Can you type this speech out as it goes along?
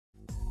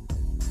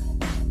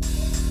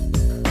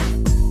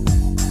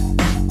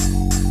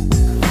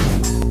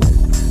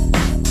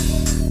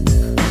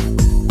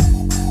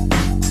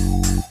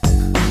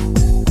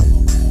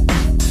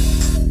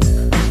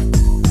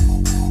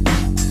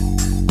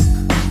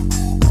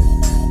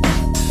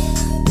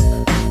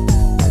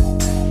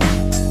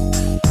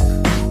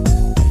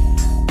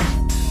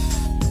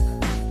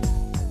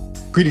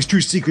Greetings,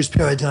 truth seekers,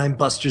 paradigm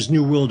busters,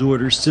 new world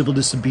orders, civil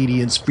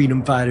disobedience,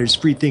 freedom fighters,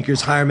 free thinkers,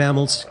 higher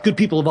mammals, good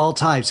people of all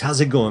types. How's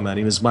it going? My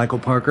name is Michael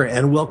Parker,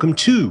 and welcome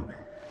to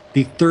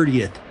the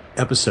 30th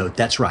episode.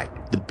 That's right,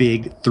 the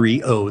big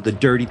 3-0, the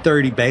dirty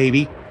 30,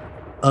 baby,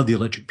 of the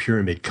Electric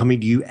Pyramid,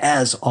 coming to you,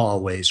 as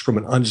always, from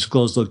an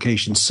undisclosed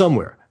location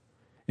somewhere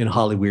in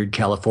Hollywood,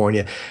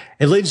 California.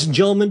 And ladies and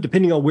gentlemen,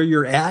 depending on where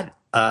you're at,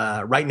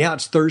 right now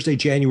it's Thursday,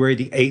 January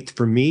the 8th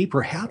for me.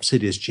 Perhaps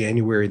it is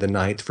January the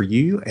 9th for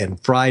you, and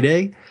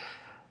Friday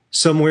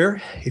somewhere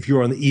if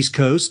you're on the East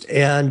Coast.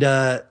 And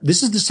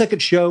this is the second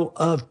show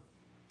of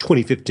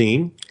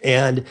 2015,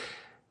 and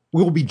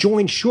we will be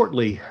joined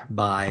shortly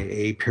by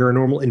a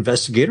paranormal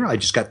investigator. I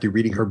just got through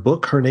reading her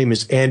book. Her name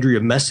is Andrea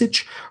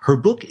Mesich. Her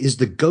book is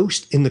The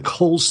Ghost in the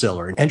Coal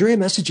Cellar. Andrea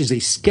Mesich is a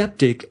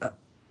skeptic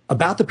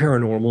about the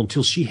paranormal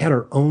until she had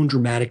her own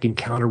dramatic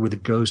encounter with a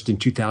ghost in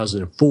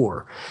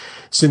 2004.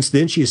 Since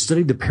then, she has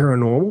studied the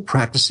paranormal,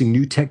 practicing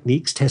new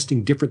techniques,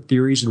 testing different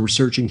theories, and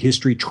researching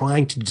history,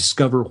 trying to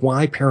discover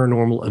why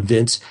paranormal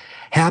events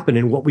happen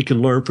and what we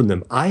can learn from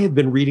them. I have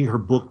been reading her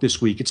book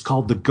this week. It's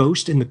called The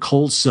Ghost in the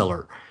Coal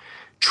Cellar: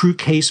 True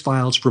Case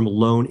Files from a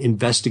Lone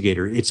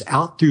Investigator. It's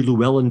out through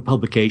Llewellyn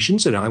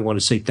Publications, and I want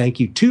to say thank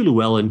you to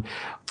Llewellyn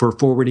for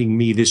forwarding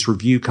me this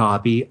review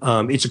copy.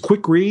 It's a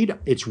quick read.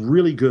 It's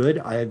really good.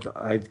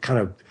 I've kind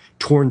of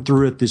torn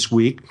through it this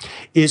week.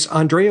 Is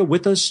Andrea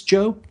with us,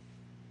 Joe?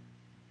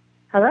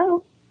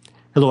 Hello.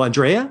 Hello,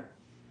 Andrea?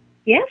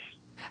 Yes?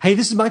 Hey,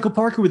 this is Michael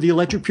Parker with the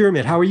Electric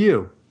Pyramid. How are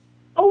you?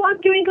 Oh,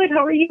 I'm doing good.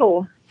 How are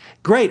you?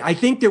 Great. I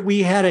think that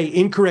we had an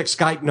incorrect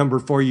Skype number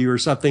for you or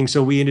something,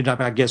 so we ended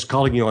up, I guess,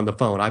 calling you on the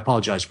phone. I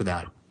apologize for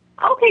that.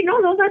 Okay,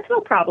 no, that's no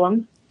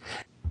problem.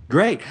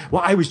 Great.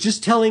 Well, I was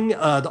just telling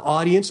the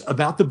audience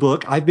about the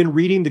book. I've been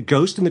reading The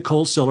Ghost in the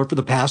Coal Cellar for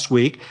the past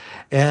week,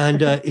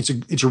 and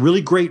it's a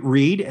really great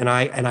read. And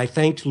I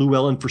thanked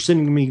Llewellyn for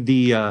sending me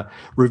the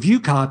review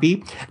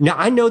copy. Now,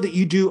 I know that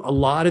you do a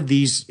lot of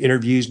these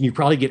interviews, and you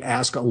probably get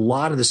asked a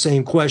lot of the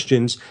same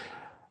questions.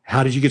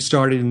 How did you get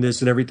started in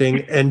this and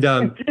everything? And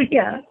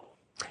yeah.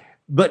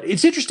 But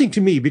it's interesting to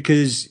me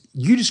because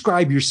you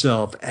describe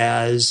yourself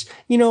as,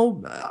 you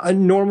know, a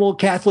normal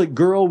Catholic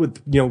girl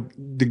with, you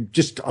know,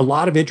 just a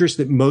lot of interest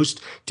that most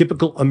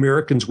typical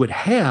Americans would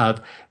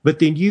have. But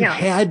then you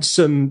had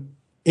some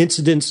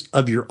incidents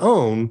of your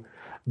own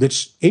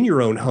that's in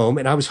your own home.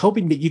 And I was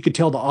hoping that you could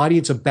tell the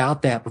audience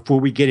about that before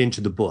we get into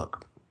the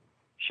book.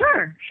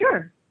 Sure.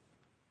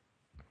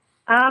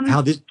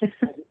 How this...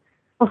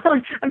 Well,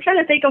 I'm trying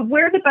to think of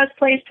where the best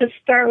place to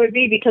start would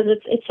be because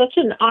it's such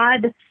an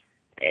odd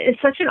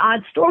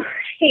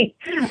story.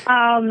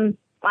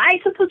 I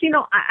suppose, you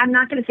know, I'm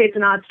not going to say it's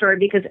an odd story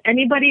because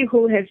anybody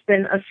who has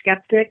been a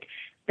skeptic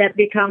that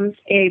becomes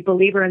a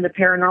believer in the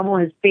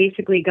paranormal has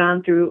basically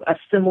gone through a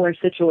similar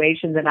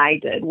situation that I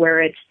did,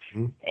 where it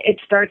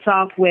starts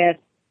off with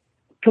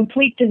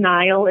complete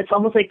denial. It's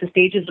almost like the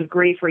stages of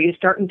grief where you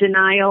start in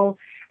denial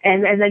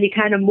and then you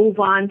kind of move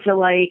on to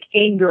like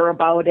anger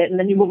about it, and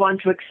then you move on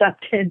to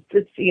acceptance.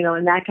 It's, you know,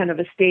 in that kind of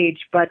a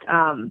stage. But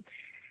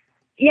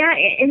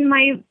in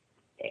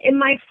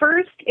my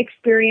first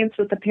experience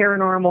with the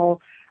paranormal,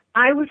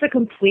 I was a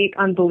complete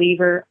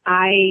unbeliever.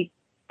 I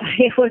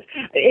was,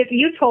 if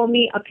you told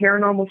me a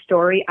paranormal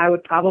story, I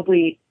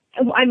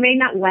may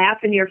not laugh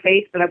in your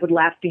face, but I would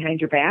laugh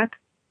behind your back.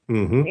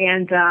 Mm-hmm.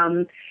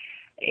 And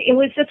it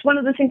was just one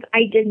of the things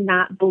I did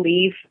not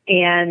believe.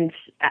 And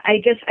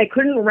I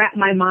couldn't wrap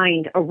my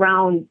mind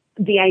around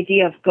the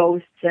idea of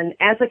ghosts. And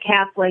as a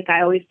Catholic,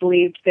 I always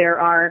believed there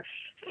are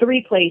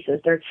three places.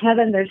 There's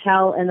heaven, there's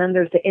hell, and then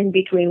there's the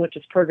in-between, which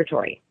is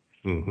purgatory.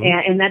 Mm-hmm.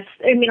 And that's,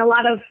 I mean, a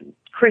lot of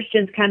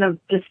Christians kind of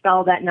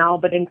dispel that now,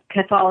 but in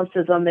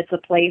Catholicism, it's a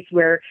place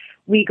where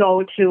we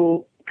go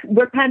to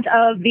repent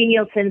of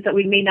venial sins that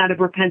we may not have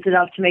repented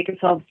of to make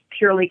ourselves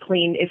purely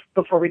clean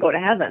before we go to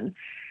heaven.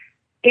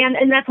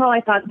 And that's all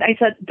I thought. I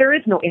said, there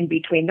is no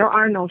in-between. There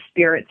are no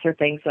spirits or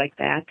things like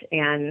that.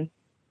 And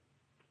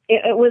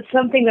it was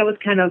something that was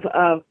kind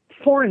of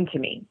foreign to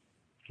me.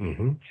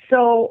 Mm-hmm.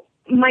 So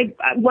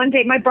one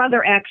day, my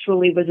brother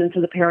actually was into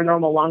the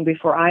paranormal long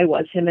before I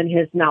was. Him and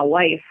his now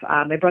wife,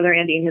 my brother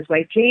Andy and his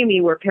wife Jamie,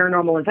 were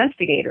paranormal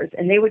investigators,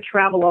 and they would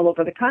travel all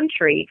over the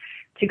country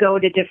to go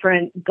to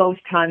different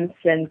ghost hunts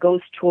and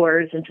ghost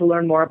tours and to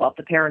learn more about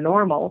the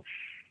paranormal.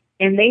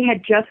 And they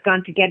had just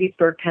gone to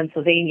Gettysburg,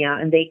 Pennsylvania,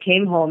 and they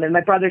came home, and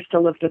my brother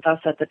still lived with us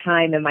at the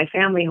time in my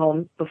family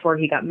home before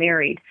he got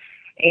married.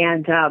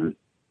 And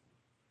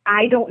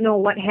I don't know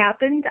what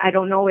happened. I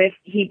don't know if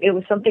it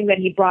was something that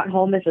he brought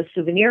home as a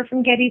souvenir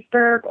from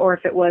Gettysburg or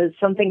if it was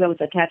something that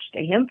was attached to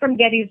him from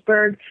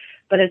Gettysburg.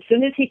 But as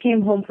soon as he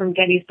came home from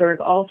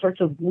Gettysburg, all sorts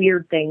of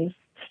weird things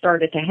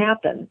started to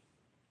happen.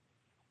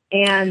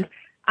 And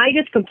I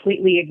just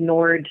completely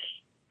ignored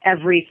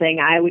everything.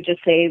 I would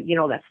just say, you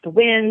know, that's the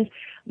wind.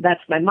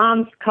 That's my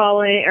mom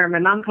calling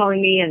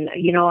me. And,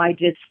 you know, I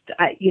just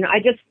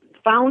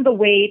found a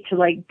way to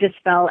like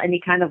dispel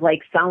any kind of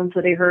like sounds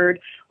that I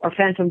heard or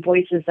phantom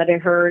voices that I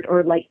heard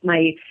or like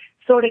my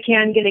soda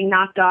can getting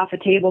knocked off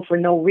a table for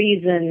no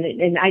reason.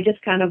 And I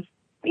just kind of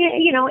yeah,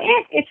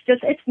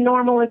 it's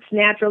normal, it's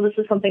natural. This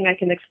is something I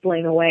can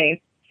explain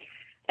away.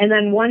 And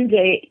then one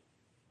day,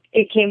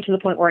 it came to the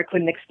point where I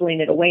couldn't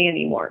explain it away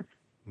anymore.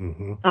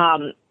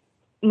 Mm-hmm.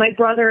 My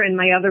brother and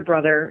my other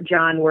brother,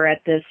 John, were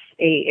at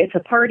it's a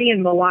party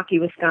in Milwaukee,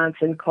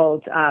 Wisconsin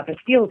called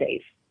Bastille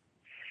Days.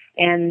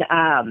 And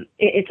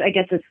I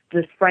guess it's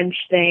this French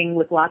thing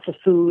with lots of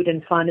food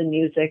and fun and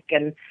music.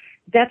 And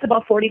that's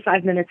about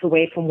 45 minutes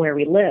away from where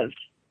we lived.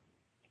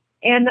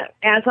 And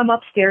as I'm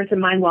upstairs in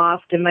my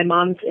loft and my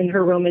mom's in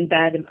her room in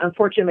bed, and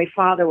unfortunately my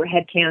father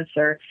had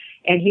cancer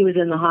and he was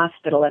in the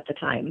hospital at the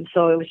time.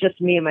 So it was just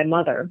me and my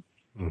mother.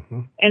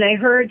 Mm-hmm. And I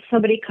heard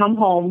somebody come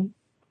home,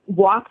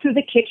 walk through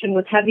the kitchen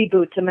with heavy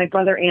boots, and my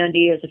brother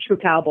Andy is a true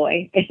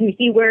cowboy. And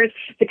he wears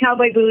the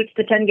cowboy boots,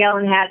 the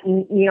 10-gallon hat,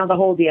 and, the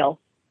whole deal.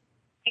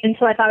 And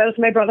so I thought it was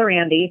my brother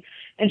Andy.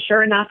 And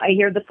sure enough, I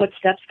hear the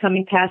footsteps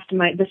coming past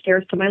the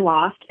stairs to my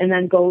loft and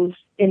then goes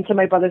into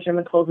my brother's room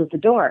and closes the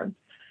door.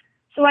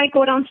 So I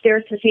go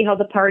downstairs to see how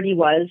the party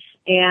was,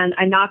 and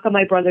I knock on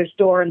my brother's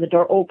door, and the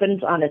door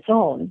opens on its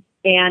own.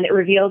 And it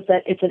reveals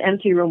that it's an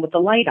empty room with the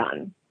light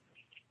on.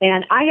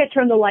 And I had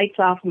turned the lights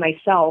off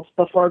myself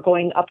before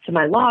going up to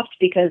my loft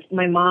because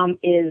my mom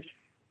is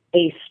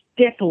a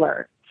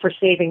stickler for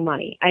saving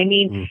money. I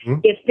mean,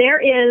 if there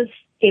is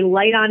a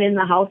light on in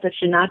the house that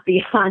should not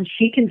be on,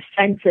 she can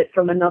sense it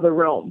from another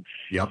room.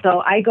 Yep.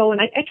 So I go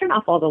and I turn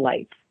off all the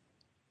lights.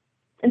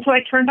 And so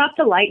I turned off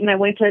the light and I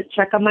went to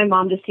check on my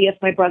mom to see if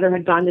my brother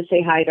had gone to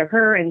say hi to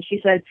her. And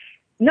she said,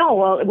 no,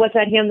 well, it was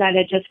that him that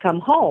had just come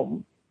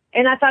home.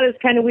 And I thought it was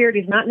kind of weird.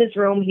 He's not in his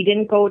room. He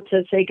didn't go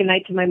to say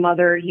goodnight to my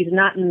mother. He's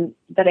not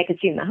that I could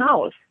see in the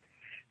house.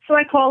 So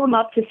I call him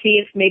up to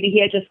see if maybe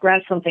he had just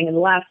grabbed something and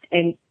left.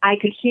 And I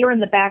could hear in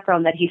the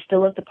background that he's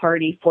still at the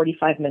party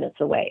 45 minutes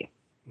away.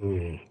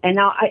 Mm. And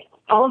now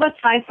all of us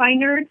sci-fi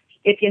nerds,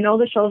 if you know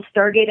the show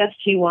Stargate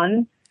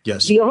SG-1,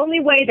 yes, the only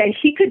way that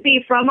he could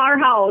be from our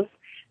house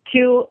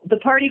to the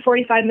party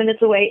 45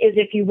 minutes away is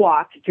if you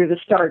walked through the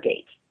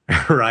Stargate.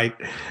 Right.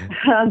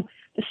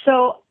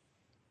 So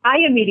I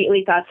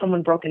immediately thought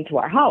someone broke into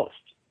our house.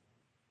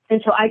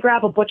 And so I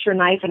grab a butcher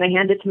knife and I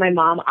hand it to my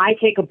mom. I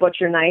take a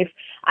butcher knife.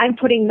 I'm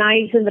putting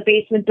knives in the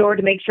basement door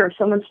to make sure if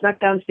someone snuck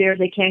downstairs,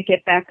 they can't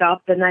get back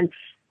up. And then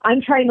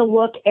I'm trying to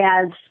look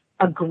as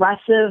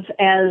aggressive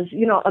as,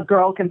 a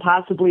girl can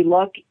possibly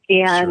look.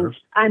 And sure.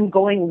 I'm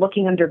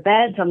looking under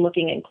beds. I'm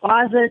looking in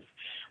closets.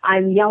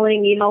 I'm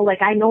yelling,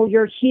 like, I know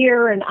you're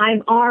here and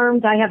I'm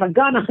armed. I have a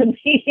gun on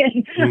me.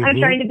 And I'm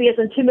trying to be as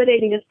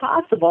intimidating as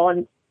possible.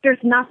 And there's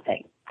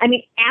nothing. I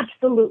mean,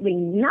 absolutely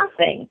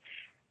nothing.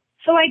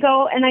 So I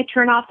go and I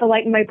turn off the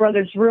light in my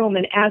brother's room.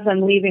 And as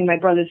I'm leaving my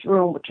brother's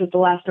room, which was the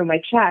last room I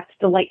checked,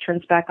 the light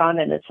turns back on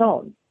its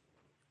own.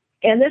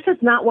 And this is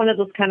not one of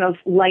those kind of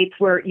lights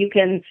where you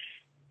can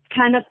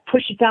kind of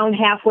push it down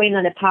halfway and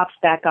then it pops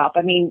back up.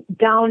 I mean,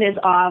 down is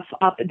off,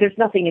 up. There's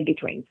nothing in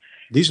between.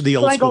 These are the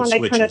old school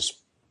switches.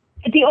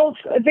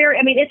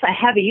 It's a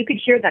heavy. You could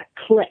hear that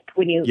click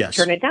when you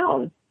turn it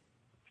down.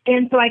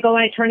 And so I go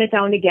and I turn it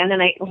down again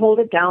and I hold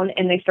it down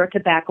and they start to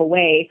back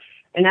away.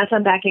 And as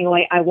I'm backing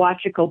away, I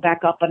watch it go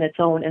back up on its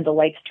own and the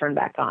lights turn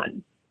back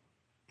on.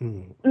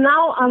 Mm.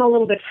 Now I'm a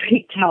little bit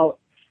freaked out.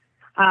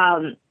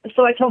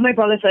 So I told my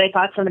brothers that I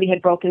thought somebody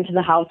had broken into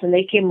the house and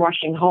they came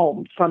rushing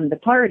home from the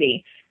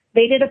party.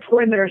 They did a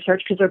perimeter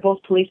search because they're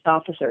both police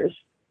officers.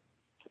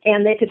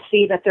 And they could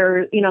see that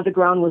the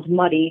ground was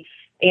muddy.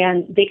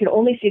 And they could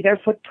only see their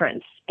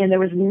footprints, and there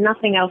was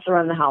nothing else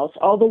around the house.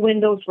 All the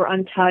windows were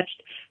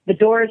untouched. The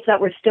doors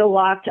that were still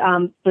locked,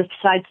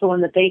 besides the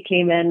one that they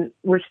came in,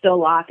 were still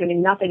locked. I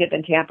mean, nothing had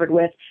been tampered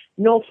with.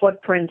 No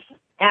footprints,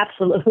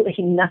 absolutely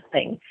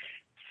nothing.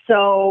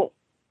 So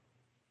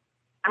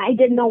I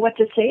didn't know what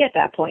to say at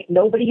that point.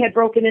 Nobody had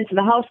broken into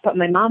the house, but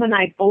my mom and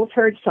I both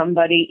heard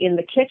somebody in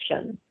the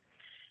kitchen.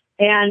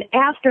 And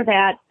after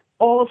that,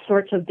 all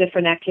sorts of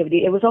different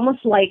activity. It was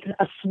almost like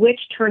a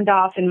switch turned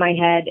off in my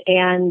head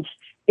and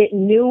it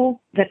knew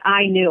that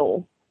I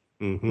knew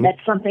that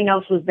something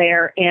else was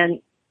there,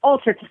 and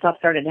all sorts of stuff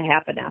started to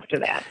happen after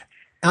that.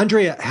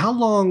 Andrea, how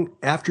long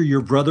after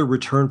your brother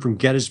returned from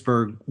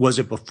Gettysburg was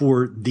it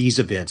before these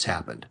events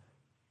happened?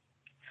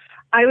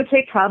 I would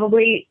say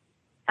probably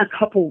a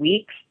couple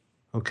weeks.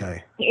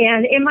 Okay.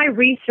 And in my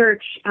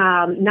research,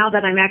 now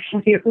that I'm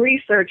actually a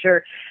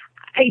researcher,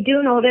 I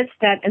do notice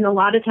that, and a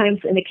lot of times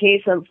in the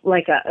case of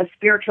like a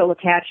spiritual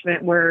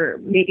attachment where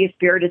maybe a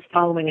spirit is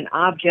following an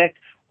object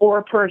or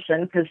a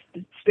person, because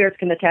spirits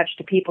can attach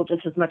to people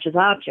just as much as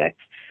objects,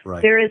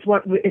 right, there is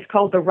what is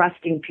called the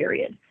resting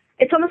period.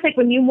 It's almost like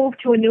when you move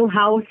to a new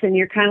house and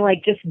you're kind of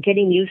like just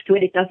getting used to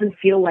it. It doesn't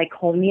feel like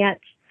home yet.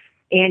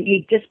 And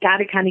you just got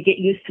to kind of get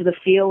used to the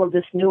feel of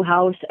this new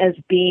house as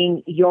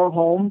being your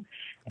home.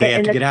 They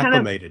have to get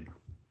acclimated.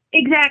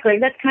 Exactly.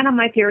 That's kind of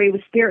my theory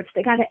with spirits.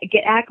 They got to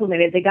get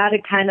acclimated. They got to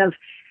kind of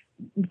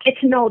get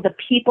to know the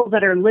people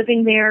that are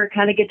living there,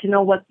 kind of get to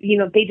know what,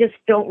 they just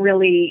don't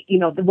really,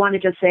 they want to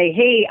just say,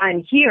 hey,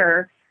 I'm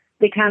here.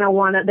 They kind of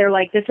want to, they're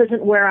like, this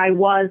isn't where I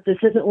was. This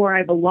isn't where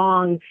I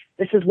belong.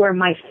 This is where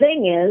my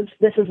thing is.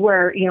 This is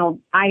where,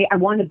 I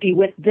want to be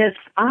with this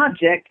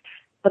object,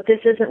 but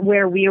this isn't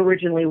where we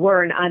originally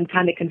were. And I'm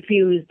kind of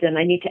confused and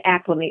I need to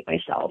acclimate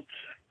myself.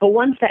 But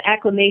once that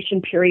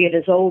acclimation period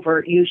is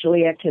over,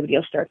 usually activity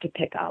will start to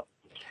pick up.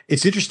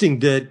 It's interesting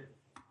that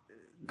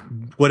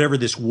whatever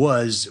this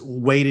was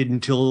waited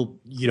until,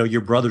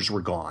 your brothers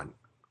were gone.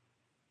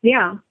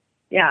 Yeah.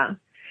 Yeah.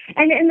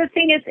 And the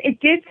thing is,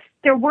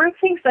 there were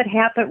things that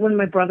happened when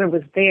my brother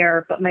was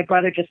there, but my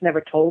brother just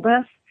never told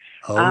us.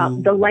 Oh.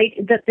 The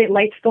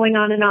lights going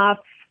on and off,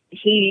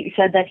 he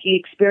said that he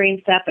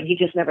experienced that, but he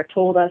just never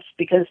told us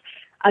because,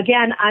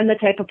 again, I'm the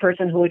type of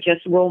person who would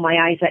just roll my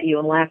eyes at you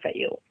and laugh at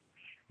you.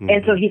 Mm-hmm.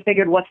 And so he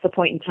figured, what's the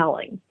point in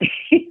telling?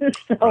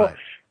 Right.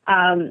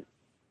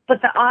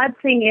 But the odd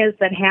thing is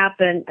that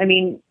happened,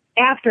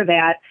 after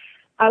that,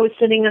 I was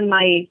sitting in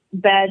my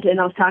bed and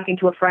I was talking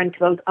to a friend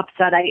because I was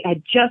upset. I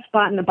had just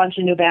bought a bunch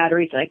of new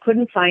batteries and I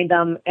couldn't find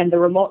them, and the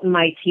remote in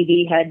my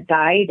TV had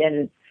died.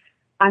 And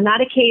I'm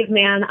not a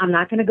caveman. I'm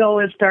not going to go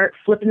and start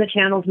flipping the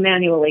channels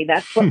manually.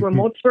 That's what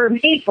remotes were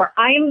made for.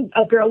 I'm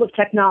a girl of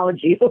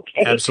technology,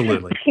 okay?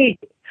 Absolutely.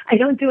 I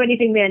don't do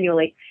anything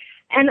manually.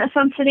 And so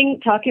I'm sitting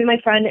talking to my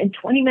friend, and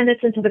 20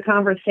 minutes into the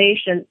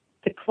conversation,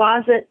 the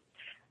closet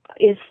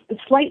is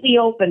slightly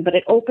open, but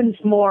it opens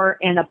more,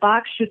 and a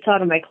box shoots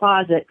out of my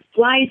closet,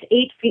 flies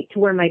 8 feet to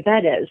where my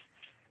bed is.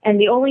 And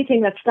the only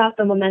thing that stopped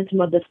the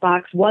momentum of this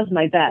box was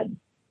my bed.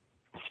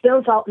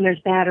 Spills out, and there's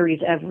batteries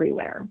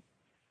everywhere.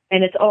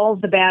 And it's all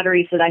the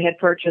batteries that I had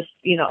purchased,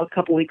 a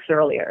couple weeks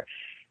earlier.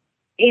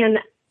 And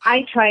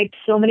I tried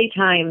so many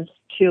times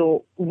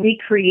to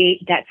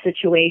recreate that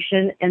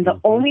situation, and the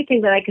only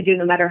thing that I could do,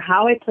 no matter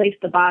how I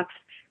placed the box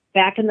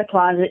back in the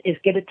closet, is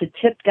get it to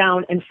tip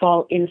down and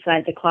fall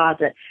inside the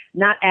closet,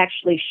 not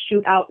actually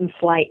shoot out and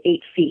fly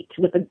 8 feet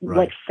with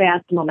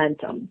fast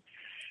momentum.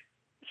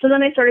 So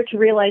then I started to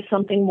realize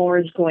something more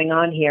is going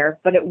on here,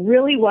 but it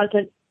really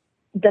wasn't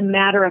the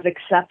matter of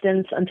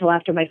acceptance until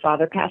after my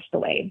father passed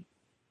away.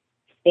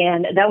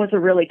 And that was a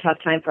really tough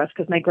time for us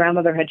because my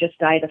grandmother had just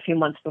died a few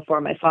months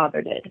before my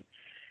father did.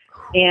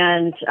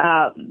 And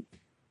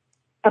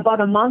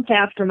about a month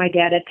after my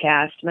dad had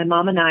passed, my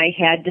mom and I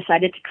had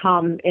decided to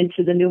come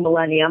into the new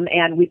millennium,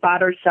 and we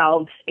bought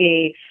ourselves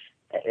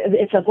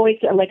it's a voice,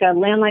 like a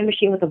landline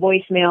machine with a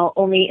voicemail,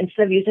 only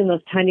instead of using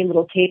those tiny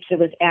little tapes, it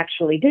was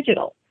actually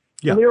digital.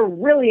 Yeah. And we were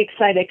really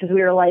excited because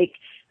we were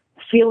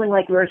feeling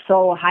like we were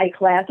so high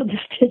class with this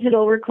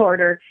digital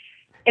recorder.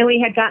 And we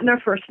had gotten our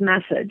first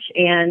message,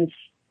 and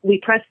we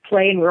pressed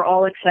play, and we were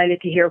all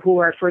excited to hear who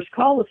our first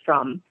call was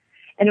from.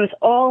 And it was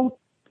all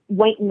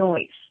white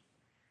noise.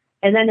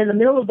 And then in the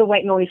middle of the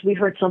white noise, we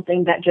heard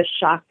something that just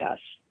shocked us.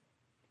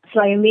 So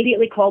I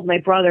immediately called my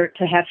brother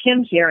to have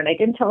him hear, and I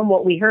didn't tell him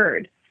what we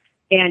heard.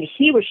 And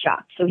he was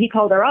shocked. So he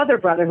called our other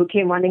brother, who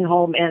came running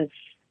home, and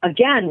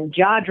again,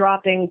 jaw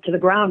dropping to the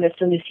ground as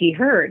soon as he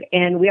heard.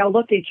 And we all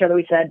looked at each other.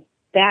 We said,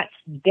 that's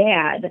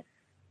Dad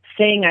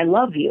saying, I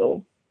love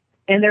you.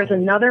 And there's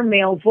another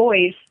male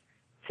voice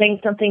saying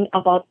something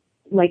about,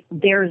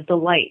 there's the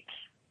light.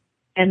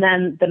 And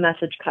then the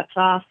message cuts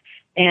off,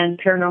 and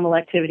paranormal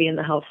activity in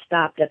the house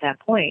stopped at that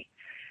point.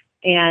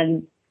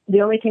 And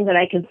the only thing that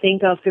I can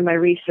think of through my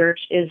research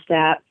is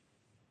that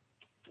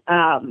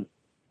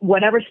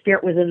whatever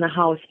spirit was in the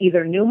house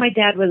either knew my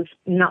dad was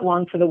not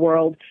long for the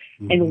world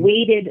and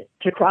waited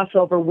to cross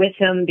over with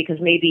him because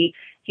maybe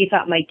he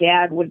thought my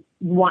dad would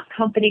want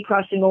company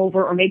crossing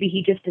over, or maybe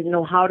he just didn't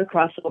know how to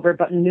cross over,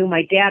 but knew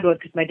my dad would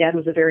because my dad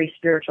was a very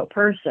spiritual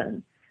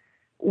person.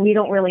 We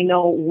don't really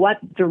know what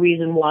the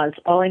reason was.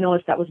 All I know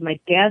is that was my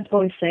dad's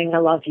voice saying, I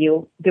love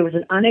you. There was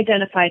an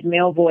unidentified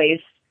male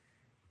voice,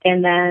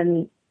 and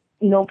then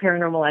no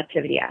paranormal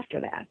activity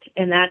after that.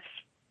 And that's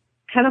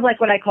kind of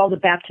like what I call the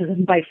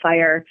baptism by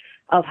fire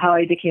of how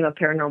I became a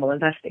paranormal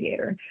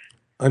investigator.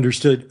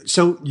 Understood.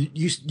 So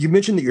you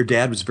mentioned that your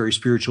dad was very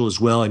spiritual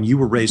as well, and you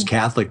were raised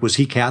Catholic. Was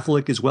he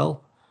Catholic as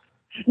well?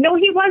 No,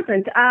 he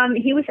wasn't.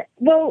 He was,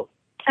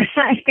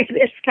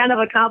 it's kind of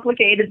a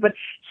complicated, but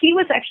he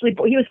was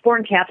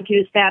born Catholic. He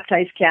was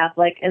baptized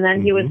Catholic, and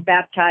then he was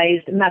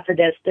baptized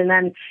Methodist, and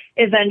then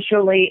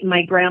eventually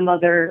my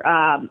grandmother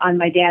on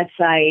my dad's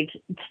side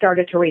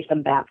started to raise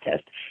them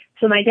Baptist.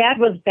 So my dad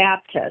was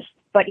Baptist,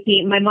 but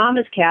my mom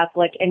is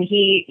Catholic, and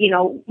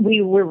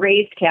we were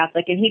raised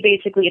Catholic, and he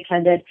basically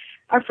attended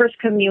our first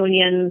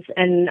communions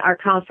and our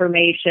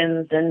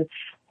confirmations and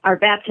our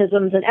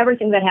baptisms and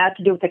everything that had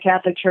to do with the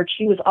Catholic Church.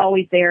 He was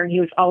always there, and he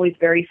was always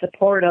very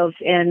supportive.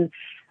 And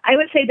I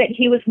would say that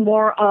he was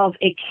more of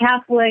a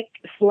Catholic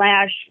 /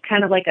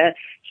 kind of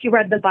he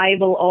read the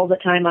Bible all the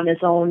time on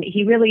his own.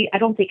 He really, I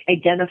don't think,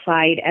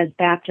 identified as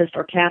Baptist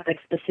or Catholic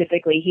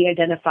specifically. He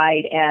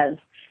identified as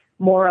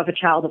more of a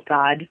child of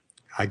God.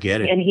 I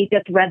get it. And he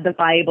just read the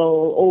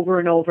Bible over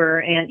and over,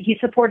 and he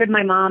supported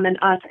my mom and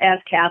us as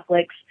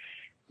Catholics.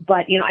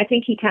 But, I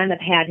think he kind of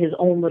had his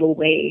own little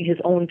way, his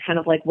own kind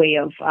of way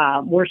of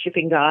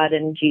worshiping God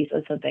and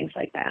Jesus and things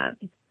like that.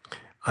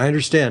 I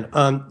understand.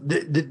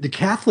 The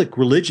Catholic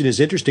religion is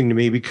interesting to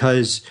me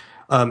because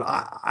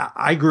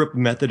I grew up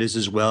Methodist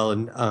as well,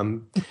 and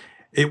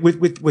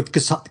with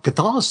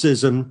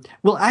Catholicism,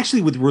 well,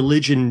 actually with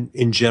religion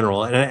in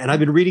general, and I've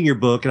been reading your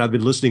book and I've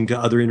been listening to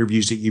other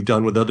interviews that you've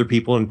done with other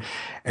people,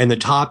 and the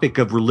topic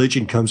of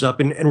religion comes up,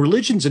 and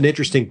religion's an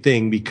interesting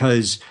thing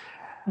because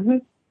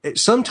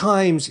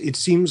sometimes it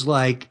seems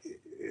like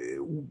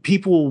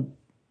people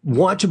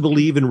want to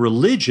believe in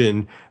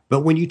religion,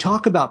 but when you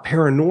talk about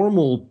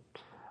paranormal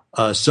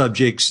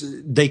subjects,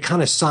 they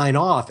kind of sign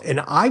off. And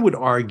I would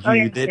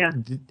argue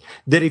that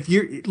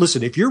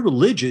if you're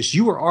religious,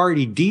 you are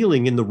already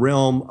dealing in the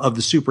realm of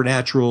the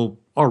supernatural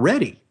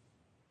already.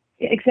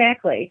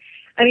 Exactly.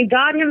 I mean,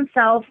 God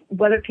himself,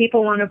 whether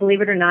people want to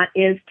believe it or not,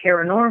 is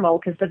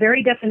paranormal, because the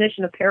very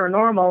definition of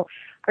paranormal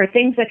are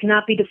things that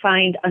cannot be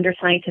defined under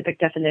scientific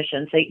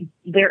definitions.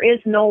 There is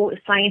no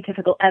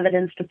scientific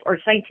evidence or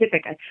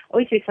scientific. I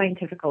always say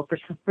scientifical for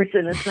some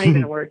reason. It's not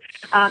even a word.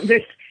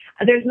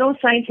 There's no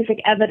scientific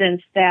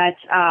evidence that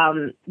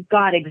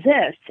God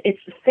exists. It's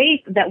the faith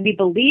that we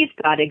believe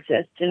God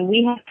exists, and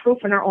we have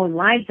proof in our own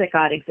lives that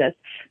God exists.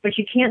 But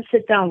you can't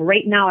sit down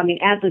right now, I mean,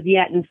 as of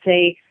yet, and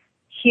say,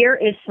 here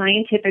is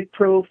scientific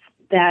proof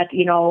that,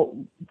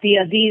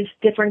 via these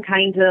different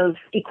kinds of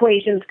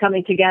equations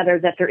coming together,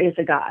 that there is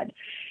a God.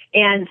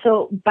 And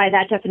so by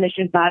that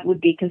definition, God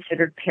would be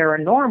considered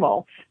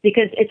paranormal,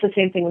 because it's the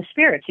same thing with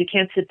spirits. You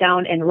can't sit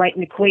down and write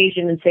an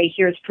equation and say,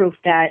 here's proof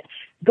that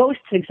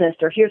ghosts exist,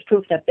 or here's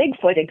proof that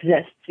Bigfoot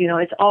exists.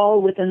 It's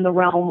all within the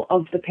realm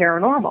of the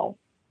paranormal.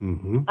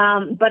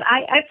 But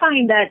I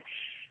find that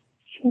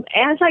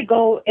as I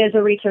go as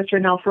a researcher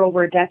now for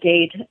over a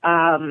decade,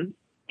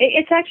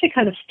 it's actually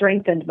kind of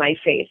strengthened my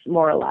faith,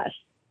 more or less,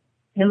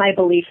 and my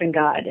belief in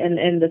God,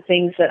 and the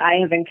things that I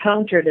have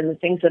encountered and the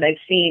things that I've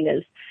seen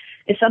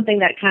is something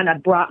that kind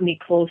of brought me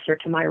closer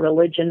to my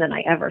religion than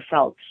I ever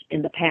felt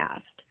in the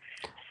past.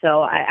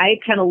 So I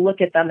kind of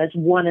look at them as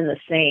one and the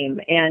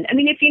same. And I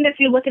mean, if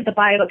you look at the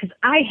Bible, because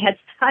I had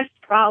such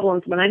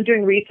problems when I'm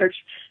doing research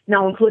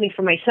now, including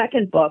for my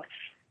second book,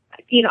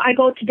 I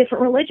go to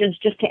different religions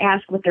just to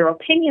ask what their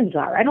opinions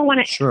are. I don't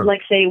want to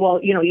say, well,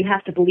 you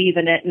have to believe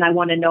in it. And I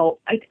want to know,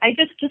 I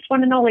just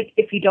want to know, like,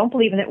 if you don't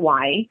believe in it,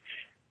 why?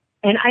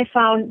 And I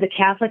found the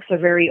Catholics are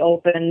very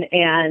open,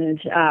 and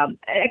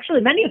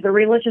actually many of the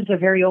religions are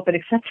very open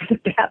except for the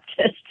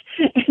Baptists.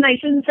 And I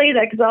shouldn't say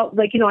that because,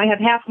 I have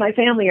half my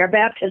family are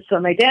Baptists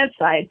on my dad's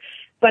side,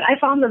 but I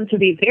found them to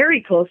be very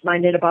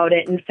close-minded about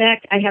it. In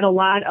fact, I had a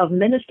lot of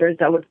ministers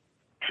that would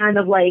kind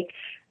of like,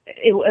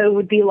 it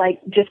would be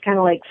like just kind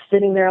of like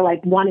sitting there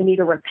like wanting me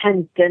to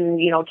repent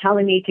and,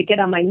 telling me to get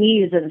on my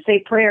knees and say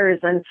prayers.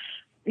 And,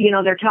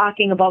 they're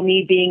talking about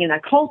me being an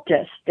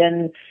occultist,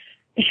 and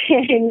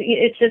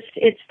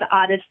it's the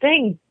oddest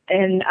thing.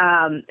 And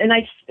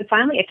I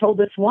told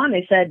this one,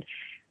 I said,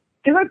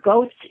 there are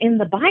ghosts in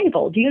the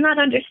Bible. Do you not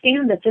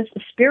understand that this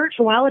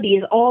spirituality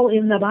is all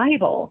in the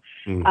Bible?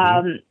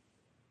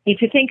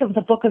 If you think of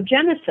the book of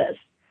Genesis,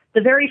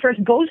 the very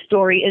first ghost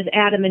story is not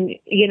Adam and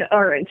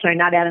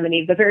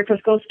Eve. The very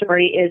first ghost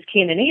story is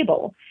Cain and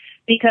Abel,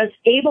 because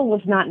Abel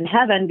was not in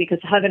heaven because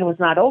heaven was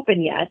not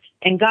open yet.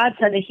 And God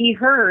said that he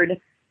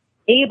heard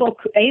Abel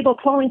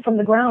calling from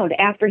the ground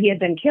after he had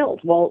been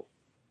killed. Well,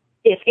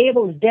 if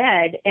Abel's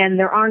dead and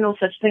there are no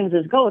such things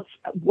as ghosts,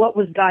 what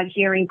was God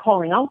hearing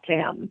calling out to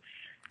him?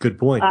 Good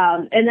point.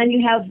 And then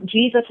you have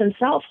Jesus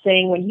himself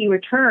saying when he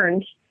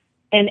returned,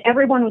 and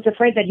everyone was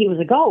afraid that he was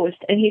a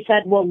ghost, and he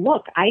said, well,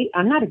 look,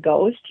 I'm not a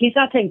ghost. He's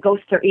not saying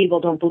ghosts are evil,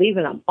 don't believe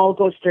in them. All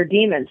ghosts are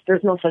demons.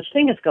 There's no such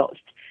thing as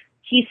ghosts.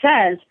 He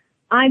says,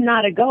 I'm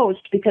not a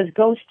ghost because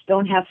ghosts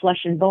don't have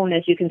flesh and bone,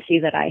 as you can see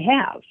that I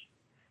have.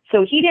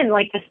 So he didn't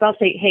like the spell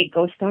say, hey,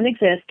 ghosts don't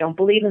exist, don't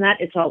believe in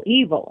that, it's all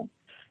evil.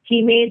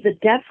 He made the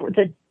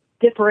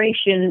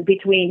differentiation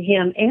between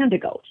him and a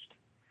ghost.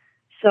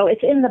 So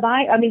it's in the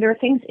Bible. I mean, there are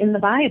things in the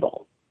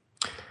Bible.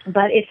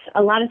 But it's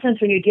a lot of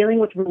times when you're dealing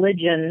with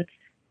religion,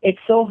 it's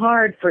so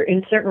hard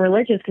in certain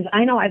religions, because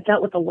I know I've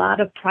dealt with a lot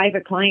of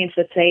private clients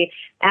that say,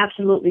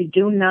 absolutely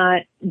do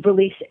not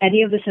release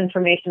any of this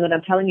information that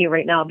I'm telling you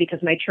right now,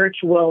 because my church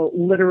will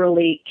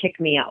literally kick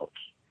me out.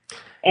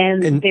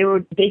 And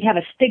they'd have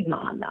a stigma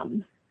on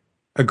them.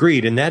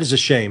 Agreed. And that is a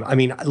shame. I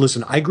mean,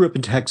 listen, I grew up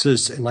in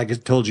Texas, and like I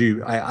told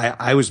you,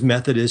 I was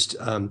Methodist.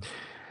 And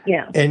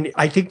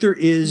I think there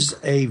is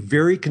a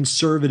very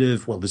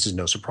conservative, well, this is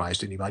no surprise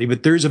to anybody,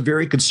 but there's a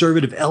very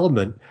conservative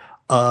element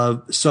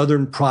of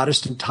Southern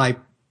Protestant type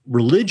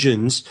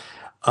religions.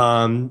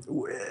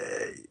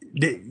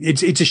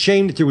 It's a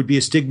shame that there would be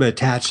a stigma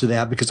attached to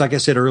that, because like I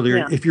said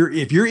earlier, if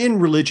you're in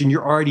religion,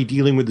 you're already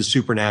dealing with the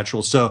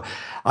supernatural. So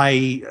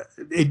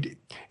it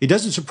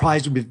doesn't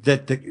surprise me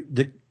that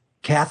the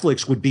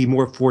Catholics would be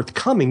more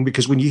forthcoming,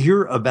 because when you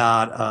hear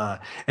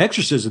about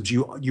exorcisms,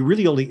 you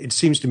really only, it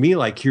seems to me,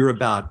 like hear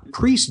about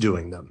priests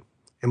doing them.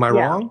 Am I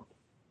wrong?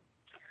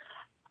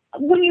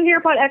 When you hear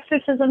about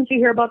exorcisms, you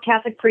hear about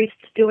Catholic priests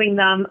doing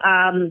them.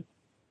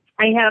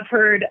 I have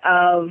heard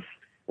of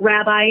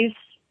rabbis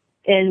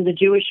in the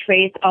Jewish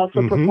faith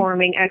also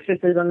performing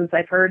exorcisms.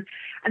 I've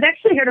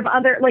actually heard of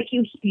other, like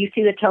you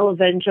see the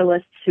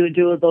televangelists who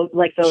do those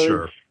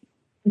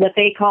what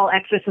they call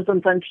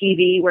exorcisms on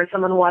TV, where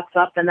someone walks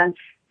up and then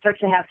starts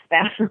to have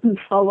spasms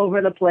all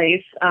over the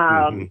place.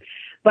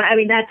 But I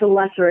mean, that's a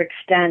lesser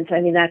extent. I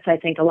mean, that's, I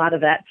think, a lot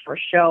of that for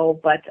show.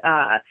 But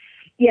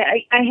yeah,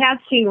 I have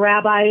seen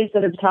rabbis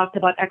that have talked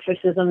about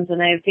exorcisms, and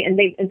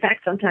they, in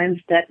fact, sometimes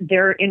that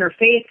they're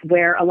interfaith,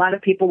 where a lot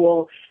of people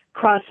will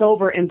cross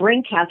over and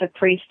bring Catholic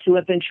priests who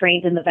have been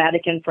trained in the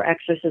Vatican for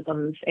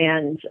exorcisms,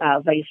 and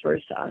vice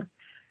versa.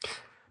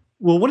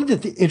 Well, one of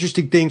the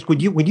interesting things when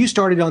you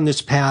started on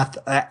this path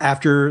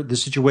after the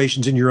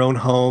situations in your own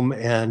home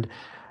and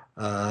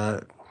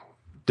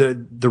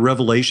the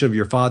revelation of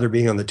your father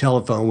being on the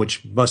telephone,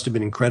 which must have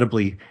been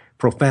incredibly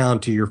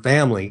profound to your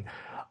family.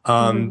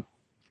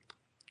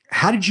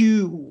 How did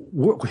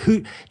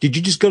who did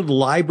you just go to the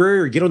library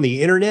or get on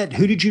the internet?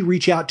 Who did you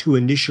reach out to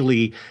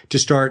initially to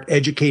start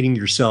educating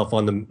yourself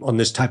on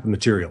this type of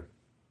material?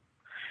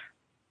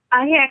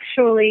 I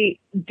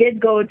actually did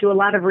go do a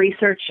lot of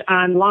research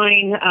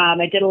online.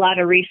 I did a lot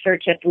of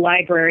research at the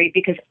library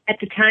because at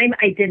the time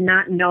I did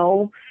not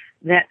know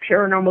that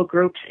paranormal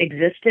groups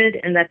existed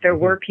and that there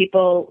were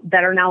people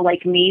that are now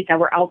like me that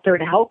were out there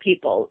to help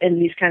people in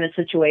these kind of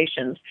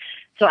situations.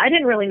 So I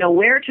didn't really know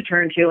where to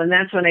turn to, and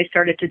that's when I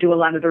started to do a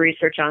lot of the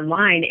research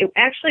online. It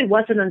actually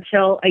wasn't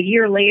until a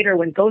year later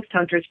when ghost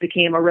hunters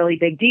became a really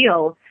big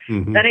deal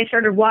that I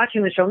started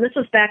watching the show. And this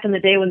was back in the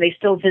day when they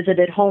still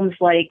visited homes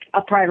like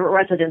a private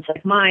residence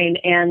like mine,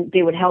 and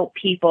they would help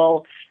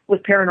people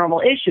with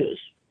paranormal issues.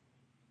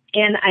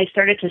 And I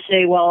started to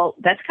say, well,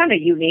 that's kind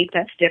of unique.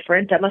 That's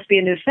different. That must be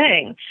a new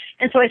thing.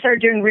 And so I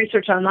started doing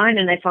research online,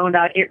 and I found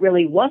out it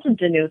really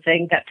wasn't a new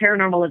thing, that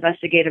paranormal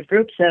investigative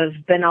groups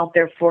have been out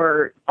there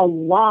for a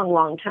long,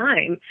 long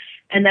time,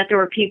 and that there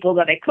were people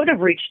that I could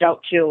have reached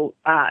out to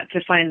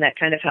find that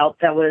kind of help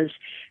that was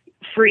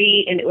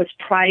free, and it was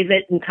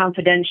private and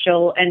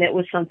confidential, and it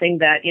was something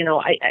that, you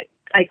know,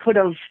 I could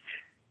have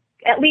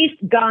at least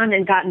gone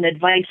and gotten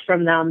advice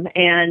from them.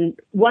 And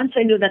once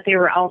I knew that they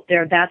were out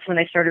there, that's when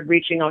I started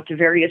reaching out to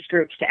various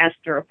groups to ask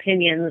their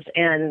opinions.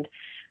 And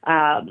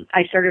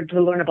I started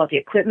to learn about the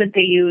equipment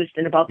they used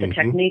and about the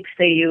techniques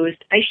they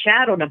used. I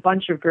shadowed a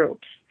bunch of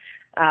groups.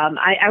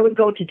 I would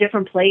go to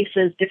different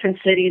places, different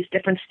cities,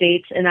 different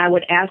states, and I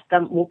would ask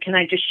them, well, can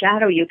I just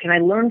shadow you? Can I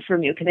learn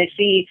from you? Can I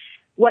see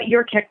what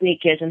your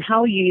technique is and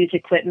how you use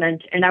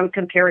equipment? And I would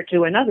compare it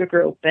to another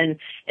group. And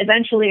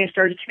eventually I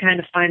started to kind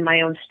of find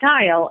my own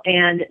style.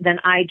 And then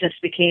I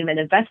just became an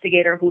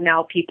investigator who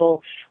now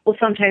people will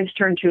sometimes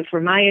turn to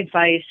for my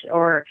advice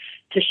or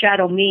to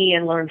shadow me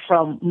and learn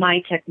from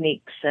my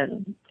techniques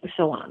and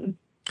so on.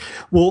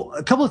 Well,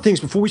 a couple of things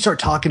before we start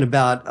talking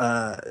about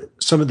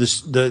some of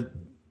the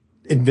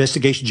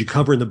investigations you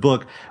cover in the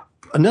book.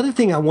 Another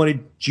thing I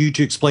wanted you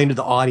to explain to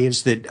the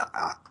audience that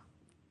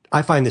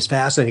I find this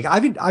fascinating.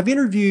 I've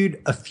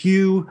interviewed a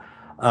few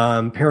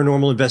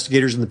paranormal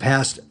investigators in the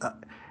past,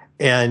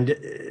 and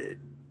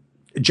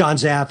John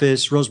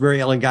Zaffis,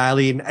 Rosemary Ellen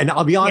Guiley, and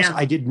I'll be honest,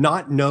 I did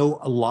not know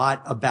a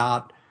lot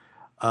about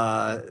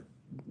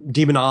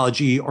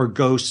demonology or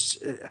ghosts.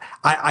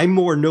 I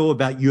more know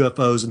about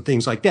UFOs and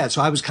things like that.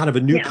 So I was kind of a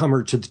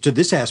newcomer to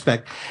this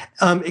aspect.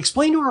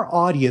 Explain to our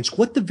audience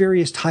what the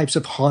various types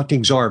of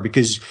hauntings are,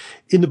 because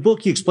in the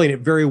book you explain it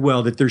very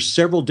well that there's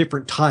several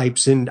different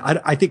types, and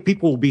I think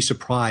people will be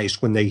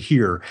surprised when they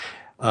hear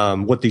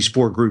what these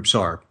four groups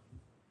are.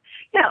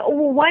 Yeah,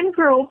 well, one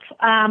group,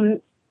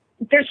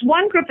 there's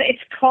one group that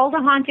it's called a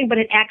haunting, but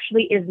it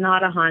actually is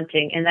not a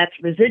haunting, and that's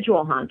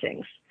residual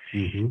hauntings.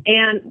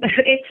 And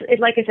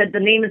it's like I said, the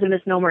name is a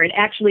misnomer. It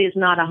actually is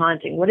not a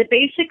haunting. What it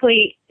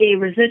basically, a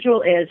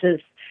residual is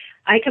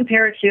I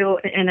compare it to,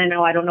 and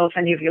I don't know if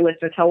any of your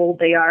listeners how old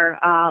they are,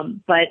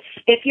 but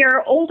if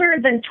you're older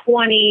than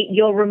 20,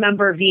 you'll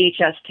remember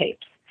VHS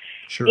tapes.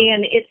 Sure.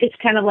 And it's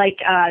kind of like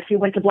if you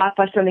went to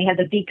Blockbuster and they had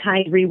the Be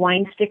Kind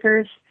rewind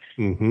stickers.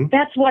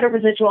 That's what a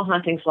residual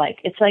haunting's like.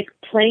 It's like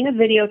playing a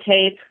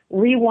videotape,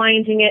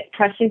 rewinding it,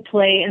 pressing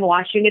play and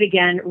watching it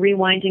again,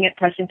 rewinding it,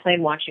 pressing play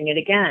and watching it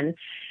again.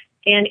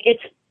 And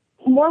it's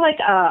more like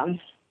a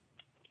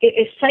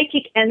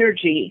psychic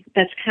energy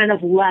that's kind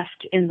of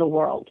left in the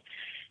world.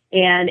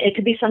 And it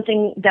could be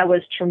something that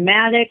was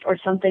traumatic or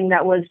something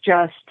that was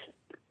just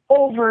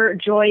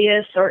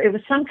overjoyous, or it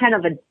was some kind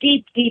of a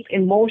deep, deep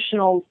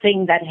emotional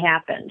thing that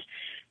happened.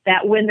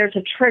 That when there's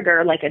a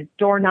trigger, like a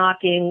door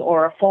knocking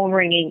or a phone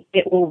ringing,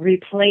 it will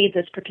replay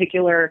this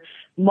particular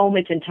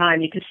moment in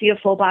time. You could see a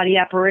full body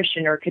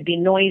apparition, or it could be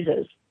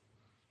noises.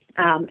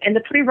 And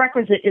the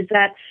prerequisite is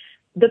that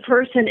the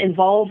person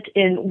involved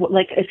in,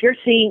 like, if you're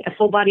seeing a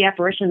full body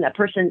apparition, that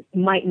person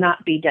might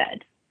not be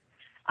dead,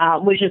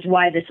 which is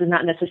why this is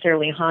not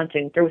necessarily a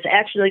haunting. There was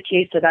actually a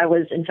case that I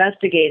was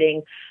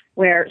investigating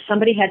where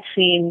somebody had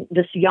seen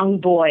this young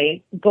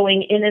boy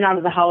going in and out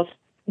of the house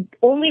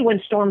only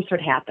when storms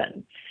would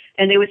happen.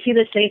 And they would see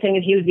the same thing,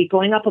 and he would be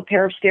going up a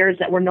pair of stairs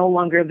that were no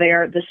longer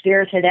there. The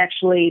stairs had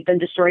actually been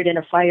destroyed in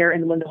a fire,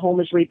 and when the home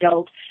was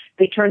rebuilt,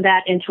 they turned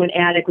that into an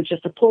attic with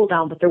just a pull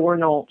down, but there were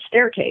no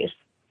staircase.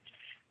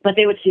 But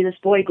they would see this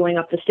boy going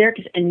up the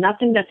staircase, and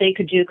nothing that they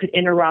could do could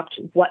interrupt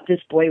what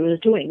this boy was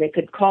doing. They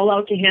could call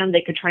out to him,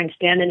 they could try and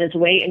stand in his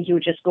way, and he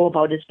would just go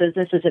about his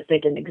business as if they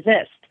didn't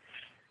exist.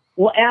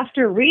 Well,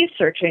 after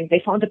researching, they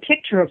found a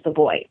picture of the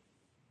boy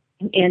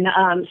in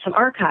some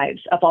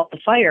archives about the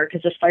fire,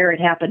 because this fire had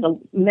happened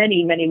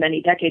many, many,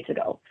 many decades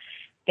ago.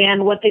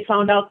 And what they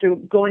found out through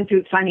going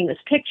through finding this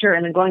picture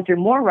and then going through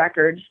more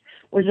records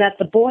was that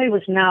the boy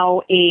was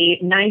now a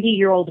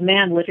 90-year-old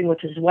man living with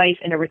his wife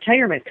in a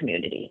retirement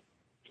community.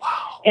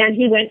 Wow. And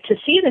he went to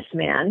see this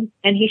man,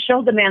 and he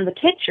showed the man the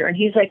picture, and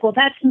he's like, well,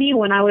 that's me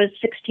when I was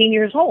 16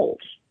 years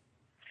old.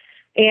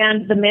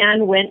 And the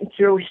man went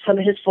through some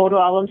of his photo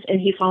albums, and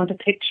he found a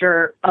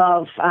picture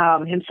of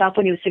himself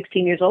when he was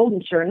 16 years old,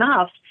 and sure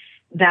enough,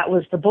 that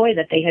was the boy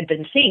that they had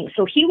been seeing.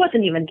 So he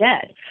wasn't even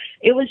dead.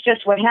 It was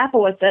just what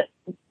happened was that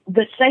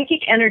the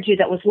psychic energy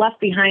that was left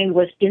behind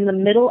was in the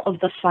middle of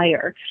the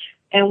fire.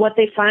 And what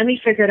they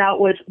finally figured out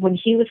was when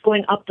he was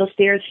going up those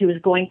stairs, he was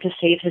going to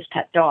save his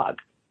pet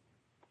dog.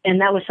 And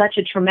that was such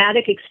a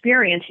traumatic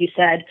experience, he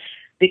said,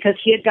 because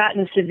he had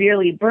gotten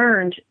severely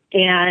burned,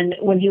 and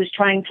when he was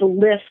trying to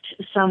lift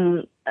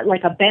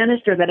like a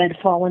banister that had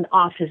fallen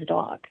off his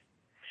dog.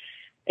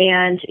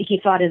 And he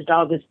thought his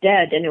dog was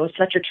dead, and it was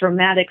such a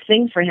traumatic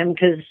thing for him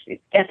because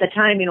at the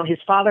time, his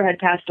father had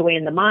passed away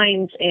in the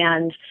mines,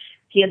 and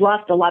he had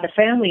lost a lot of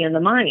family in the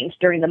mines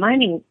during the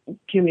mining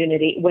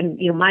community when,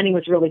 mining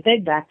was really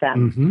big back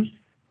then. Mm-hmm.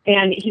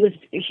 And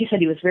he said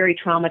he was very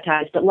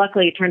traumatized, but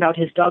luckily it turned out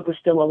his dog was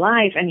still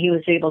alive, and he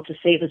was able to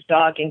save his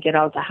dog and get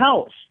out of the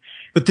house.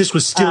 But this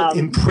was still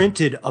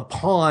imprinted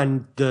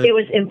upon the... It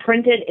was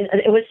imprinted.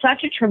 It was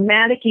such a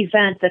traumatic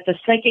event that the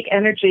psychic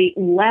energy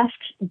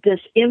left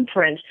this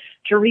imprint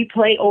to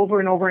replay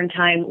over and over in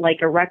time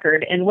like a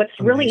record. And what's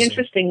really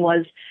interesting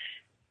was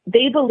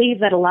they believe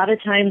that a lot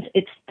of times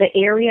it's the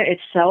area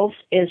itself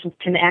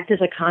can act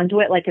as a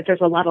conduit. Like if there's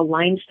a lot of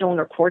limestone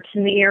or quartz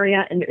in the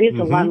area, and there is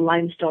a lot of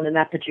limestone in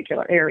that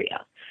particular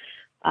area.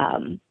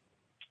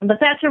 But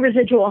that's a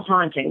residual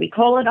haunting. We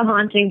call it a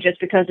haunting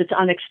just because it's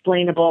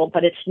unexplainable,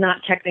 but it's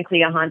not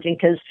technically a haunting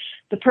because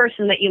the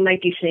person that you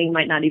might be seeing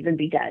might not even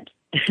be dead.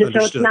 So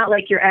it's not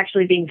like you're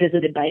actually being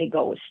visited by a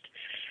ghost.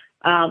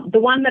 The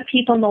one that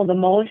people know the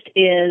most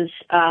is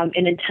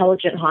an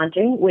intelligent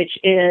haunting, which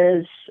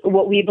is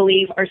what we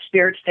believe are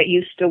spirits that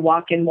used to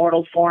walk in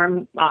mortal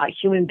form,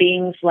 human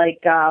beings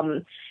like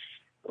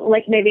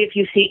maybe if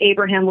you see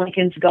Abraham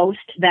Lincoln's ghost,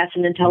 that's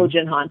an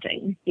intelligent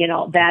haunting.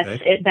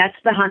 That's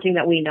the haunting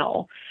that we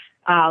know.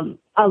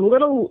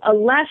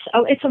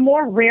 It's a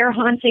more rare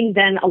haunting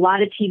than a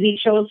lot of TV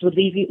shows would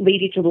lead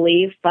you to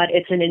believe, but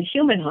it's an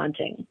inhuman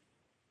haunting.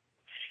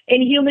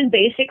 Inhuman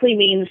basically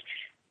means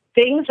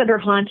things that are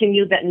haunting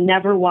you that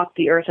never walk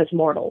the earth as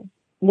mortal,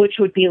 which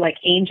would be like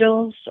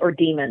angels or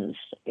demons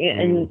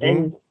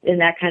in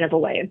that kind of a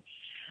way.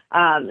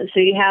 So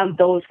you have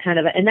those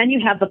and then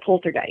you have the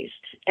poltergeist.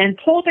 And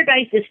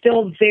poltergeist is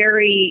still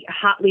very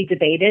hotly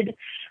debated.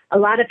 A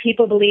lot of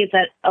people believe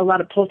that a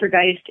lot of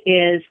poltergeist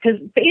is, because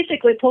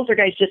basically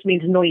poltergeist just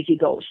means noisy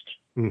ghost.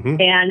 Mm-hmm.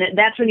 And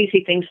that's when you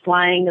see things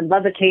flying and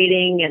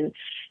levitating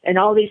and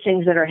all these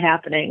things that are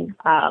happening.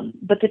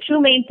 But the two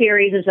main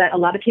theories is that a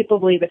lot of people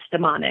believe it's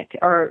demonic,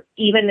 or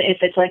even if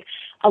it's like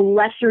a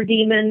lesser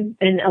demon,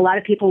 and a lot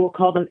of people will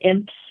call them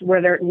imps,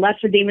 where they're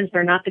lesser demons.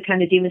 They're not the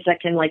kind of demons that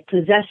can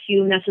possess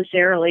you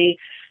necessarily.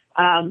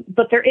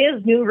 But there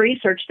is new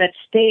research that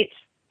states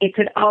it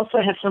could also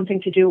have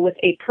something to do with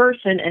a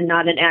person and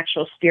not an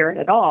actual spirit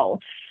at all.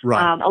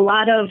 Right. A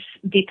lot of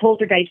the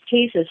poltergeist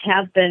cases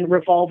have been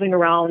revolving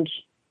around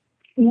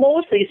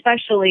mostly,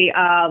 especially,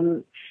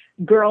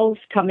 girls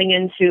coming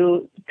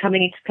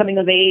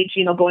of age,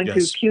 going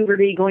through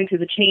puberty, going through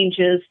the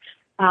changes.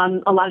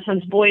 A lot of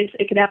times boys,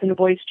 it could happen to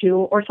boys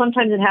too, or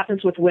sometimes it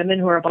happens with women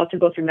who are about to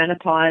go through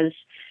menopause.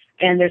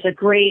 And there's a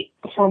great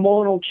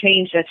hormonal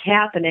change that's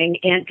happening.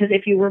 And because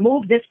if you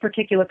remove this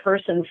particular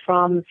person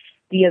from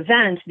the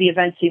event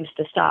seems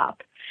to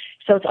stop.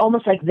 So it's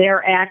almost like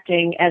they're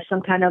acting as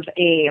some kind of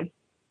a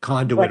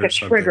conduit, like or a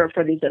trigger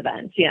for these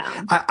events.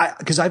 Yeah.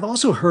 Because I've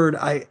also heard,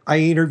 I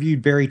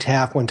interviewed Barry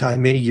Taff one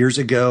time many years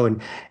ago,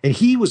 and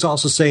he was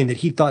also saying that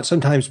he thought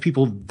sometimes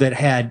people that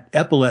had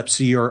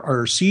epilepsy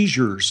or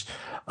seizures,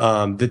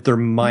 that there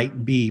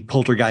might be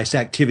poltergeist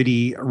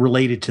activity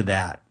related to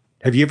that.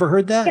 Have you ever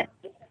heard that? Yeah.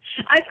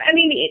 I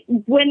mean,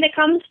 when it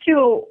comes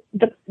to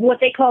what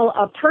they call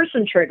a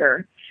person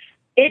trigger,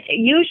 it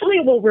usually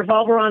will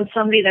revolve around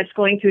somebody that's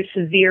going through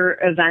severe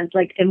events,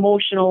 like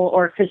emotional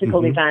or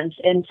physical events.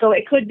 And so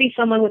it could be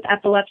someone with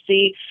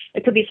epilepsy.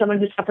 It could be someone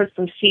who suffers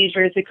from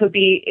seizures. It could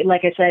be,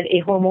 like I said,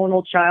 a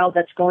hormonal child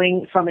that's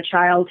going from a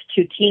child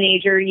to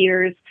teenager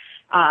years,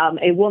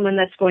 a woman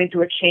that's going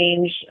through a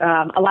change.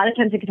 A lot of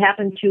times it could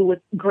happen too with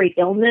great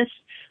illness.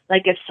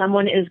 Like if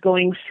someone is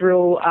going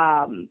through,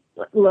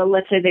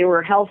 let's say they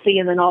were healthy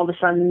and then all of a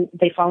sudden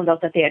they found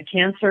out that they had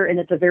cancer, and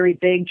it's a very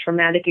big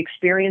traumatic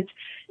experience.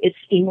 It's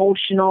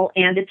emotional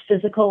and it's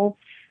physical.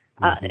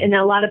 And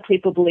a lot of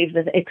people believe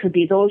that it could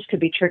be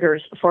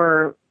triggers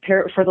for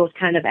those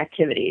kind of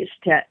activities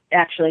to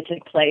actually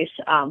take place.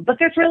 But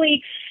there's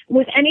really,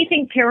 with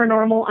anything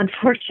paranormal,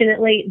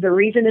 unfortunately, the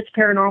reason it's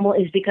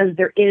paranormal is because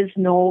there is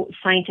no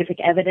scientific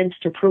evidence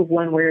to prove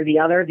one way or the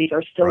other. These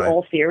are still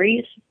all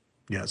theories.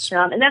 Yes.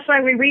 And that's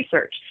why we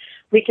research.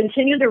 We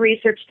continue the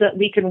research so that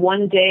we can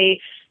one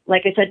day,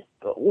 like I said,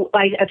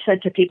 I've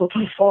said to people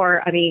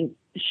before, I mean,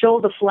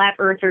 show the flat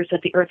earthers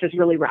that the earth is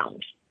really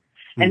round.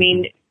 I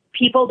mean,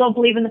 people don't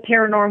believe in the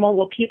paranormal.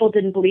 Well, people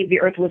didn't believe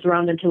the earth was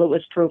round until it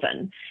was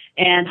proven.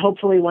 And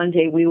hopefully one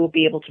day we will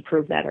be able to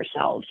prove that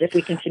ourselves if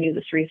we continue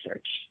this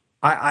research.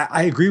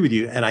 I agree with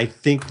you. And I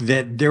think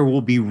that there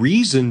will be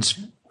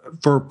reasons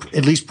for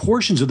at least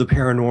portions of the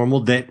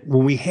paranormal that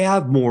when we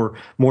have more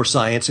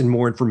science and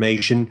more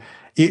information,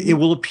 it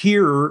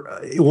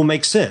will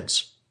make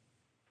sense.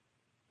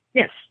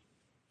 Yes.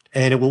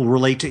 And it will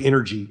relate to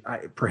energy,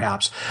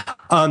 perhaps.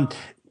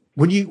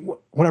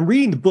 When I'm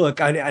reading the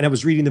book, and I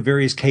was reading the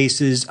various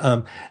cases,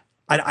 I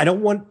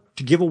don't want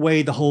to give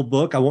away the whole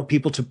book. I want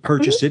people to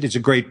purchase it. It's a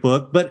great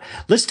book. But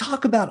let's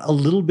talk about a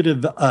little bit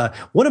of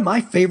one of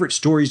my favorite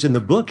stories in the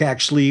book.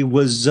 Actually,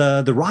 was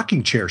the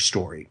rocking chair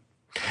story.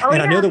 Oh,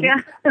 and I know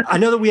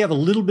that we have a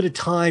little bit of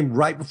time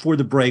right before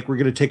the break. We're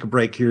going to take a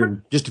break here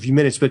in just a few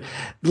minutes, but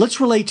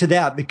let's relate to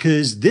that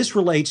because this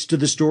relates to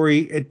the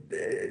story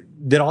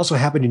that also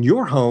happened in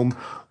your home,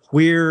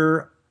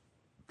 where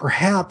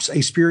perhaps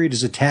a spirit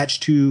is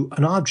attached to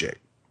an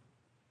object.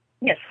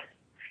 Yes.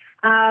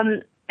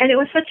 And it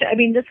was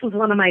this was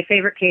one of my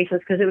favorite cases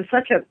because it was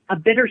such a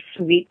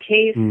bittersweet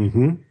case.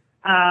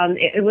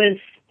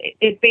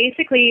 It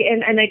basically,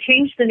 and I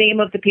changed the name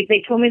of the people.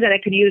 They told me that I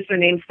could use their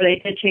names, but I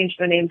did change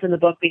their names in the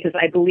book because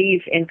I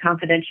believe in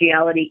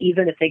confidentiality,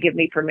 even if they give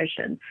me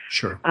permission.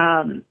 Sure.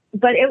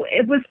 But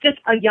it was just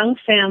a young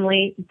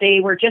family.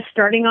 They were just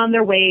starting on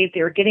their way.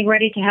 They were getting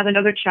ready to have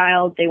another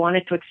child. They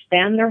wanted to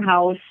expand their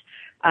house.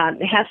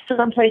 They have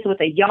some place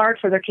with a yard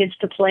for their kids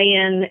to play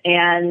in.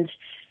 And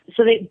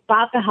so they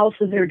bought the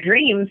house of their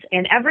dreams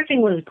and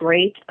everything was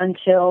great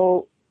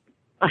until,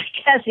 I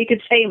guess you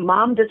could say,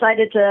 Mom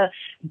decided to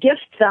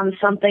gift them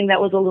something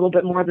that was a little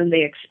bit more than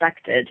they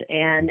expected.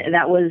 And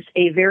that was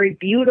a very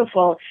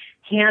beautiful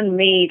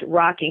handmade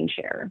rocking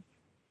chair.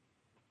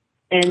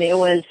 And it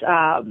was,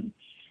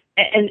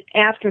 and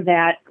after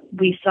that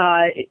we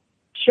saw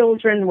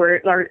children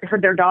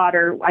heard their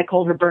daughter, I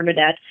called her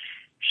Bernadette.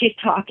 She's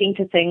talking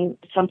to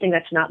something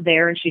that's not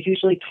there, and she's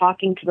usually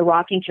talking to the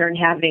rocking chair and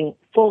having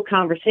full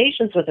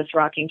conversations with this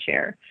rocking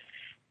chair.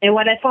 And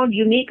what I found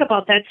unique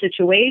about that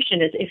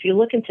situation is if you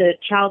look into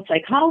child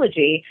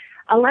psychology,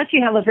 unless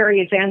you have a very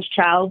advanced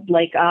child,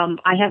 like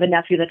I have a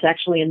nephew that's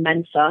actually in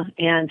Mensa,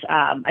 and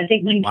I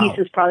think my niece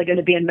is probably going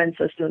to be in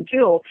Mensa soon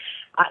too.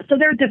 So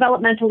they're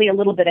developmentally a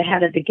little bit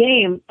ahead of the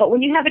game. But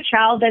when you have a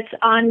child that's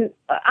on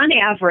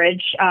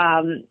average,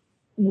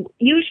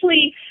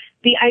 usually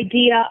the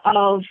idea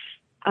of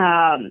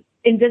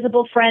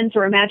invisible friends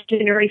or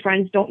imaginary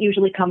friends don't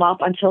usually come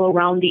up until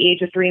around the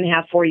age of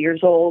 3.5, 4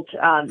 years old.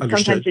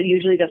 Sometimes it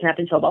usually doesn't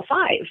happen until about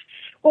 5.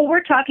 Well,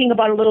 we're talking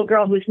about a little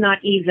girl who's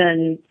not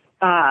even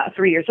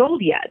 3 years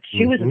old yet.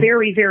 She was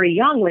very, very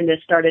young when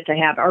this started to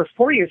happen, or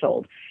 4 years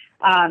old.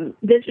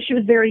 She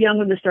was very young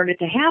when this started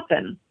to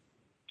happen.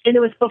 And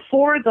it was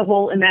before the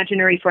whole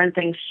imaginary friend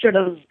thing should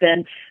have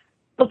been.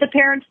 But the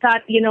parents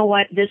thought, you know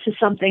what, this is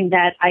something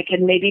that I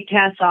can maybe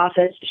pass off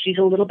as she's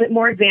a little bit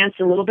more advanced,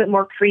 a little bit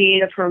more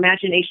creative. Her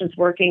imagination's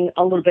working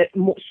a little bit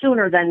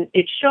sooner than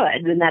it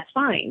should, and that's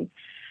fine.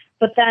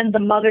 But then the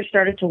mother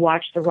started to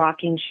watch the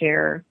rocking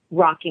chair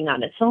rocking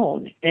on its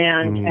own.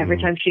 And every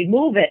time she'd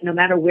move it, no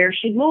matter where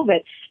she'd move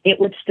it,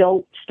 it would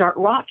still start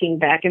rocking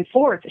back and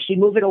forth. She'd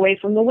move it away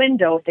from the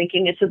window,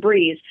 thinking it's a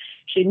breeze.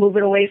 She'd move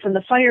it away from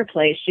the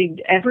fireplace.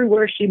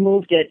 Everywhere she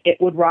moved it,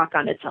 it would rock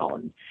on its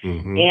own.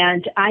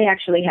 And I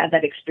actually had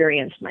that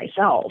experience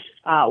myself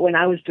when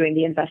I was doing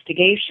the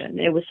investigation.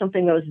 It was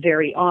something that was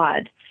very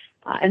odd.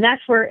 And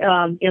that's where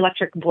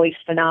electric voice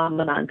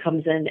phenomenon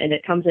comes in, and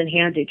it comes in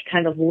handy to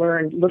kind of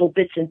learn little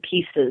bits and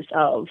pieces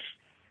of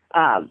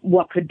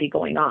what could be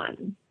going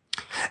on.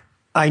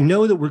 I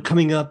know that we're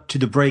coming up to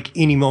the break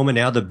any moment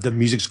now. The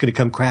music's going to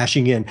come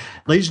crashing in.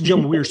 Ladies and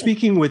gentlemen, we are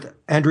speaking with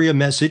Andrea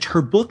Mesich.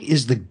 Her book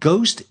is The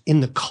Ghost in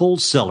the Coal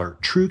Cellar,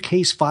 True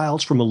Case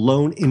Files from a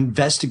Lone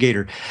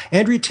Investigator.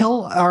 Andrea,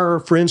 tell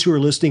our friends who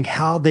are listening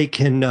how they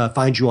can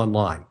find you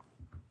online.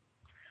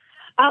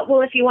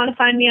 Well, if you want to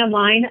find me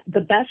online, the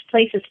best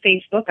place is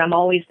Facebook. I'm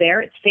always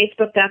there. It's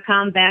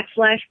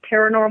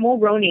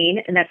facebook.com/paranormal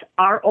Ronin, and that's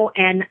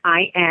RONIN,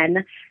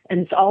 and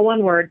it's all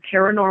one word,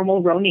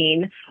 paranormal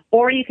Ronin.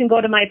 Or you can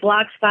go to my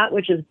blog spot,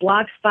 which is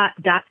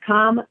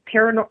blogspot.com,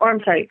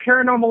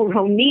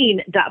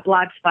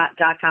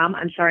 paranormalronin.blogspot.com.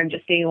 I'm sorry, I'm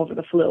just getting over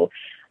the flu.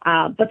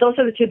 But those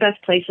are the two best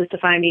places to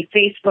find me.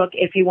 Facebook,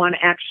 if you want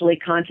to actually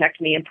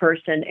contact me in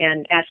person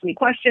and ask me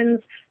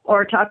questions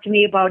or talk to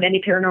me about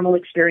any paranormal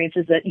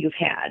experiences that you've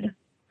had.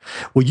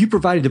 Well, you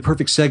provided the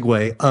perfect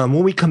segue.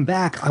 When we come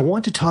back, I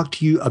want to talk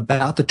to you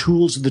about the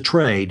tools of the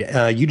trade.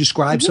 You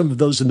describe some of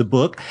those in the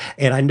book,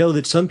 and I know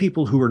that some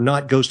people who are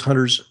not ghost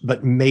hunters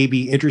but may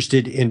be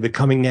interested in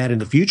becoming that in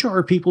the future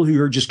are people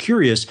who are just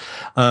curious.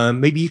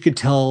 Maybe you could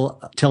tell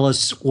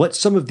us what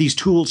some of these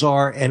tools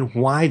are and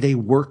why they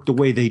work the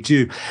way they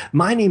do.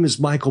 My name is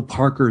Michael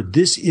Parker.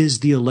 This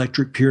is the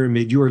Electric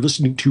Pyramid. You are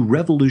listening to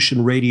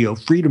Revolution Radio,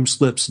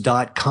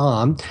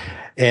 freedomslips.com.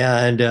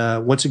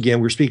 And once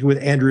again, we're speaking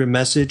with Andrea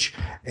Mesich,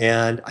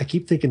 and I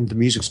keep thinking the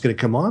music's going to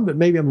come on, but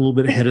maybe I'm a little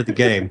bit ahead of the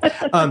game.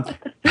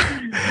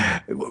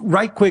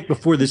 Right quick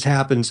before this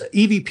happens,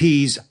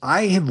 EVPs,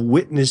 I have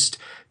witnessed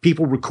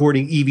people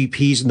recording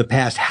EVPs in the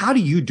past. How do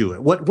you do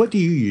it? What do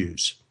you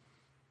use?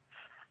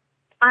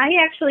 I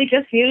actually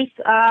just use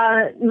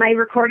my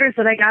recorders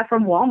that I got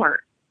from Walmart.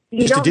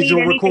 You don't need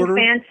anything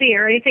fancy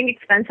or anything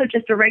expensive,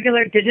 just a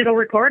regular digital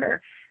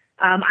recorder.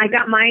 I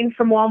got mine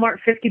from Walmart,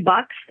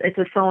 $50. It's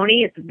a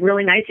Sony. It's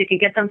really nice. You can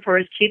get them for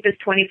as cheap as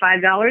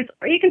 $25,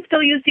 or you can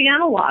still use the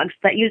analogs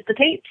that use the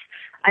tapes.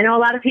 I know a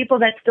lot of people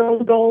that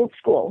still go old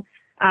school.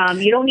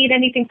 You don't need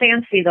anything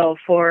fancy, though,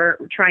 for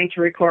trying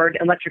to record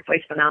electric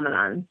voice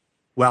phenomenon.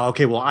 Wow.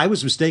 Okay. Well, I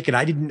was mistaken.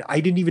 I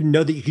didn't even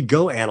know that you could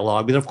go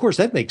analog, but of course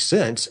that makes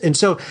sense. And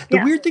so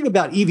the weird thing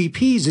about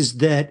EVPs is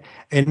that,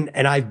 and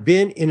I've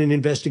been in an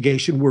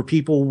investigation where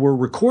people were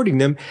recording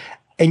them,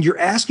 and you're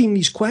asking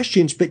these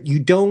questions, but you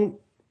don't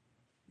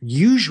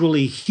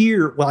usually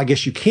hear, well, I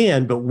guess you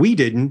can, but we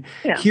didn't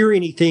hear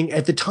anything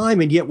at the time.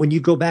 And yet when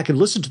you go back and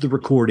listen to the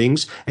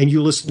recordings and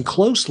you listen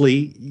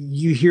closely,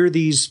 you hear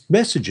these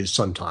messages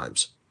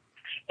sometimes.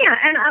 Yeah,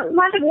 and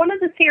one of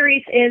the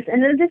theories is,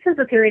 and this is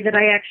a theory that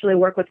I actually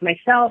work with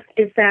myself,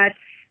 is that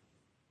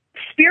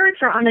spirits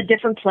are on a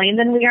different plane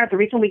than we are. The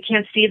reason we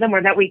can't see them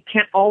or that we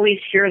can't always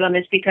hear them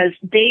is because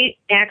they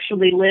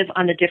actually live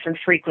on a different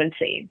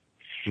frequency.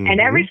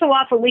 And every so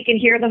often we can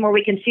hear them or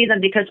we can see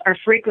them because our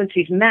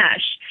frequencies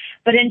mesh.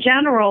 But in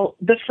general,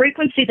 the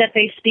frequency that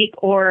they speak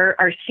or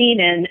are seen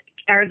in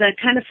are the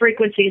kind of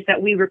frequencies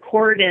that we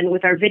record in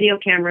with our video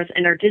cameras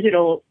and our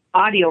digital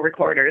audio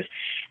recorders.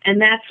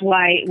 And that's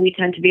why we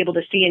tend to be able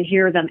to see and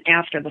hear them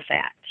after the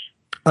fact.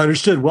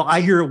 Understood. Well,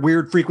 I hear a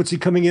weird frequency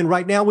coming in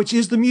right now, which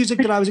is the music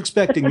that I was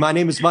expecting. My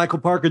name is Michael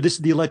Parker. This is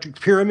the Electric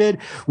Pyramid.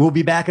 We'll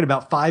be back in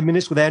about 5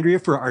 minutes with Andrea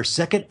for our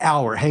second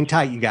hour. Hang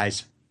tight, you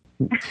guys.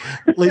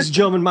 Ladies and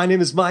gentlemen, my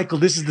name is Michael.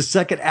 This is the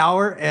second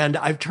hour, and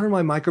I've turned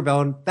my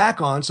microphone back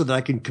on so that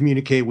I can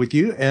communicate with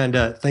you. And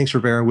thanks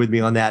for bearing with me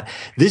on that.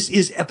 This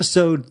is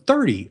episode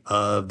 30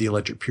 of the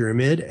Electric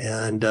Pyramid,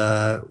 and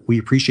we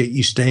appreciate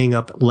you staying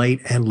up late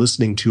and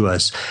listening to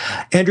us.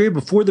 Andrea,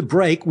 before the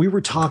break, we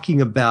were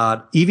talking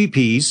about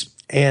EVPs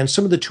and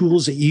some of the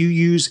tools that you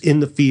use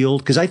in the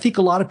field, because I think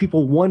a lot of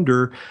people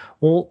wonder,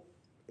 well,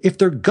 if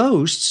they're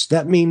ghosts,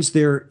 that means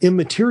they're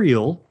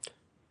immaterial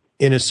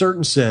in a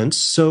certain sense.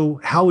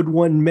 So how would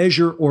one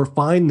measure or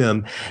find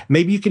them?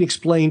 Maybe you can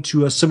explain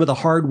to us some of the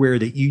hardware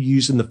that you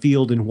use in the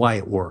field and why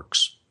it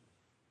works.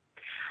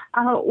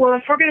 Well,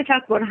 if we're going to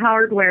talk about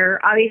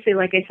hardware, obviously,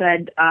 like I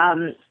said,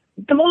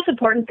 the most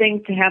important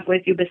thing to have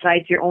with you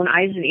besides your own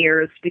eyes and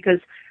ears, because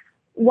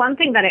one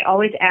thing that I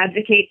always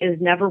advocate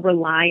is never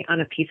rely on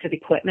a piece of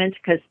equipment,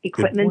 because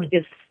equipment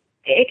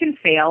it can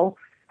fail.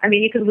 I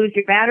mean, you could lose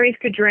your batteries,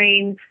 could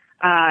drain.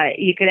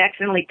 You could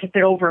accidentally tip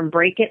it over and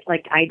break it,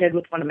 like I did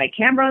with one of my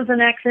cameras in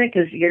an accident,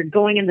 because you're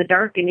going in the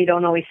dark and you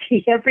don't always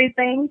see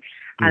everything.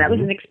 That was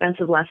an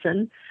expensive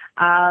lesson.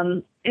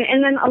 And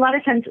then a lot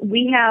of times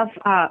we have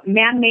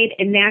man-made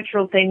and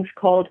natural things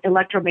called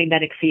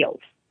electromagnetic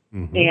fields.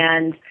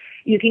 And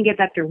you can get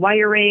that through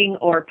wiring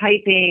or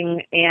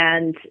piping,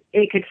 and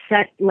it could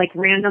set, like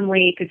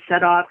randomly, it could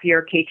set off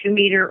your K2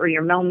 meter or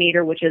your Mel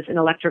meter, which is an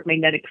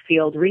electromagnetic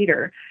field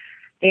reader.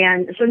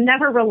 And so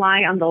never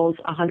rely on those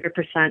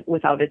 100%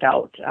 without a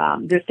doubt.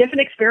 There's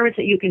different experiments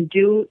that you can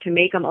do to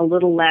make them a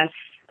little less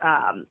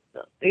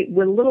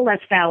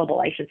fallible,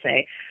 I should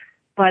say.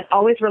 But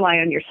always rely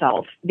on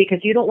yourself,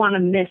 because you don't want to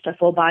miss a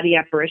full body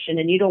apparition,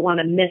 and you don't want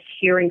to miss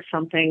hearing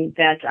something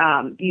that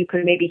you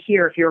could maybe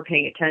hear if you were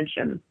paying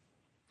attention.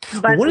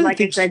 But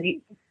like I said,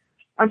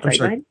 I'm sorry,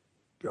 go ahead.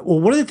 Well,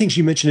 one of the things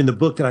you mentioned in the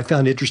book that I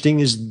found interesting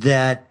is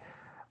that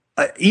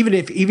even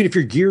if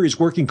your gear is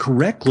working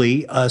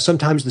correctly,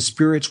 sometimes the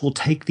spirits will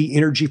take the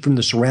energy from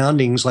the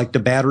surroundings, like the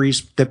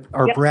batteries that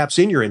are perhaps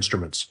in your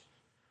instruments.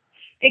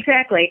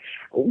 Exactly.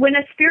 When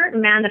a spirit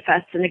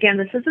manifests, and again,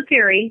 this is a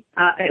theory,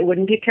 it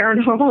wouldn't be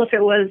paranormal if it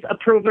was a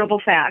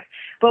provable fact,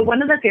 but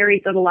one of the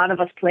theories that a lot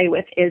of us play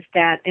with is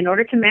that in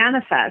order to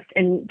manifest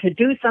and to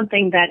do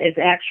something that is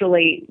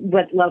actually,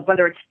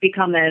 whether it's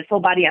become a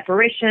full-body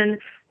apparition,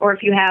 or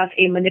if you have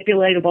a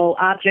manipulatable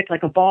object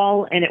like a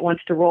ball and it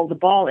wants to roll the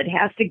ball, it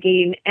has to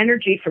gain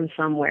energy from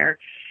somewhere.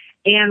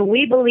 And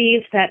we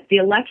believe that the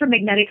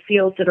electromagnetic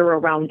fields that are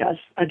around us,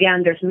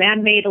 again, there's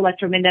man-made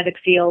electromagnetic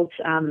fields.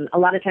 A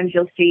lot of times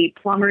you'll see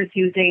plumbers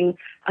using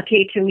a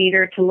K2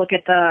 meter to look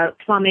at the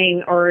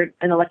plumbing, or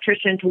an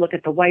electrician to look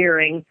at the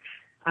wiring.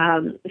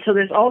 So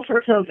there's all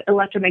sorts of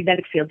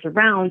electromagnetic fields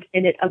around,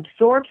 and it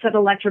absorbs that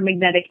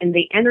electromagnetic and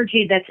the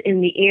energy that's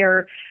in the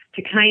air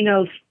to kind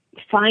of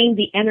find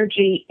the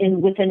energy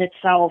within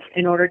itself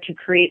in order to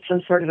create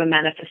some sort of a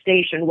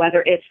manifestation,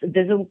 whether it's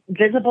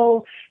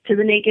visible to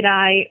the naked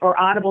eye or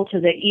audible to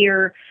the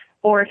ear,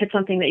 or if it's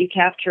something that you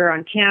capture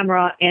on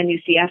camera and you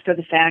see after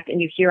the fact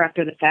and you hear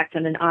after the fact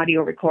on an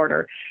audio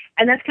recorder.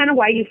 And that's kind of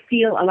why you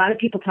feel a lot of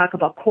people talk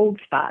about cold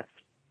spots.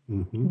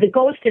 Mm-hmm. The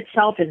ghost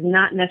itself is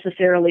not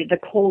necessarily the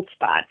cold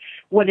spot.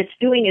 What it's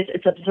doing is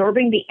it's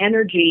absorbing the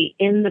energy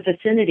in the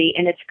vicinity,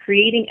 and it's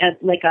creating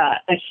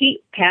a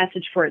heat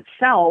passage for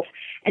itself,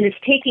 and it's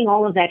taking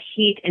all of that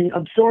heat and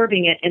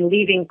absorbing it and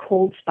leaving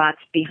cold spots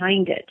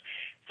behind it.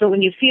 So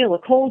when you feel a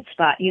cold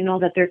spot, you know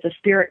that there's a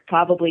spirit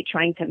probably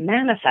trying to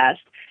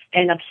manifest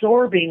and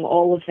absorbing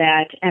all of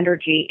that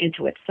energy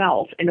into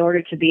itself in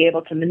order to be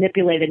able to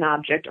manipulate an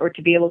object or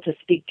to be able to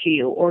speak to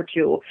you or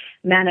to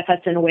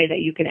manifest in a way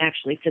that you can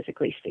actually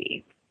physically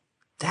see.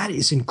 That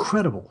is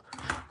incredible.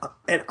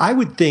 And I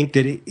would think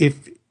that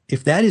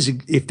if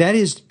that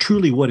is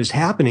truly what is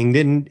happening,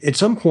 then at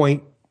some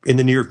point in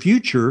the near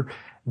future,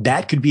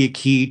 that could be a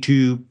key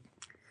to,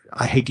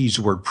 I hate to use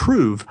the word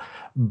prove,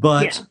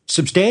 but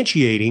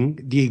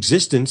substantiating the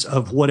existence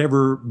of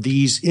whatever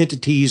these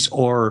entities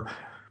or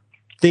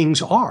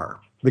things are,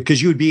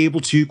 because you would be able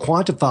to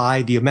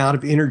quantify the amount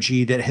of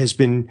energy that has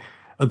been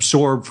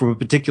absorbed from a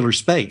particular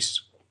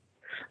space.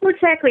 Well,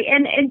 exactly.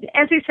 And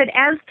as you said,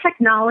 as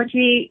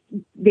technology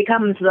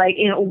becomes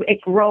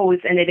it grows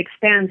and it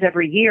expands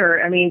every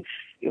year. I mean,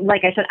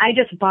 like I said, I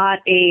just bought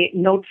a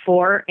Note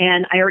 4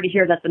 and I already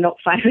hear that the Note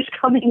 5 is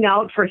coming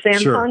out for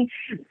Samsung.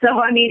 Sure. So,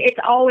 I mean, it's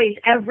always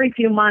every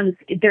few months,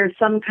 there's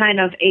some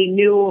kind of a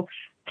new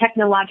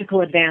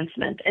technological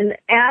advancement. And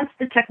as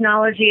the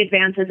technology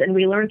advances and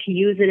we learn to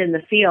use it in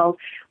the field,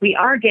 we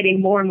are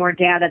getting more and more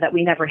data that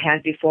we never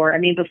had before. I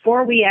mean,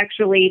 before we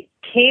actually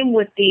came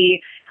with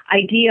the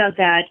idea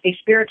that a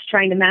spirit's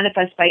trying to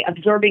manifest by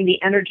absorbing the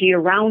energy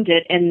around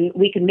it, and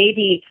we can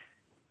maybe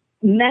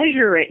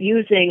measure it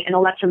using an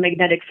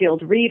electromagnetic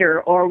field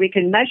reader, or we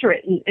can measure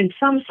it in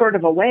some sort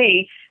of a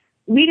way.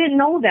 We didn't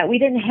know that. We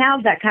didn't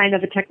have that kind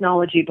of a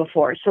technology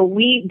before, so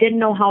we didn't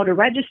know how to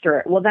register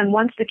it. Well, then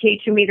once the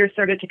K2 meters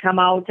started to come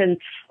out and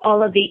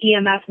all of the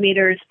EMF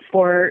meters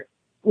for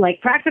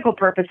practical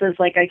purposes,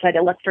 like I said,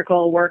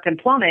 electrical work and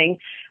plumbing,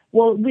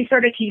 well, we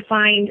started to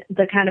find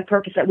the kind of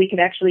purpose that we could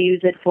actually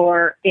use it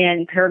for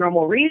in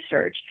paranormal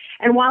research.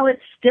 And while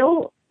it's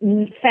still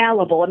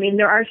fallible, I mean,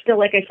 there are still,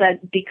 like I said,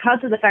 because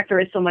of the fact there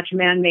is so much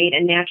man-made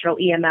and natural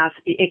EMF,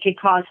 it could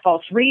cause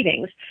false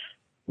readings.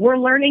 We're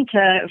learning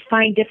to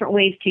find different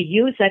ways to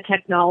use that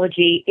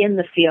technology in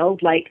the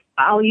field. Like,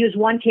 I'll use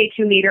one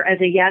K2 meter as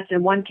a yes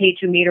and one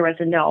K2 meter as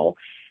a no.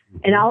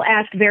 And I'll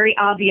ask very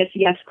obvious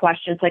yes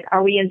questions, like,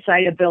 are we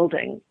inside a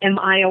building? Am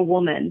I a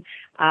woman?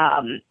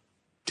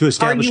 To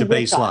establish a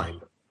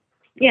baseline.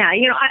 Yeah,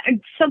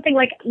 something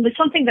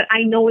that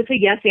I know is a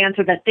yes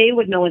answer, that they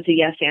would know is a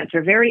yes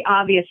answer, very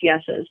obvious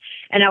yeses.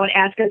 And I would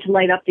ask them to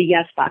light up the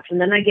yes box.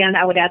 And then again,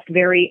 I would ask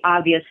very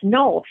obvious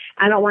no.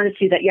 I don't want to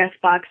see that yes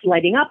box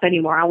lighting up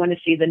anymore. I want to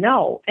see the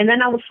no. And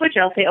then I will switch.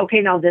 I'll say, okay,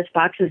 now this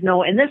box is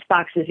no and this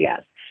box is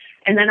yes.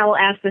 And then I will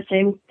ask the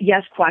same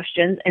yes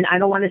questions, and I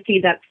don't want to see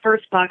that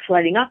first box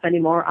lighting up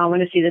anymore. I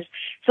want to see this.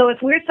 So if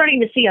we're starting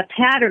to see a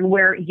pattern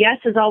where yes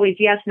is always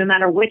yes, no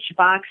matter which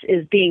box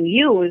is being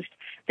used,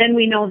 then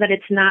we know that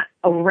it's not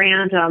a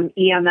random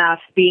EMF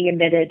being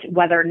emitted,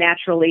 whether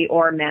naturally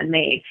or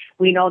man-made.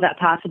 We know that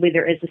possibly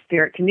there is a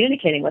spirit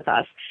communicating with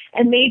us.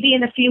 And maybe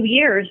in a few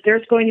years,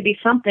 there's going to be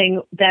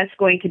something that's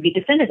going to be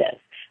definitive,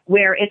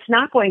 where it's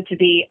not going to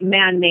be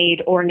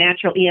man-made or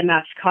natural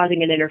EMFs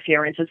causing an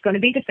interference. It's going to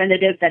be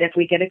definitive that if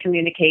we get a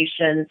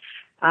communication,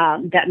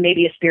 that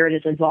maybe a spirit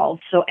is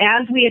involved. So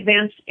as we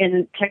advance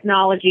in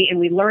technology and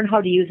we learn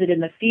how to use it in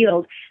the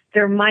field,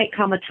 there might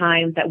come a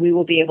time that we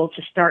will be able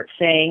to start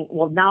saying,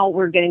 well, now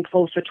we're getting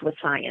closer to a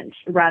science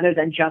rather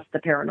than just the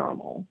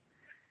paranormal.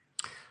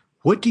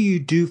 What do you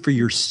do for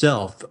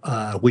yourself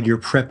when you're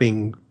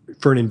prepping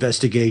for an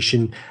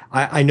investigation?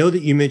 I know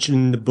that you mentioned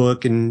in the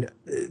book and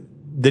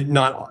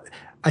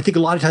I think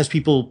a lot of times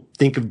people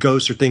think of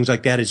ghosts or things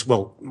like that as,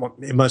 well,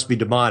 it must be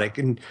demonic.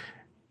 And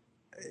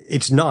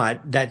it's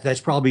not.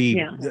 That's probably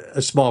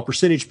a small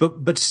percentage,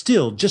 but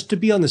still, just to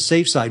be on the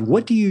safe side,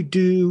 what do you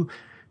do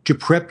to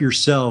prep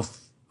yourself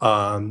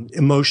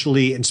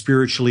emotionally and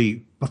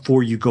spiritually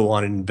before you go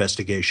on an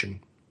investigation?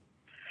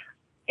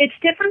 It's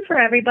different for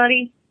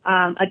everybody.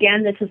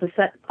 Again, this is a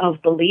set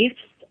of beliefs.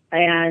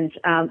 And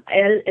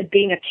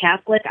being a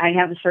Catholic, I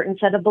have a certain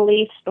set of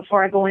beliefs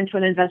before I go into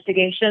an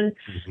investigation.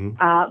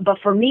 Mm-hmm. But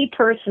for me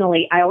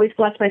personally, I always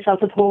bless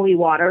myself with holy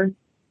water.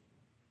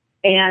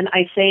 And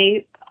I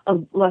say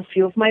a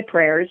few of my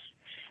prayers.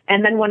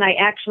 And then when I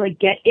actually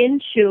get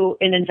into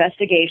an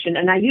investigation,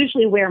 and I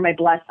usually wear my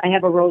I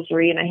have a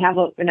rosary, and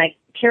I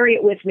carry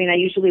it with me, and I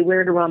usually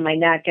wear it around my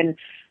neck and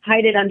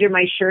hide it under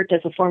my shirt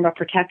as a form of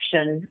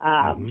protection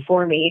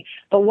for me.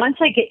 But once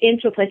I get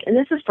into a place, and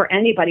this is for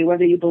anybody,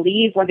 whether you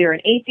believe, whether you're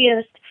an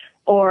atheist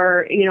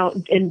or,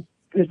 in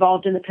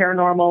involved in the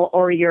paranormal,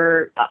 or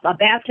you're a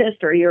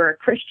Baptist, or you're a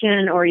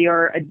Christian, or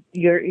you're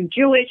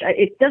Jewish.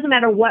 It doesn't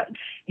matter what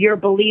your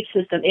belief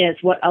system is.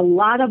 What a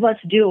lot of us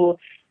do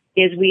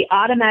is we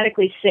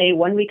automatically say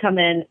when we come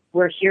in,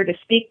 we're here to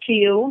speak to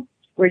you.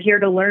 We're here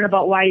to learn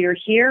about why you're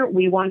here.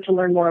 We want to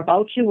learn more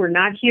about you. We're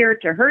not here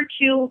to hurt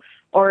you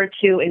or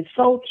to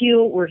insult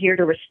you. We're here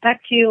to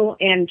respect you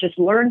and just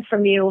learn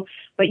from you,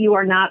 but you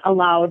are not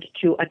allowed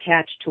to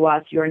attach to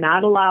us. You're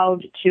not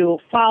allowed to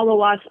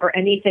follow us or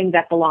anything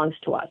that belongs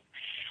to us.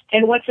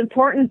 And what's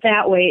important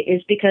that way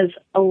is because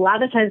a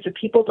lot of times what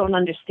people don't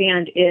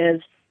understand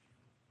is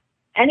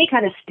any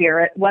kind of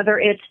spirit, whether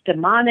it's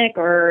demonic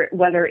or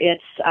whether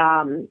it's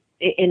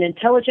an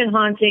intelligent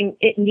haunting,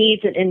 it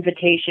needs an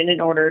invitation in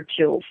order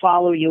to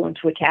follow you and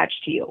to attach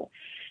to you.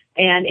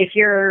 And if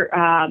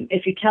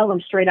you tell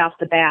them straight off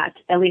the bat,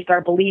 at least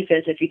our belief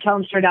is, if you tell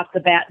them straight off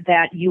the bat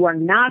that you are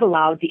not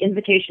allowed, the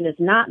invitation is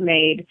not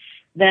made,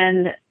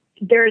 then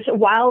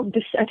while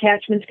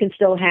attachments can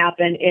still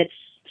happen, it's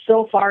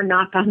so far,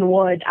 knock on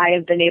wood, I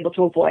have been able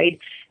to avoid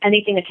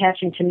anything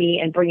attaching to me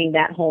and bringing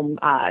that home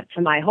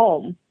to my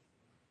home.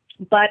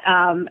 But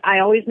I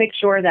always make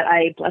sure that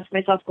I bless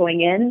myself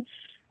going in.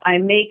 I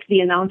make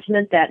the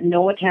announcement that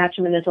no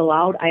attachment is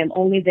allowed. I am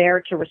only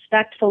there to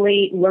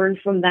respectfully learn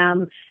from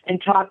them and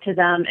talk to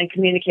them and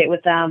communicate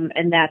with them,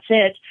 and that's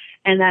it.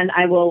 And then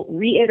I will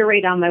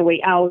reiterate on my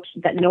way out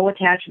that no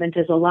attachment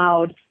is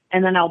allowed,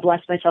 and then I'll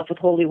bless myself with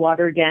holy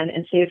water again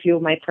and say a few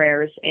of my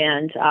prayers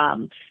and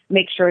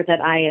make sure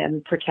that I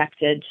am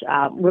protected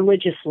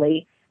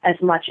religiously as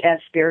much as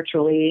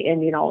spiritually,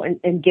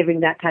 and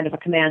giving that kind of a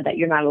command that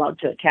you're not allowed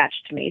to attach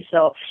to me.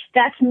 So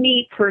that's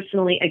me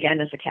personally,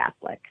 again, as a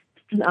Catholic.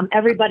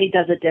 Everybody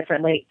does it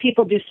differently.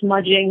 People do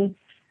smudging,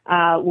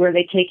 where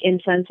they take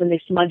incense and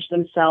they smudge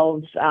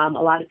themselves. A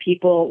lot of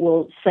people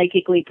will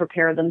psychically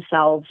prepare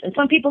themselves, and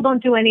some people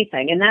don't do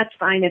anything, and that's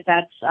fine if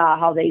that's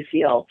how they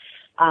feel.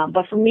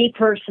 But for me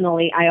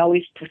personally, I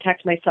always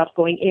protect myself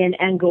going in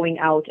and going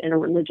out in a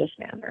religious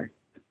manner.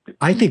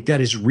 I think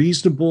that is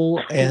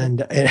reasonable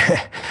and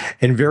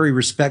very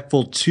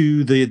respectful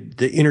to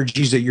the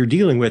energies that you're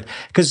dealing with.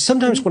 Because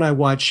sometimes when I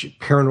watch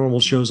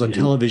paranormal shows on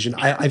television,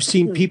 I've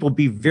seen people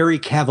be very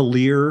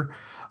cavalier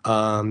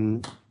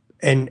and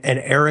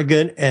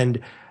arrogant.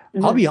 And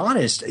I'll be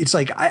honest, it's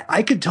like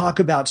I could talk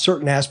about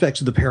certain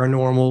aspects of the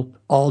paranormal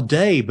all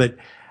day, but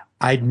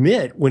I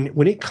admit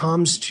when it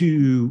comes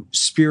to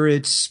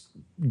spirits,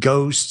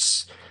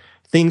 ghosts,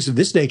 things of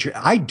this nature,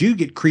 I do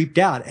get creeped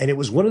out. And it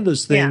was one of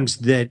those things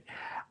that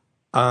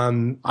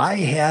I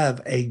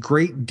have a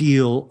great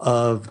deal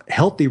of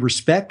healthy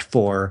respect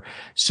for.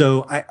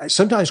 So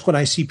sometimes when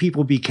I see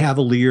people be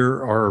cavalier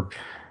or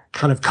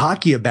kind of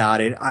cocky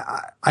about it,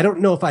 I don't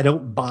know if I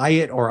don't buy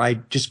it or I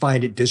just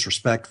find it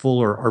disrespectful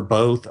or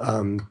both.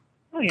 Oh,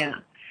 yeah.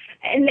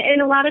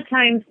 And a lot of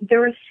times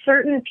there are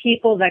certain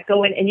people that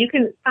go in and you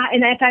can,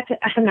 and in fact,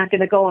 I'm not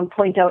going to go and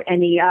point out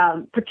any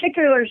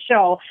particular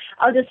show.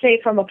 I'll just say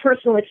from a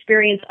personal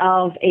experience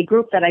of a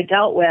group that I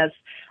dealt with,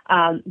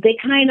 they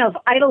kind of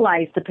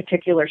idolized the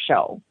particular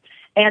show.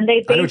 And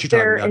they based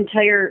their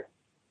entire,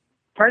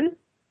 pardon?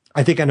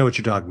 I think I know what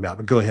you're talking about,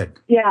 but go ahead.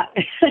 Yeah,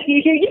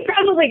 you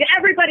probably,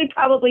 everybody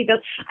probably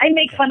does. I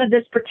make fun of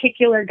this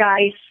particular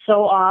guy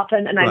so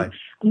often, and Right.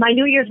 My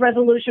New Year's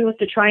resolution was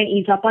to try and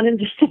ease up on him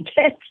just a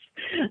bit.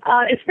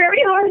 It's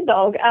very hard,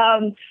 though.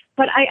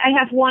 But I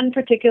have one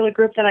particular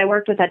group that I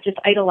worked with that just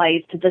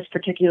idolized this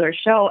particular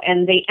show,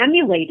 and they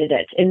emulated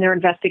it in their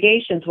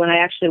investigations when I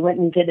actually went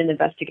and did an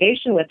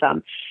investigation with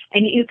them.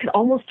 And you could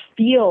almost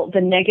feel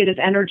the negative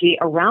energy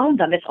around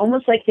them. It's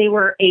almost like they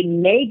were a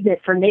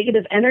magnet for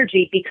negative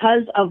energy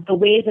because of the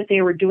way that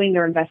they were doing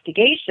their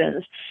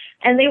investigations.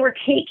 And they were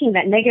taking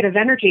that negative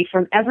energy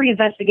from every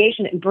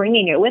investigation and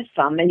bringing it with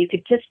them. And you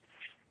could just,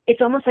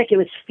 it's almost like it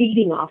was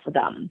feeding off of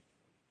them.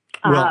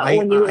 Well,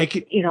 I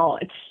could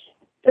it's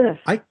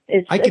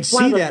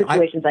one see of those that.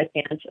 situations I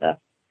can't.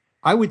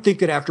 I would think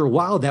that after a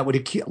while that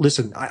would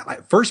listen.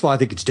 First of all, I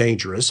think it's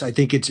dangerous. I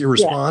think it's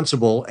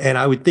irresponsible, and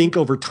I would think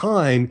over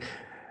time.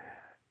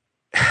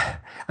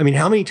 I mean,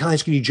 how many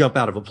times can you jump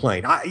out of a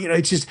plane?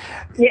 It's just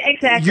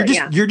exactly.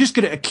 You're just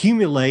going to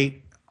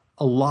accumulate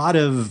a lot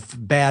of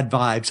bad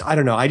vibes. I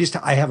don't know.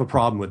 I have a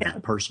problem with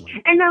that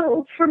personally. And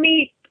now, for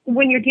me,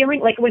 when you're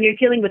dealing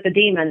with a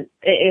demon,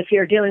 if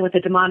you're dealing with a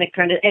demonic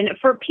kind of, and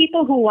for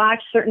people who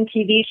watch certain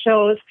TV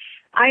shows,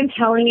 I'm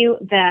telling you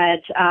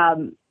that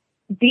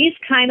these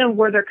kind of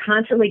where they're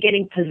constantly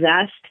getting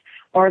possessed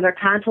or they're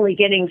constantly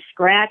getting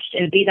scratched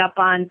and beat up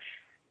on,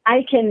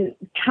 I can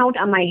count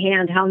on my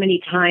hand how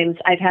many times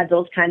I've had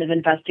those kind of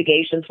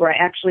investigations where I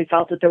actually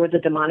felt that there was a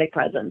demonic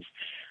presence.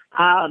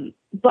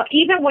 But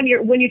even when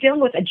you're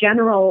dealing with a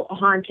general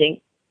haunting,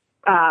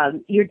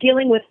 you're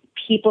dealing with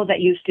people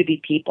that used to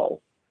be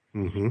people.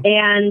 Mm-hmm.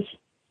 And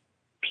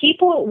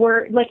people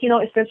were like,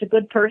 if there's a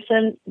good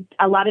person,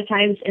 a lot of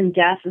times in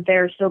death,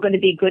 they're still going to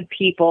be good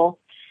people.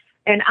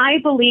 And I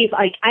believe,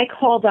 I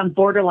call them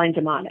borderline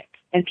demonic.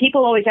 And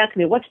people always ask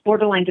me, what's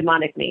borderline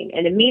demonic mean?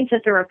 And it means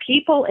that there are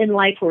people in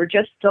life who are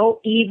just so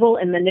evil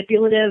and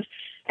manipulative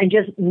and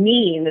just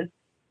mean,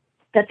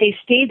 that they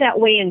stay that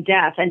way in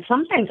death. And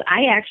sometimes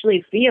I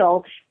actually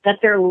feel that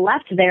they're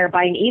left there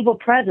by an evil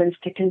presence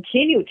to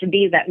continue to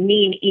be that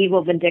mean,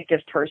 evil,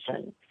 vindictive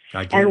person.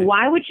 And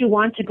why would you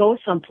want to go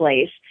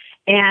someplace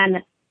and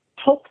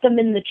poke them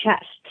in the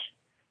chest?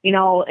 You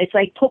know, it's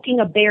like poking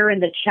a bear in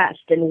the chest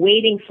and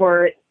waiting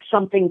for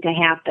something to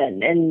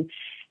happen. And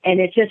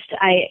it's just,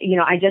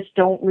 I just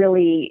don't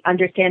really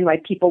understand why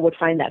people would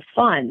find that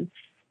fun.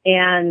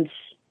 And,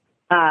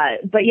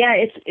 but yeah,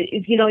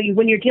 it's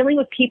when you're dealing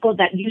with people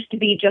that used to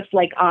be just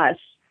like us,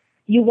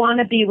 you want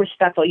to be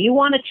respectful. You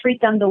want to treat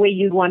them the way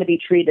you'd want to be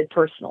treated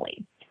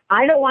personally.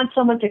 I don't want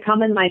someone to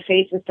come in my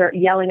face and start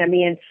yelling at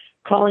me and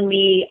calling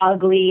me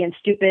ugly and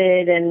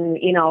stupid and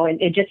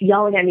just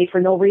yelling at me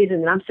for no reason.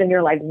 And I'm sitting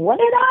there like, what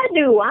did I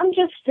do? I'm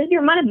just sitting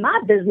here minding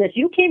my business.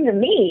 You came to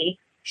me.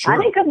 Sure. I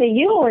didn't come to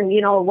you. And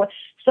what?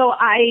 So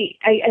I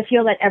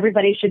feel that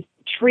everybody should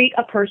treat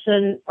a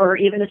person or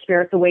even a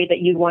spirit the way that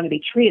you'd want to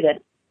be treated.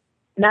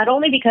 Not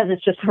only because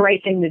it's just the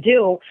right thing to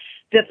do,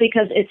 but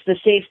because it's the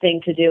safe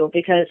thing to do.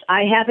 Because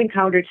I have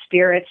encountered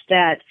spirits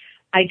that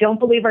I don't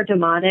believe are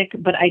demonic,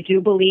 but I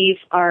do believe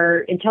are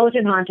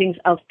intelligent hauntings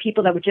of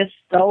people that were just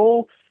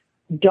so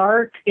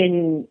dark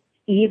and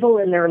evil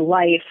in their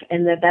life,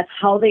 and that's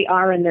how they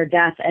are in their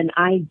death. And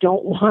I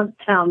don't want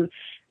them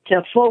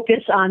to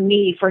focus on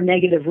me for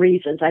negative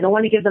reasons. I don't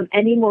want to give them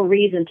any more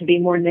reason to be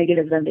more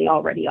negative than they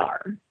already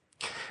are.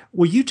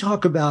 Well, you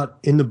talk about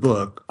in the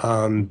book,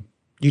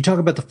 you talk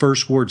about the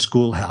First Ward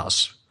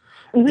schoolhouse,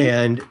 mm-hmm.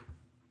 and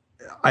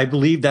I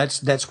believe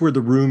that's where the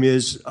room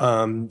is.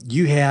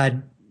 You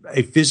had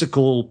a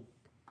physical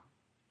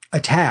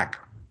attack.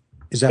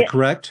 Is that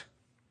correct?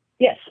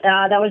 Yes,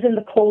 that was in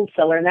the Coal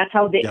Cellar, and that's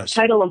how the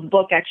title of the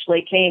book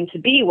actually came to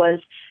be, was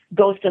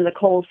Ghost in the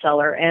Coal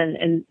Cellar,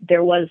 and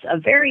there was a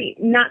very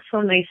not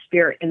so nice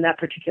spirit in that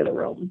particular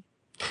room.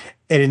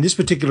 And in this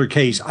particular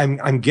case,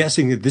 I'm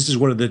guessing that this is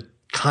one of the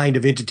kind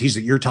of entities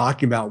that you're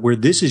talking about, where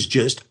this is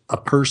just a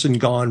person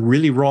gone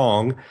really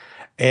wrong,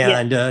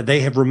 and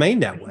they have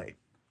remained that way.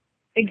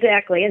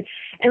 Exactly.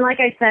 And like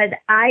I said,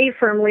 I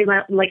firmly,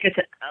 like I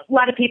said, a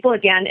lot of people,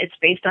 again, it's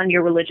based on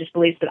your religious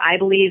beliefs, but I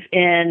believe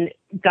in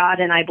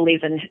God and I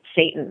believe in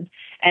Satan.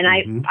 And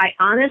mm-hmm. I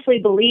honestly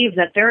believe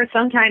that there are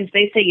sometimes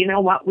they say, you know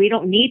what, we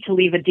don't need to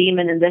leave a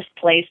demon in this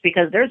place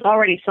because there's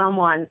already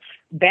someone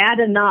bad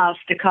enough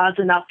to cause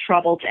enough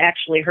trouble to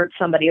actually hurt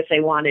somebody if they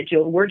wanted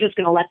to. And we're just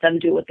going to let them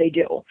do what they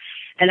do.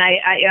 And I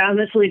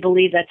honestly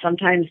believe that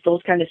sometimes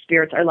those kind of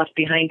spirits are left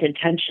behind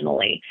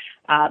intentionally.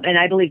 And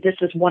I believe this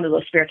is one of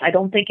those spirits. I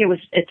don't think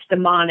it's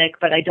demonic,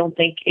 but I don't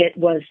think it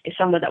was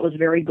someone that was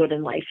very good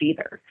in life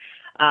either.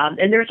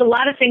 And there's a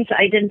lot of things that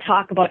I didn't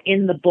talk about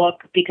in the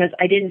book because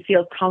I didn't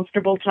feel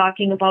comfortable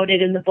talking about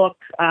it in the book,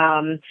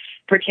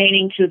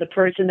 pertaining to the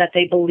person that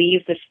they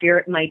believe the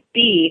spirit might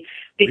be,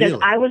 because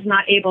I was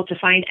not able to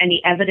find any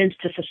evidence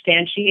to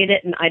substantiate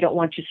it, and I don't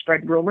want to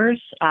spread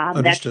rumors.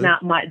 That's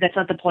not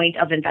the point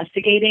of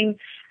investigating.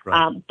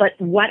 Right. But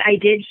what I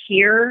did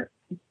hear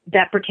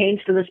that pertains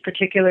to this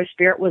particular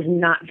spirit was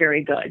not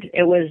very good.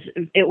 It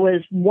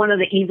was one of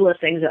the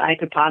evilest things that I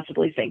could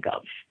possibly think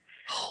of.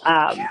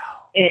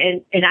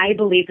 And I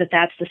believe that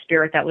that's the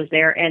spirit that was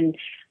there. And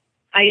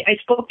I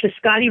spoke to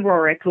Scotty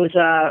Rorick, who's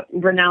a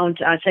renowned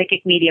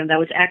psychic medium that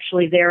was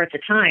actually there at the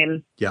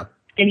time. Yeah.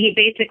 And he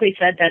basically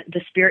said that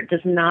the spirit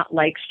does not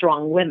like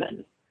strong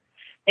women.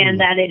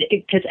 And that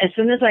because as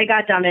soon as I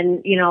got done,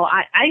 and,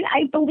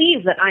 I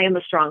believe that I am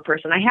a strong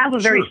person. I have a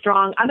very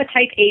strong, I'm a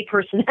type A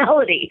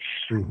personality.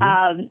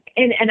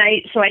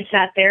 Mm-hmm. So I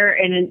sat there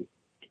and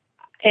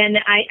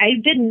I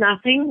did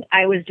nothing.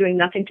 I was doing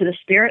nothing to the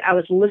spirit. I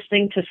was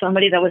listening to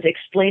somebody that was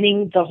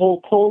explaining the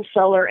whole coal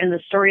cellar and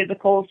the story of the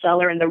coal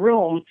cellar in the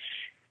room.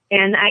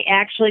 And I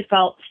actually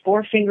felt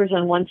 4 fingers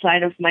on one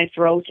side of my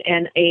throat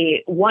and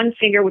one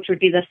finger, which would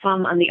be the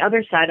thumb, on the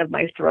other side of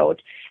my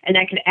throat. And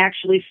I could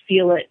actually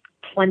feel it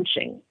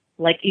clenching.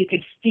 Like you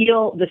could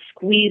feel the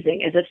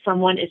squeezing as if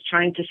someone is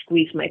trying to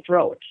squeeze my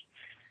throat.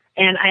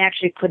 And I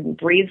actually couldn't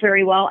breathe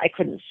very well. I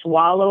couldn't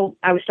swallow.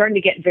 I was starting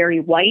to get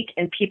very white,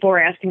 and people were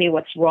asking me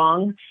what's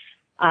wrong.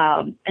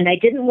 And I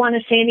didn't want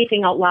to say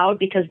anything out loud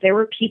because there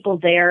were people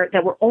there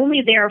that were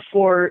only there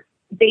for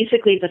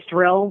basically the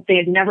thrill.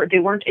 They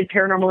weren't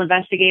paranormal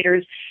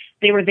investigators.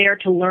 They were there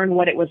to learn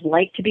what it was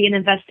like to be an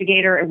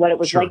investigator and what it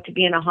was like to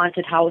be in a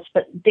haunted house.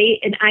 But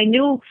I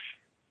knew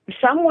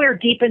somewhere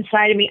deep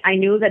inside of me, I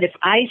knew that if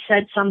I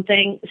said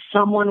something,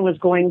 someone was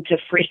going to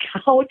freak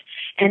out,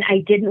 and I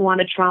didn't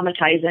want to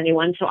traumatize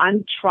anyone. So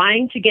I'm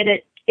trying to get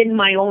it in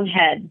my own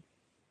head.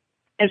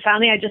 And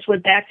finally, I just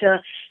went back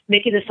to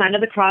making the sign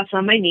of the cross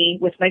on my knee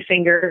with my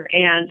finger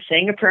and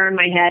saying a prayer in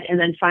my head. And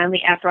then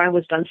finally, after I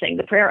was done saying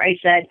the prayer, I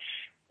said,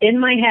 in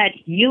my head,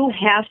 you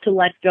have to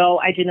let go.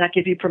 I did not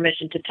give you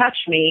permission to touch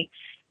me.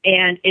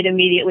 And it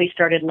immediately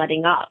started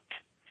letting up.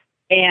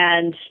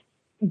 And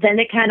then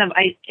it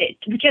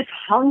just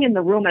hung in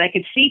the room, and I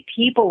could see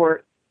people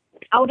were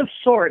out of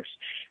sorts.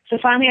 So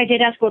finally I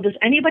did ask, well, does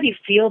anybody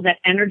feel that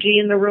energy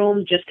in the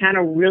room just kind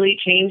of really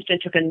changed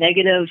and took a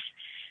negative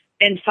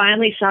And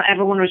finally, so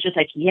everyone was just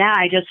like, yeah,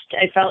 I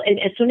felt, and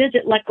as soon as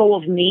it let go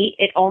of me,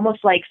 it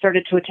almost like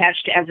started to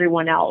attach to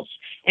everyone else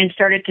and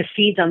started to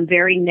feed them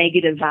very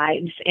negative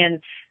vibes.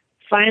 And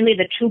finally,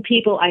 the two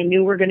people I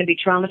knew were going to be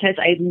traumatized,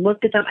 I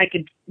looked at them, I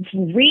could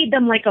read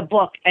them like a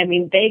book. I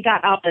mean, they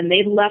got up and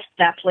they left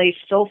that place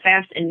so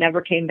fast and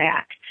never came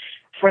back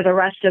for the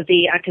rest of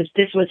the, because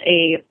this was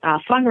a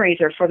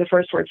fundraiser for the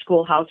First Word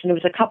Schoolhouse, and it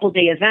was a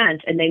couple-day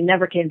event, and they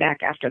never came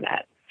back after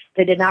that.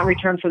 They did not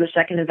return for the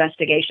second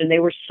investigation. They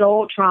were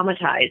so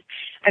traumatized.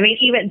 I mean,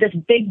 even this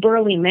big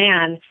burly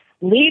man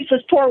leaves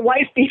his poor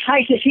wife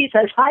behind and he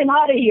says, I'm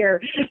out of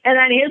here. And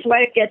then his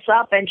wife gets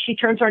up and she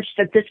turns around and she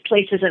said, this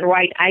place isn't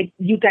right.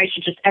 Everybody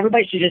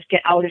should just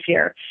get out of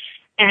here.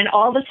 And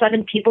all of a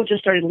sudden people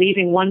just started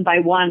leaving one by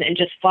one and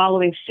just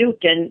following suit.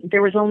 And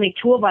there was only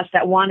two of us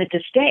that wanted to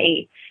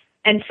stay.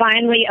 And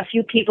finally, a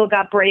few people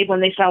got brave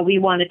when they saw we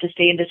wanted to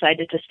stay and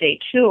decided to stay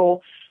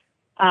too.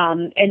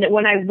 And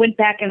when I went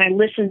back and I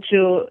listened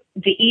to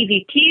the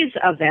EVPs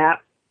of that,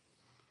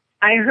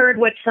 I heard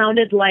what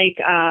sounded like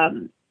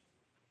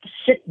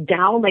sit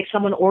down, like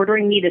someone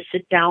ordering me to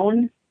sit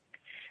down.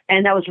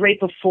 And that was right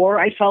before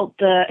I felt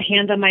the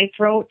hand on my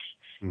throat.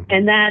 Mm-hmm.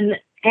 And then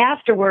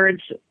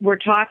afterwards, we're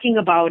talking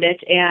about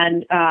it.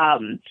 And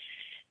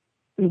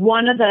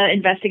one of the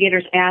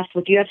investigators asked,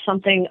 well, do you have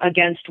something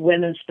against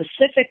women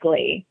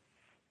specifically?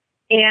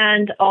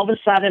 And all of a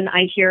sudden,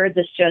 I hear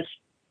this just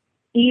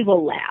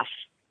evil laugh.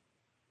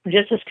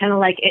 Just this kind of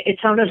like, it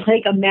sounded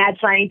like a mad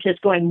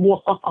scientist going,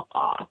 whoa,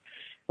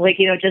 like,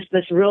 just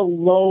this real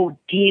low,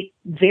 deep,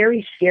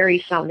 very scary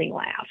sounding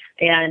laugh.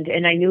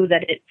 And I knew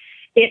that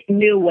it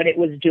knew what it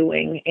was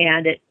doing.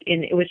 And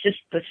it was just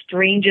the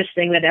strangest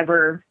thing that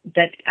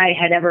I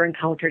had ever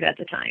encountered at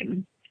the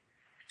time.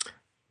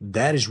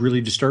 That is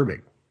really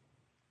disturbing.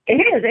 It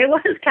is. It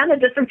was kind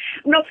of different.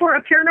 For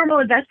a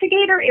paranormal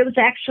investigator, it was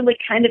actually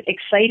kind of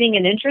exciting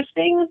and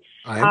interesting.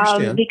 I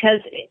understand.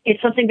 Because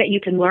it's something that you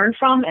can learn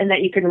from and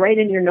that you can write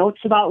in your notes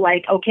about,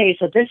 like, okay,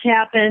 so this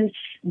happened.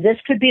 This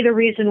could be the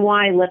reason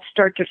why. Let's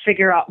start to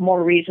figure out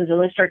more reasons, and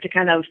let's start to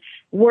kind of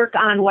work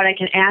on what I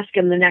can ask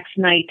him the next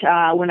night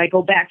when I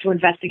go back to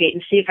investigate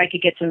and see if I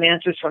could get some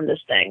answers from this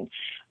thing.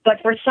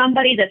 But for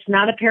somebody that's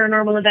not a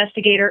paranormal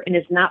investigator and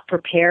is not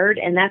prepared,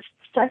 and that's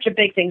such a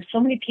big thing. So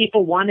many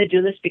people want to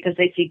do this because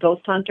they see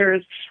ghost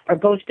hunters or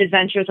ghost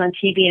adventures on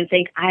TV and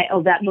think,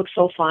 that looks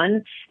so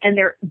fun. And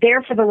they're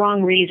there for the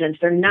wrong reasons.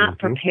 They're not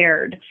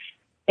prepared.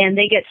 And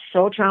they get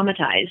so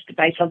traumatized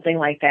by something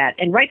like that.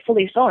 And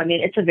rightfully so. I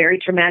mean, it's a very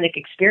traumatic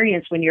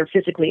experience when you're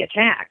physically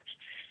attacked.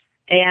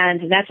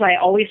 And that's why I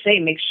always say,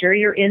 make sure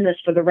you're in this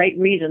for the right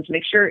reasons.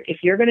 Make sure if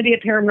you're going to be a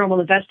paranormal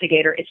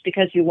investigator, it's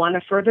because you want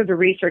to further the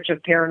research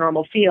of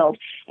paranormal field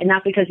and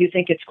not because you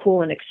think it's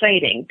cool and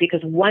exciting, because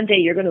one day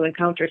you're going to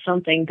encounter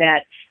something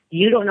that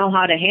you don't know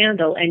how to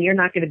handle and you're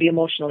not going to be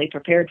emotionally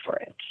prepared for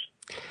it.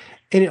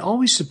 And it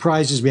always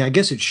surprises me. I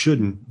guess it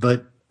shouldn't,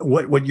 but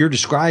what you're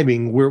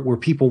describing, where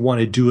people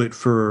want to do it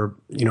for,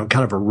 kind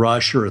of a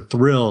rush or a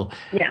thrill.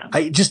 Yeah.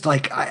 I just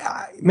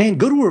man,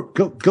 go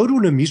to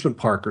an amusement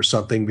park or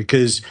something,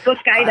 because go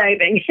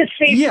skydiving.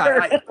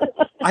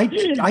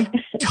 I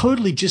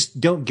totally just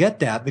don't get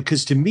that,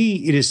 because to me,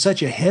 it is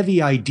such a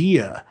heavy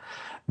idea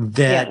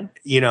that,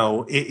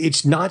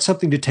 it's not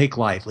something to take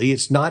lightly.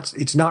 It's not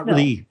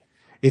really,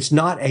 it's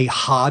not a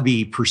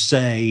hobby per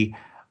se.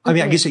 I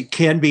mean, I guess it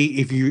can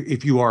be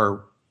if you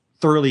are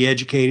thoroughly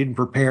educated and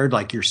prepared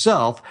like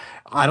yourself.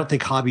 I don't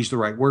think hobby is the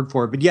right word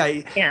for it, but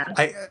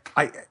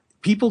I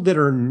people that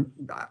are,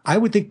 I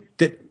would think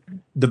that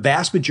the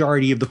vast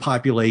majority of the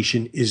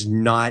population is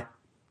not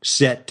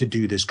set to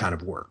do this kind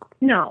of work.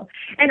 No.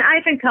 And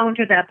I've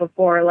encountered that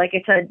before. Like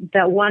I said,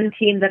 that one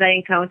team that I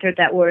encountered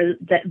that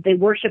they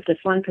worship this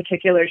one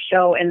particular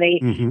show, and they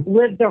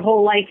live their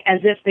whole life as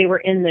if they were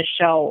in the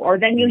show. Or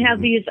then you have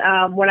these,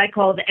 what I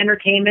call the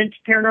entertainment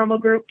paranormal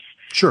groups.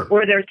 Sure.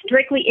 Where they're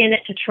strictly in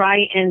it to try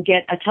and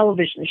get a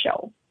television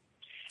show.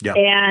 Yeah.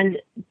 And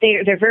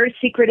they're very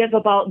secretive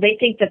they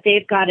think that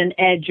they've got an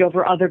edge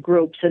over other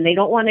groups, and they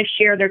don't want to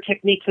share their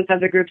techniques with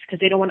other groups because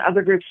they don't want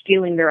other groups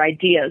stealing their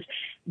ideas.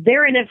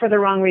 They're in it for the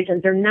wrong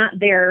reasons. They're not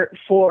there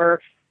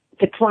for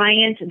the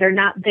client. They're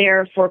not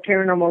there for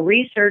paranormal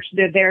research.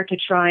 They're there to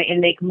try and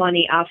make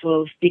money off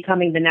of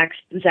becoming the next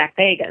Zach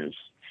Bagans.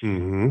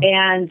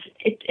 And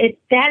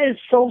that is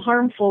so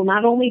harmful,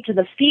 not only to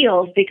the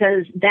field,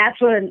 because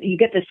that's when you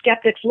get the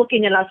skeptics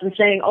looking at us and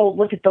saying, oh,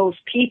 look at those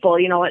people,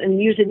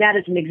 and using that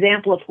as an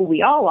example of who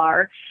we all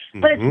are.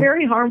 But it's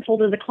very harmful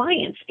to the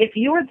clients. If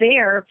you're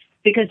there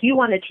because you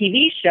want a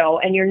TV show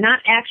and you're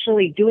not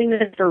actually doing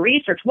this for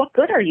research, what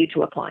good are you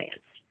to a client?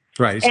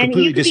 Right. It's and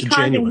completely you could be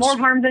disingenuous. causing more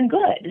harm than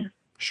good.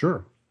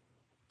 Sure.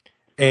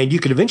 And you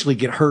could eventually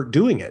get hurt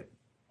doing it.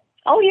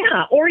 Oh,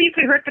 yeah. Or you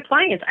could hurt the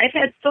clients. I've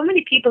had so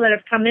many people that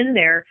have come in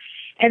there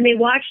and they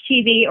watch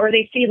TV or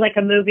they see like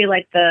a movie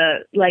like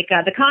The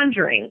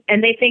Conjuring,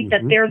 and they think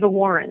that they're the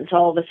Warrens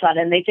all of a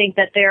sudden. They think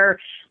that they're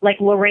like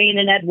Lorraine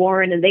and Ed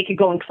Warren and they could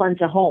go and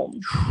cleanse a home.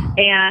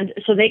 And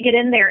so they get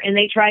in there and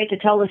they try to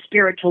tell the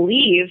spirit to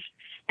leave,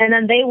 and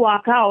then they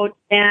walk out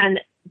and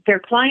their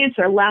clients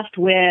are left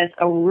with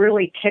a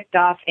really ticked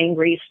off,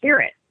 angry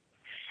spirit.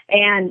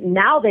 And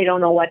now they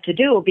don't know what to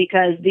do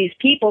because these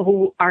people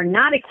who are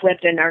not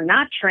equipped and are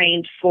not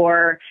trained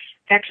for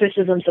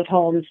exorcisms of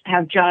homes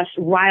have just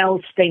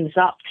riled things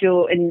up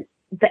to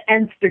the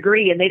nth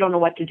degree, and they don't know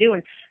what to do.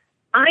 And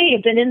I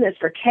have been in this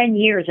for 10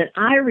 years, and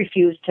I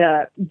refuse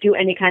to do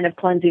any kind of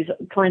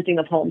cleansing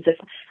of homes. If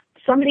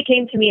somebody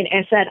came to me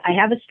and said, I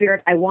have a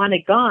spirit, I want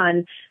it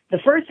gone, the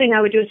first thing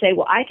I would do is say,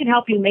 well, I can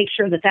help you make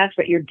sure that that's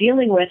what you're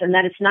dealing with and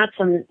that it's not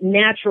some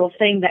natural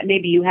thing that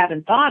maybe you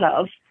haven't thought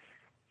of.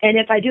 And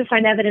if I do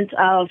find evidence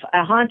of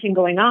a haunting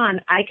going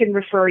on, I can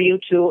refer you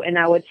to, and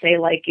I would say,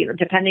 like,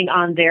 depending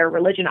on their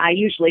religion, I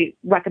usually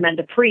recommend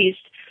a priest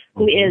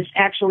who is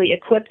actually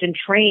equipped and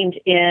trained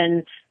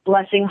in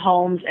blessing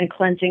homes and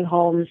cleansing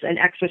homes and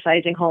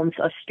exorcising homes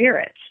of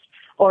spirits,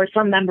 or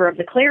some member of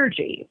the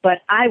clergy. But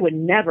I would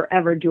never,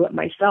 ever do it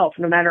myself,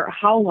 no matter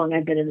how long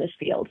I've been in this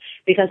field,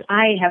 because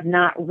I have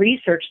not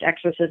researched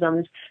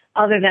exorcisms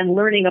other than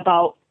learning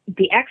about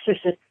the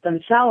exorcists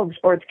themselves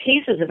or the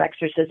cases of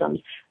exorcisms.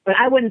 But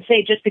I wouldn't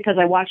say just because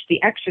I watched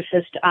The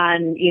Exorcist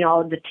on,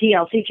 the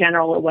TLC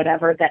channel or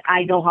whatever, that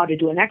I know how to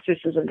do an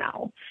exorcism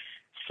now.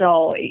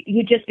 So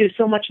you just do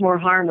so much more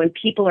harm when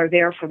people are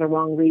there for the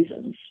wrong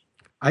reasons.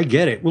 I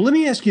get it. Well, let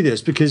me ask you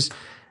this, because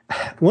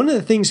one of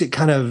the things that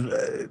kind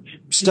of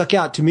stuck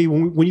out to me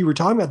when you were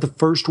talking about the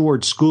First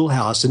Ward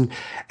Schoolhouse, and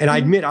I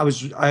admit I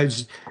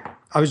was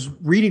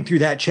reading through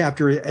that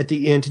chapter at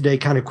the end today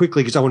kind of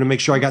quickly because I want to make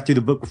sure I got through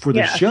the book before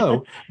the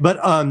show. But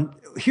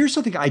here's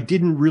something I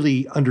didn't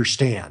really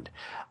understand.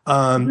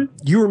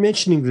 You were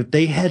mentioning that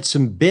they had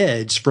some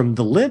beds from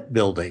the Lent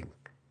building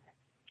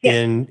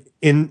in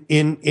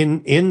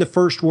the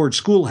First Ward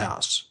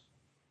Schoolhouse.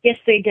 Yes,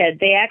 they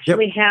did. They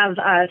actually have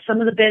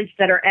some of the beds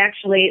that are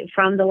actually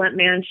from the Lent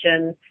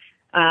Mansion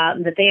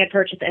that they had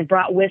purchased and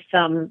brought with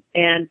them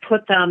and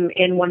put them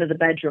in one of the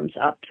bedrooms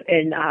up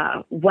in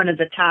one of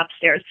the top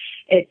stairs.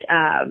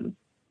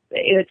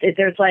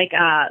 There's like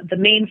the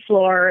main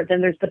floor,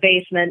 then there's the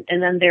basement,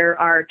 and then there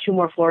are two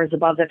more floors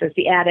above that. There's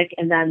the attic,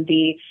 and then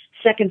the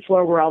second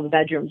floor where all the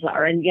bedrooms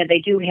are. And yeah, they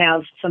do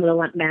have some of the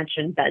Lent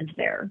Mansion beds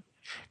there.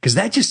 Because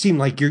that just seemed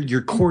like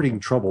you're courting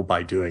trouble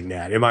by doing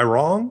that. Am I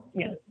wrong?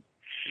 Yeah.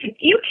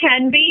 You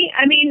can be.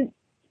 I mean,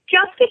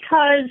 just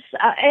because,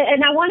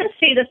 and I want to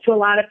say this to a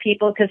lot of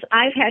people, because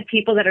I've had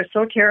people that are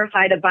so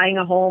terrified of buying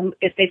a home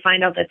if they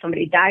find out that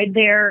somebody died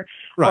there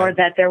or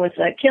that there was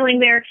a killing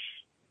there.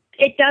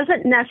 It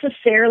doesn't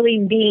necessarily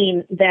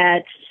mean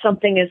that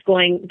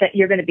that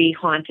you're going to be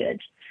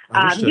haunted.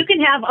 You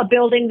can have a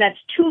building that's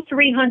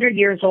 200-300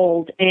 years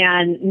old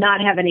and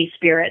not have any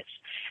spirits.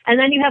 And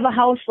then you have a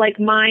house like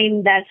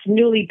mine that's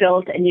newly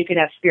built and you could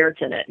have spirits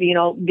in it,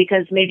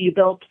 because maybe you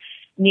built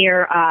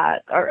near,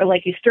 or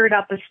like you stirred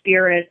up a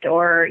spirit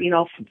or,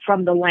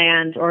 from the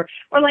land or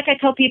like I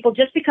tell people,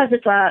 just because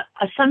it's a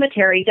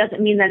cemetery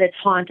doesn't mean that it's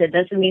haunted,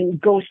 doesn't mean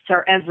ghosts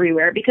are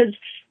everywhere, because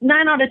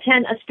 9 out of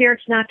 10, a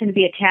spirit's not going to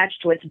be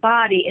attached to its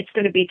body. It's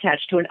going to be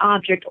attached to an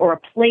object or a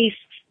place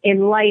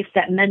in life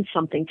that meant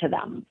something to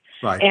them.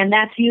 Right. And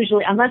that's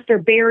usually, unless they're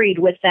buried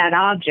with that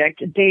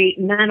object,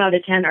 9 out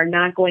of 10 are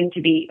not going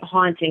to be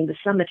haunting the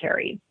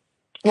cemetery.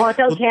 Well, it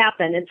does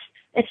happen.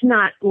 It's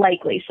not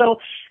likely. So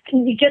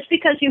just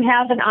because you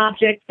have an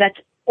object that's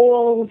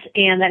old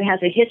and that has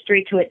a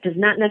history to it does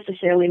not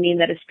necessarily mean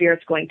that a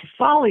spirit's going to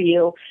follow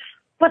you,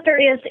 but there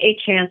is a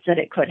chance that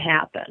it could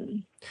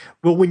happen.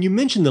 Well, when you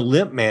mentioned the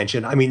Limp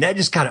Mansion, I mean, that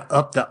just kind of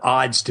upped the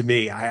odds to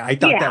me. I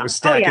thought that was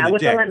stacking the deck.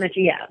 With the Limp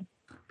Mansion,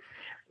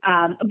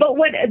 but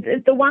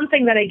the one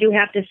thing that I do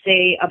have to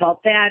say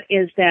about that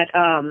is that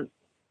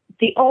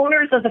the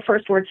owners of the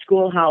First Ward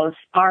Schoolhouse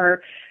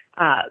are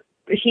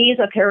he's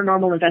a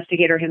paranormal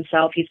investigator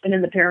himself. He's been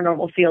in the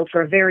paranormal field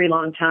for a very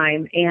long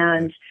time,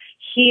 and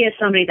he is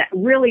somebody that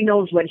really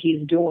knows what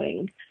he's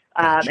doing.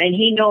 And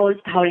he knows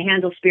how to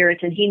handle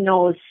spirits, and he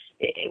knows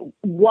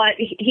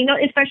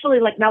especially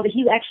like now that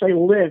he actually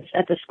lives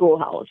at the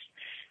schoolhouse.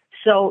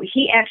 So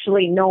he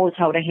actually knows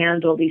how to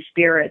handle these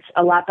spirits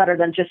a lot better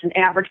than just an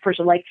average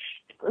person. Like,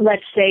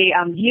 let's say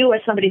you,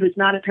 as somebody who's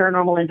not a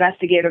paranormal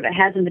investigator that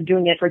hasn't been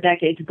doing it for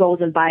decades, goes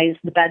and buys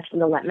the beds from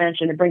the Lent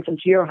Mansion and brings them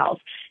to your house.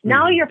 Mm-hmm.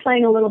 Now you're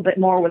playing a little bit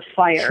more with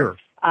fire. Sure.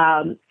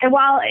 And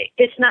while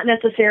it's not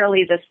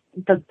necessarily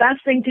the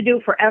best thing to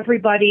do for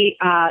everybody,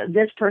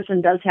 this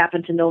person does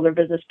happen to know their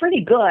business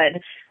pretty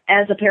good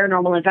as a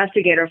paranormal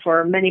investigator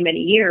for many, many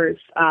years.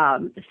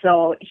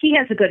 So he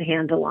has a good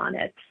handle on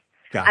it.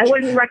 Gotcha. I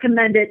wouldn't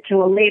recommend it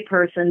to a lay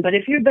person, but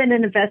if you've been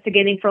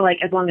investigating for like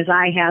as long as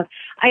I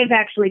have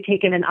actually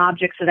taken in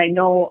objects that I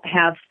know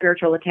have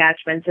spiritual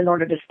attachments in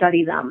order to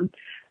study them.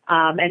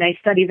 And I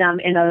study them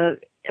in a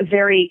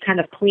very kind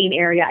of clean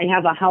area. I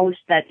have a house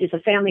that is a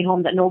family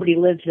home that nobody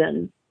lives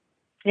in,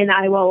 and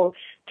I will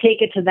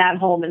take it to that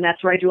home, and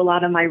that's where I do a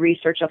lot of my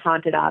research of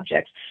haunted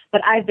objects.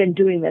 But I've been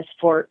doing this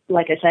for,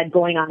 like I said,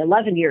 going on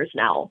 11 years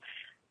now.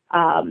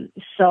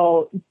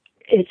 So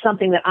it's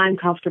something that I'm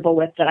comfortable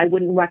with, that I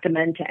wouldn't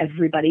recommend to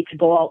everybody to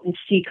go out and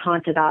seek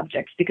haunted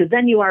objects, because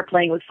then you are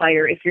playing with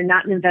fire if you're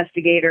not an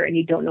investigator and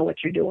you don't know what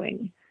you're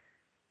doing.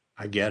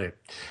 I get it.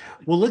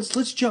 Well,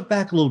 let's jump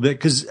back a little bit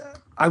because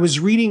I was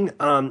reading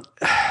another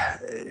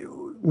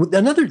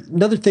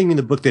thing in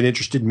the book that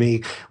interested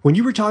me when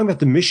you were talking about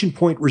the Mission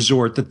Point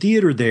Resort, the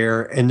theater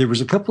there, and there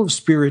was a couple of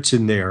spirits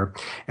in there,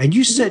 and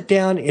you sat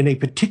down in a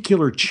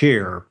particular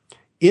chair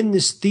in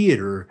this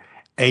theater,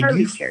 and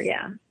Harvey's chair,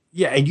 yeah.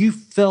 Yeah, and you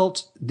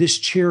felt this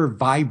chair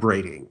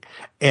vibrating,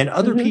 and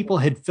other people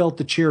had felt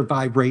the chair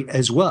vibrate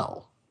as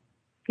well.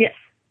 Yes.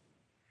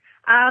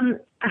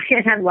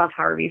 I love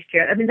Harvey's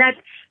chair. I mean, that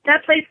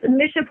place, the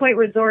Mission Point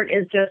Resort,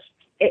 is just,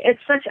 it's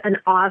such an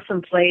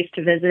awesome place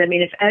to visit. I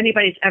mean, if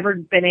anybody's ever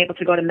been able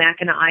to go to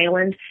Mackinac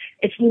Island,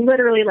 it's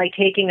literally like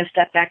taking a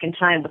step back in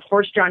time with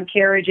horse-drawn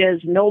carriages,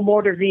 no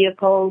motor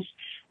vehicles.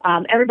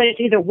 Everybody's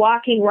either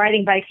walking,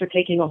 riding bikes, or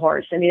taking a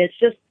horse. I mean, it's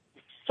just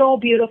so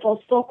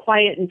beautiful, so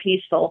quiet and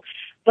peaceful.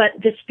 But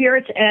the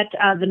spirits at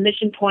the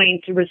Mission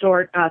Point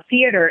Resort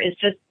Theater is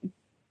just,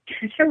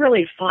 they're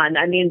really fun.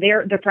 I mean,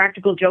 they're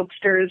practical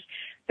jokesters,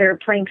 they're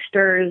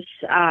pranksters.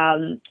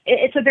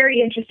 It's a very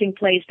interesting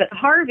place. But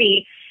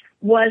Harvey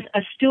was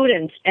a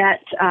student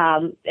at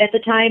the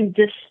time.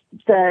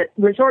 The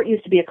resort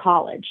used to be a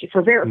college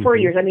for 4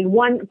 years. I mean,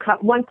 one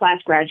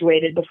class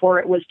graduated before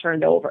it was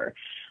turned over,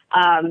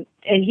 and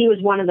he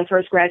was one of the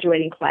first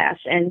graduating class.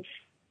 And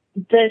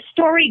the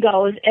story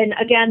goes, and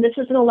again, this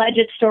is an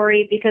alleged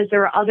story because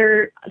there are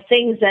other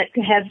things that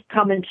have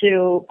come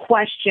into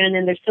question,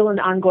 and there's still an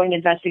ongoing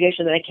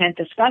investigation that I can't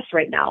discuss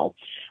right now.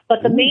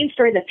 But the main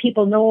story that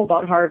people know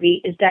about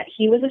Harvey is that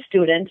he was a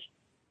student.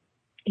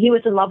 He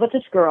was in love with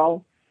this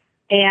girl,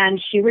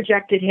 and she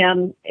rejected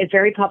him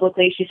very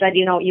publicly. She said,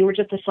 you were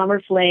just a summer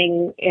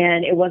fling,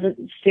 and it wasn't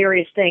a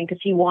serious thing,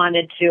 because he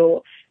wanted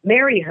to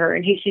marry her.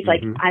 And she's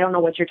like, I don't know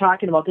what you're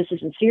talking about. This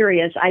isn't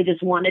serious. I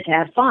just wanted to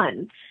have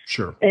fun.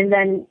 Sure. And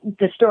then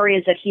the story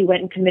is that he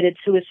went and committed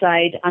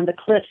suicide on the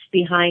cliffs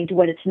behind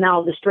what is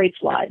now the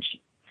Straits Lodge.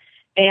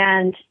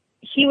 And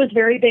he was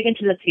very big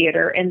into the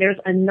theater, and there's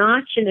a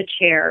notch in the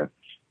chair,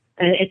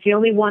 and it's the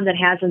only one that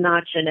has a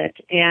notch in it.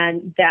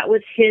 And that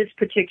was his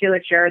particular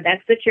chair.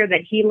 That's the chair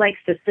that he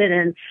likes to sit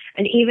in.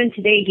 And even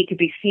today, he could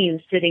be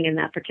seen sitting in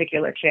that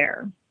particular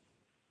chair.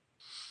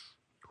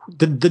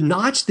 The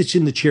notch that's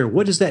in the chair,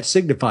 what does that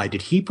signify?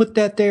 Did he put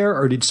that there,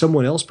 or did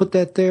someone else put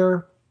that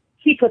there?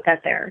 He put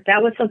that there.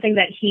 That was something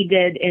that he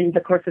did in the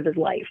course of his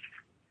life.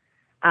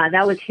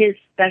 That was his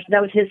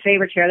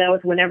favorite chair. That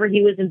was whenever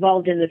he was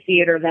involved in the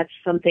theater. That's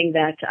something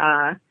that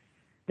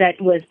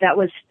was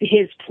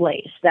his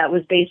place. That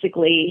was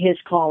basically his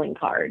calling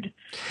card.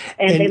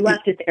 And they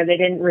left it there. They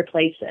didn't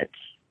replace it.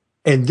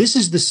 And this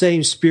is the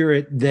same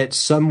spirit that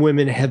some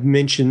women have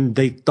mentioned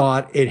they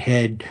thought it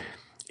had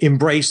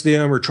embraced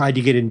them or tried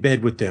to get in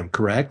bed with them,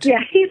 correct?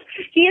 Yeah, he's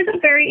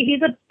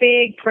a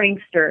big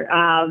prankster.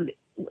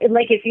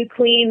 Like if you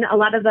clean, a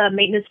lot of the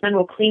maintenance men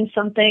will clean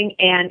something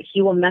and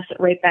he will mess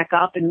it right back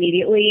up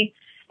immediately.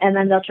 And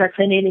then they'll try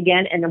cleaning it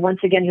again. And then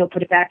once again, he'll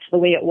put it back to the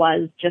way it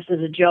was, just as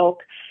a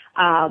joke.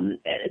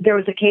 There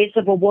was a case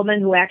of a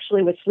woman who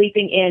actually was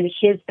sleeping in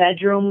his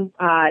bedroom,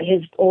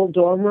 his old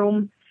dorm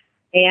room.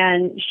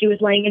 And she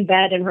was laying in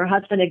bed and her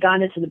husband had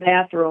gone into the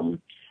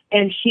bathroom.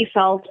 And she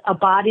felt a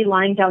body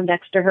lying down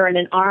next to her and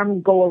an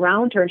arm go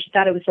around her, and she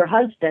thought it was her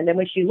husband. And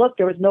when she looked,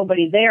 there was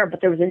nobody there, but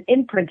there was an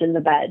imprint in the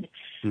bed.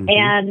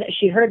 And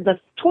she heard the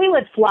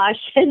toilet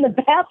flush in the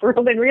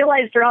bathroom and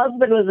realized her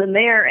husband was in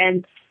there,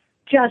 and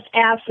just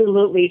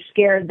absolutely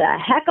scared the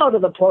heck out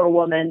of the poor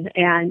woman.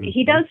 And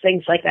he does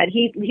things like that.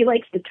 He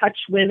likes to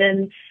touch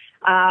women,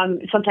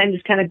 sometimes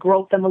kind of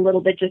grope them a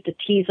little bit just to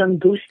tease them,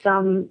 goose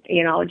them,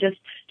 just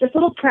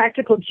little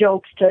practical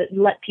jokes to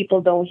let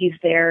people know he's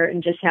there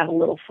and just have a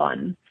little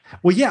fun.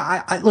 Well,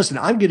 yeah, I listen,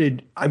 I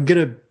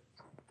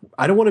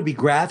don't want to be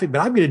graphic, but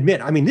I'm going to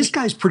admit, I mean, this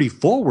guy's pretty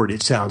forward,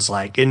 it sounds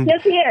like. And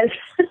yes, he is.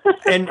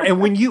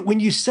 and when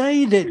you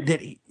say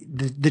that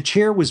the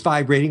chair was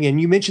vibrating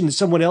and you mentioned that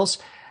someone else,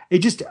 it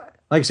just,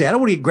 like I say, I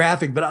don't want to get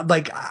graphic, but I'm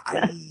like,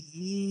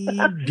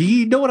 do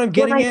you know what I'm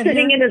getting at?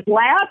 Sitting in his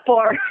lap,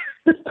 or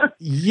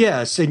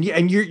yes, and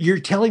you're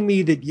telling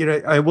me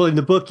that well, in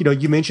the book,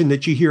 you mentioned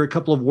that you hear a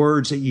couple of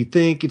words that you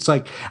think it's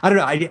like, I don't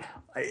know,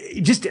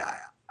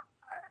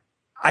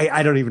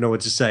 I don't even know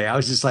what to say. I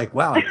was just like,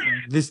 wow,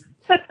 this.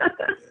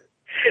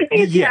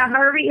 Yeah,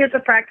 Harvey is a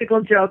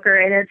practical joker,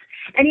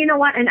 and you know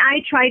what? And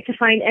I tried to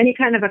find any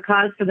kind of a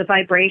cause for the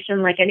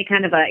vibration, like any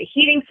kind of a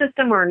heating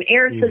system or an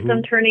air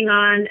system turning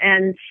on,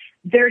 and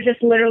there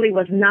just literally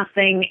was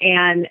nothing.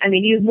 And I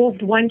mean, you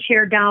moved one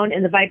chair down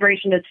and the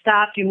vibration had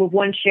stopped. You move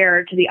one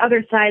chair to the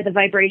other side, the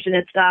vibration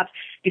had stopped.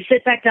 You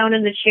sit back down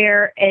in the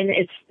chair and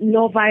it's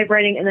no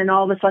vibrating. And then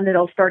all of a sudden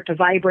it'll start to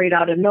vibrate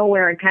out of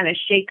nowhere and kind of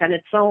shake on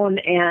its own.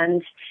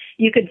 And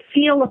you could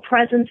feel a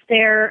presence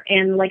there.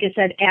 And like I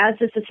said, as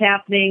this is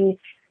happening,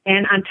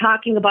 and I'm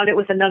talking about it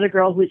with another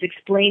girl who's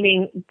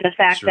explaining the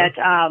fact that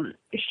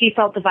she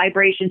felt the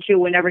vibration too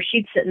whenever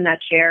she'd sit in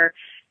that chair.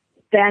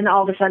 Then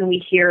all of a sudden we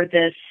hear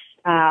this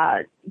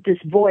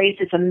voice.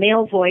 It's a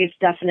male voice,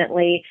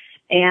 definitely,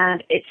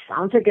 and it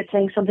sounds like it's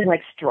saying something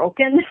like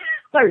 "stroking,"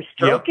 or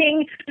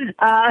stroking,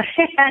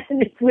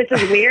 which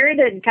is weird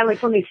and kind of like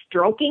somebody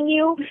stroking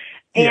you.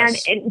 And,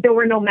 Yes. and there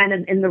were no men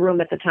in the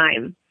room at the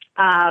time.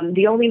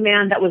 The only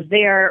man that was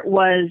there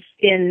was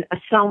in a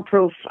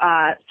soundproof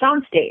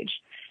soundstage.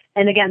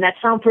 And again, that's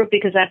soundproof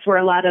because that's where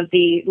a lot of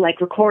the like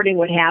recording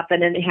would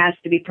happen, and it has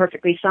to be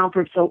perfectly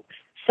soundproof so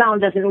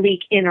sound doesn't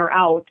leak in or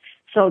out.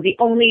 So the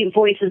only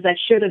voices that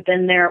should have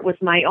been there was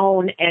my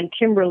own and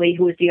Kimberly,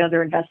 who was the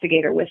other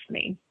investigator with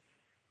me.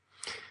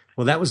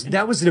 Well, that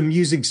was an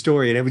amusing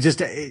story, and it was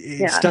just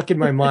it stuck in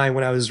my mind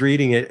when I was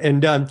reading it.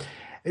 And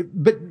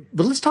but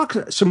let's talk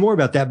some more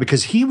about that,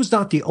 because he was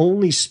not the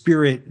only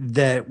spirit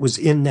that was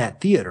in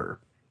that theater.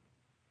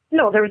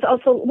 No, there was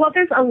also, well,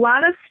 there's a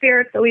lot of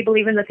spirits that we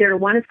believe in the theater.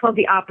 One is called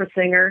the opera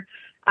singer,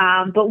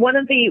 but one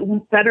of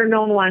the better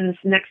known ones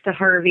next to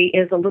Harvey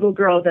is a little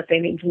girl that they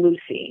named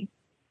Lucy.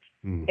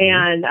 Mm-hmm.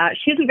 And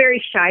she's a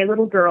very shy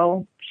little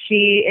girl.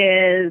 She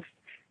is,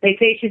 they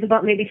say she's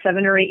about maybe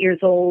 7 or 8 years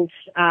old.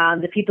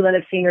 The people that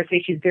have seen her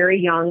say she's very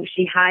young.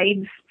 She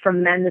hides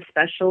from men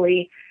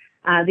especially.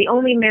 The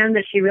only men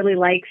that she really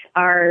likes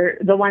are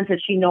the ones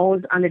that she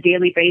knows on a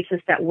daily basis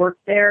that work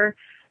there.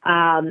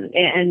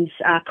 And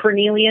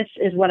Cornelius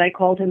is what I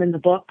called him in the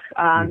book.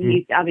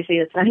 He obviously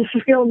that's not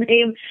his real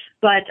name,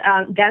 but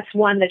that's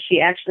one that she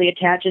actually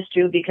attaches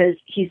to because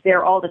he's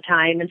there all the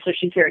time, and so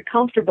she's very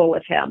comfortable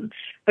with him.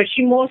 But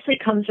she mostly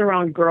comes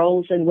around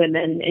girls and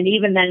women, and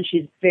even then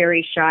she's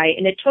very shy.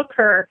 And it took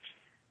her,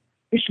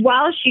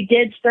 while she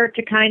did start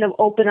to kind of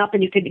open up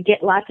and you could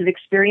get lots of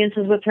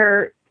experiences with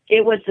her,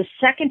 it was the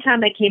second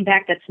time I came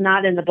back that's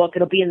not in the book.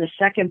 It'll be in the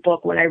second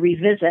book when I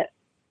revisit.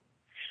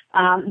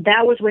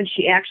 That was when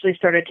she actually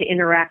started to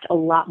interact a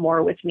lot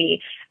more with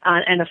me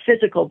on a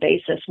physical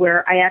basis,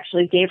 where I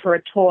actually gave her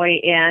a toy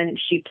and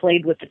she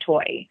played with the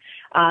toy.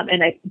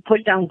 And I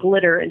put down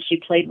glitter and she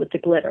played with the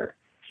glitter.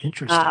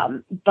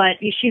 Interesting. But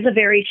she's a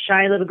very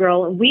shy little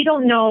girl. We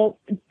don't know.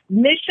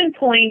 Mission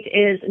Point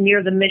is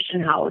near the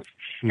mission house.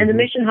 And the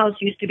mission house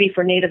used to be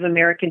for Native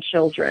American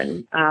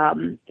children.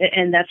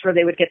 And that's where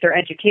they would get their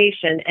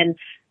education. And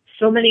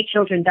so many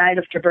children died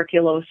of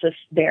tuberculosis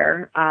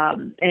there.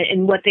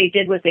 And what they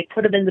did was they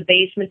put them in the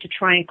basement to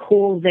try and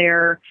cool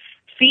their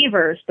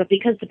fevers. But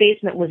because the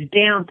basement was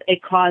damp,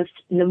 it caused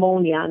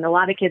pneumonia. And a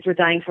lot of kids were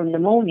dying from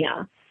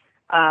pneumonia.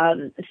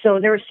 So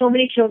there were so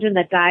many children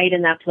that died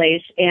in that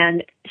place.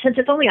 And since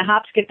it's only a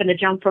hop, skip, and a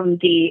jump from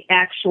the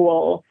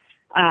actual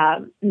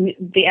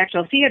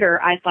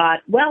theater, I thought,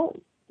 well,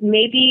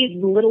 maybe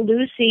little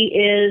Lucy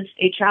is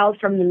a child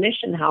from the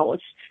mission house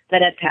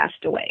that had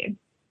passed away.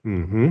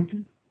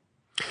 Mm-hmm.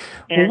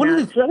 And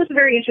so that was a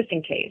very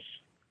interesting case.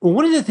 Well,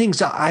 one of the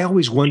things I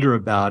always wonder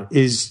about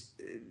is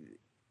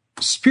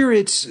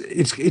spirits.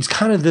 It's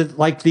kind of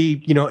like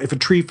if a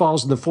tree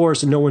falls in the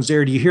forest and no one's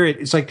there, do you hear it?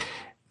 It's like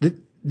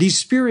these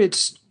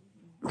spirits,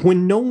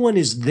 when no one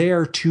is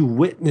there to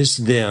witness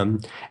them.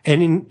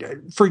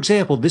 And for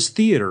example, this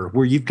theater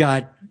where you've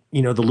got,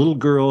 the little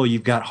girl,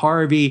 you've got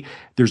Harvey,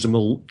 there's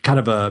a kind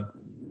of a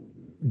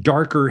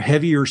darker,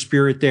 heavier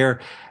spirit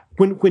there.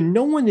 When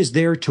no one is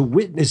there to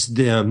witness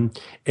them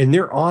and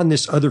they're on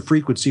this other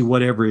frequency,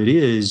 whatever it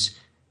is,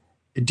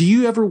 do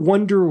you ever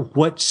wonder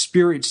what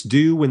spirits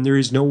do when there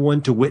is no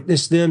one to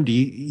witness them?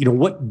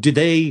 What do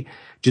they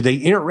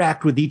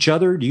interact with each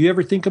other? Do you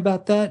ever think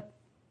about that?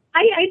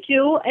 I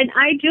do. And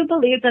I do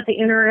believe that they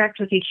interact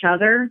with each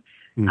other.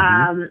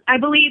 Mm-hmm. I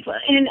believe,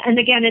 and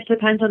again, it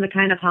depends on the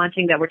kind of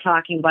haunting that we're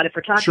talking about. If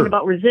we're talking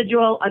about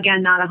residual,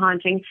 again, not a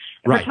haunting.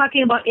 If we're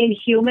talking about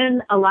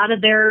inhuman, a lot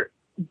of their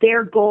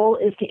goal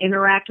is to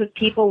interact with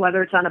people,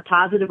 whether it's on a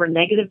positive or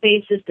negative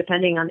basis,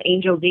 depending on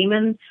angel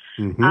demon.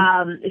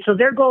 Mm-hmm. So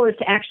their goal is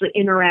to actually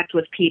interact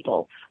with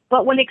people.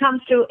 But when it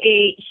comes to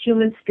a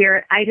human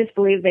spirit, I just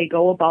believe they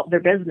go about their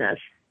business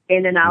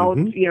in and out,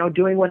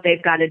 doing what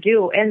they've got to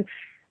do. And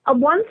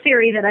one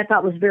theory that I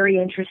thought was very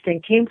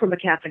interesting came from a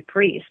Catholic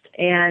priest.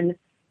 And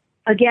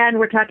again,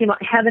 we're talking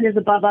about heaven is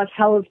above us,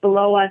 hell is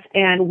below us,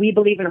 and we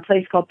believe in a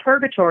place called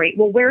purgatory.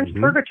 Well, where's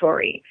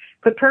purgatory?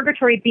 Could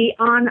purgatory be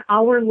on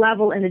our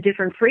level in a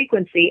different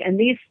frequency? And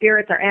these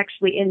spirits are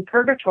actually in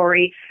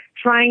purgatory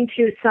trying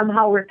to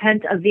somehow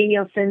repent of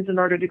venial sins in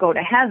order to go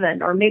to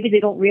heaven. Or maybe they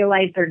don't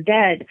realize they're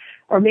dead.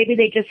 Or maybe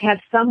they just have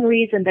some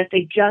reason that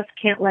they just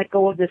can't let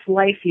go of this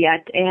life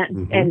yet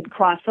and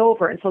cross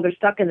over. And so they're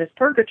stuck in this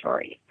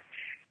purgatory.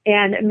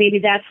 And maybe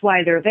that's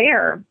why they're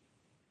there.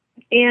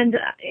 And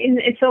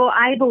so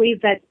I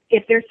believe that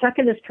if they're stuck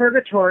in this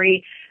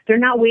purgatory, they're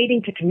not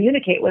waiting to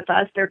communicate with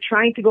us. They're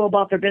trying to go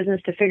about their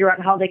business to figure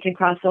out how they can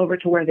cross over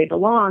to where they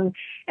belong.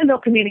 And they'll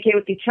communicate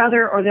with each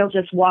other, or they'll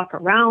just walk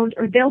around,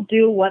 or they'll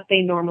do what they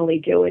normally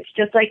do. It's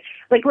just like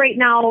right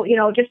now,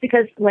 just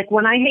because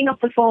when I hang up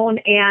the phone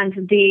and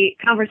the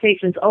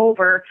conversation's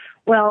over,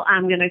 well,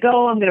 I'm going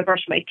to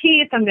brush my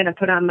teeth. I'm going to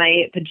put on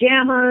my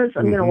pajamas.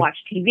 I'm going to watch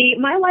TV.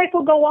 My life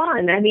will go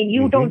on. I mean,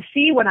 you don't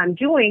see what I'm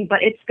doing, but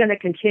it's going to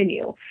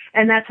continue.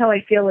 And that's how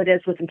I feel it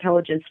is with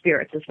intelligent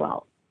spirits as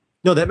well.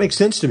 No, that makes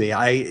sense to me.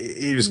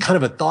 It was kind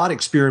of a thought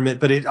experiment,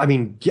 but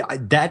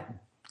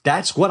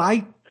that's what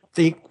I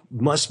think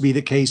must be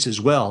the case as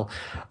well.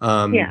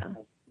 Yeah.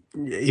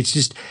 It's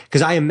just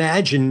because I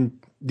imagine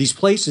these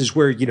places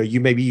where,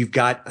 you've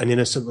got an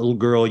innocent little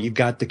girl, you've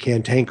got the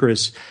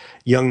cantankerous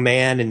young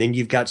man, and then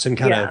you've got some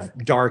kind of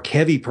dark,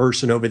 heavy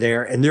person over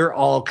there, and they're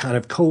all kind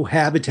of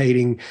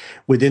cohabitating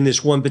within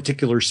this one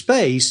particular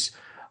space.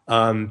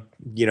 What's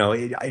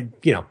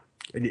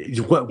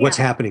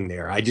happening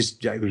there? I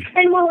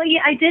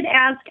did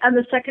ask on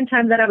the second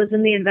time that I was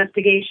in the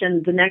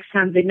investigation. The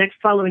next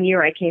following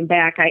year I came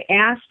back, I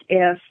asked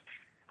if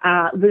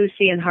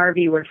Lucy and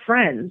Harvey were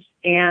friends,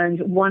 and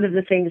one of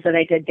the things that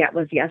I did get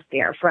was yes,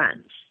 they are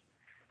friends.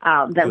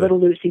 That little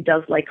Lucy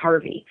does like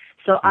Harvey.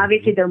 So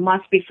obviously there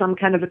must be some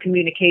kind of a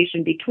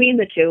communication between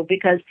the two,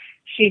 because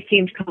she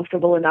seemed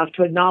comfortable enough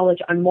to acknowledge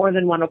on more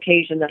than one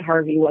occasion that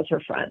Harvey was her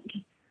friend.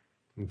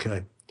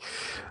 Okay.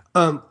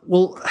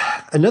 Well,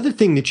 another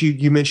thing that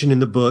you mentioned in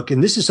the book,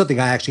 and this is something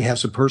I actually have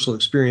some personal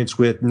experience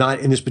with, not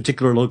in this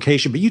particular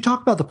location, but you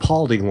talk about the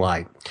Paulding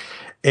light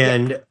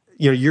and,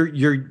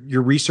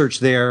 your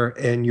research there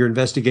and your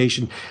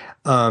investigation,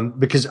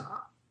 because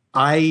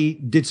I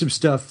did some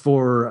stuff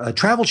for a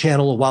Travel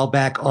Channel a while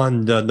back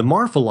on the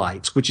Marfa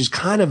lights, which is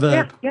kind of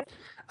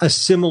a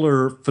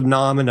similar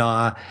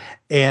phenomena.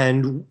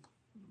 And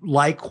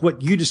like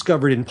what you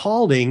discovered in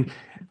Paulding,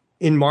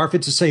 in Marfa,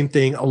 it's the same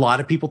thing. A lot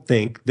of people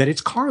think that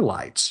it's car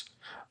lights.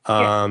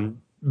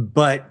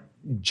 But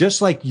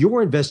just like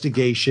your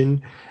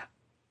investigation,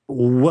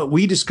 what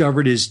we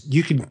discovered is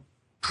you can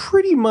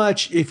pretty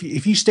much, if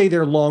you stay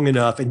there long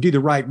enough and do the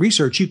right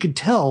research, you can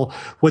tell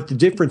what the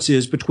difference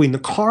is between the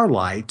car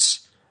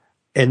lights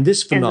and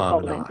this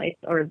phenomenon.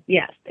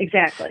 Yes,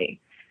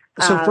 exactly.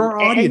 So for our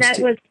audience,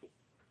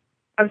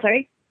 I'm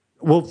sorry.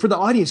 Well, for the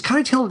audience,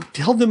 kind of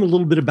tell them a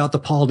little bit about the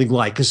Paulding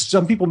light, because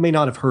some people may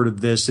not have heard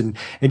of this, and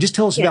just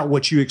tell us about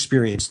what you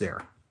experienced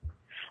there.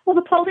 Well,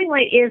 the Paulding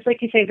light is,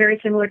 like you say, very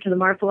similar to the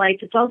Marfa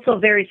lights. It's also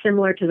very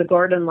similar to the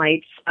Gordon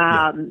lights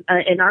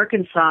in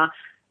Arkansas.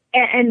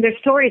 And their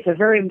stories are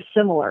very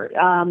similar.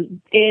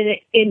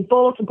 In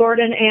both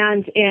Gordon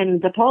and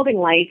in the Paulding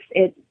lights,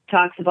 it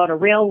talks about a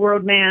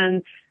railroad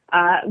man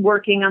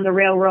working on the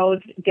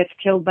railroad, gets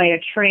killed by a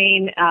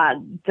train.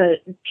 The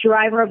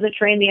driver of the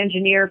train, the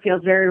engineer,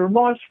 feels very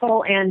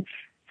remorseful. And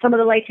some of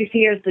the lights you see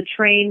is the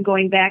train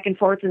going back and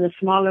forth, and the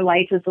smaller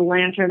lights is the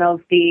lantern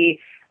of the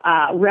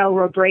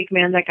railroad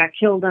brakeman that got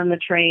killed on the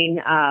train.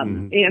 I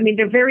mean,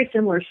 they're very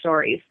similar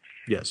stories.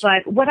 Yes.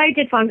 But what I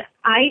did find,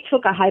 I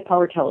took a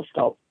high-power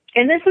telescope.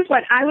 And this is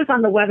what I was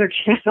on the Weather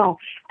Channel,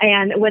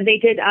 and when they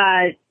did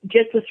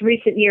just this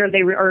recent year,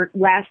 late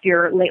last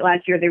year,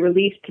 they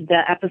released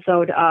the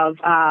episode of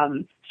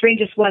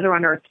Strangest Weather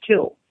on Earth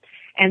 2,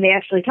 and they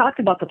actually talked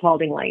about the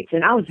Paulding lights,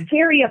 and I was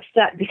very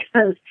upset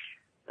because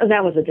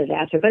that was a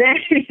disaster. But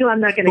actually,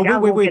 I'm not going to go.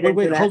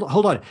 Wait,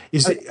 hold on.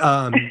 Is it?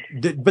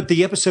 But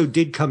the episode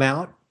did come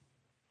out.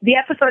 The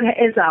episode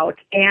is out,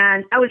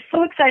 and I was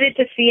so excited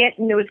to see it,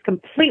 and it was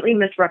completely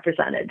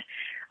misrepresented.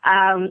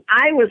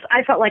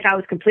 I felt like I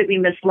was completely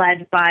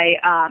misled by,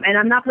 and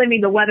I'm not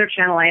blaming the Weather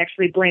Channel. I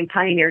actually blame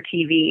Pioneer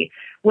TV.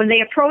 When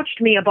they approached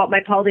me about my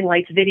Paulding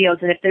Lights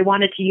videos and if they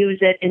wanted to use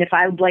it and if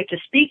I would like to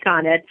speak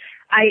on it,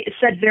 I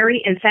said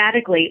very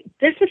emphatically,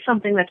 this is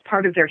something that's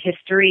part of their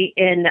history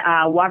in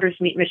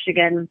Watersmeet,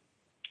 Michigan,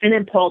 and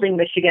in Paulding,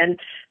 Michigan.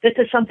 This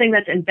is something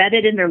that's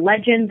embedded in their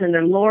legends and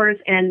their lores.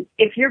 And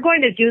if you're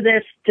going to do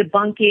this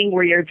debunking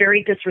where you're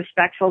very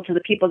disrespectful to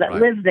the people that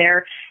live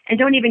there and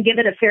don't even give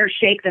it a fair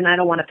shake, then I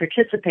don't want to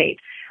participate.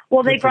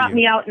 Well, they brought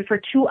me out, and for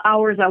 2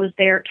 hours I was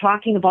there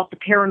talking about the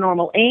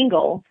paranormal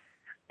angle.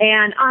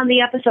 And on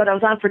the episode, I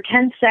was on for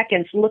 10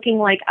 seconds looking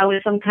like I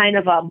was some kind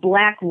of a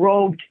black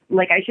robed,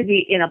 like I should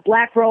be in a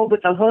black robe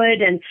with a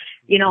hood and,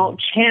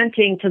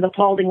 chanting to the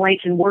Paulding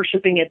lights and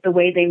worshiping it the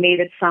way they made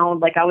it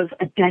sound like I was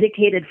a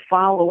dedicated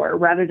follower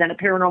rather than a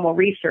paranormal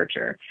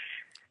researcher.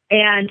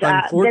 And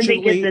then they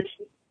did this.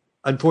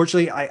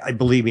 Unfortunately, I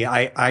believe me,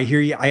 I hear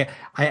you. I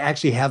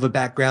actually have a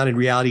background in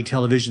reality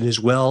television as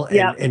well.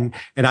 And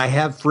I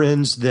have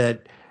friends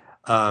that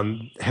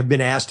have been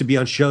asked to be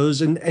on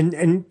shows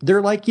and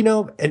they're like,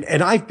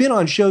 and I've been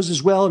on shows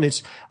as well. And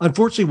it's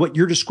unfortunately what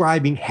you're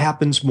describing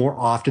happens more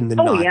often than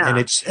not. Yeah. And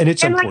it's and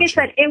like I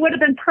said, it would have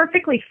been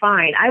perfectly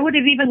fine. I would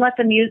have even let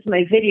them use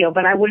my video,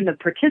 but I wouldn't have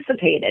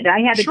participated.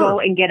 I had to go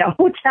and get a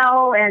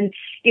hotel and,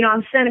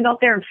 I'm standing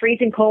out there in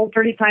freezing cold,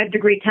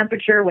 35-degree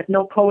temperature with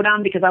no coat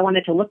on because I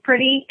wanted to look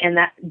pretty. And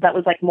that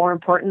was like more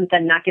important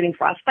than not getting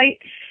frostbite.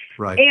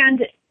 Right.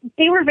 And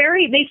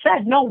they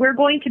said, no, we're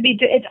going to be,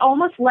 it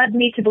almost led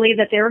me to believe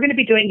that they were going to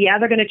be doing,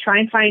 they're going to try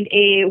and find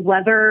a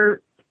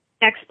weather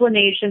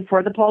explanation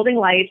for the Paulding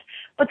lights,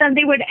 but then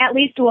they would at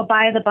least do a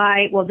by the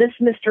by, well, this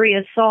mystery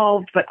is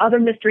solved, but other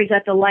mysteries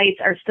at the lights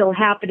are still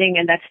happening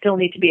and that still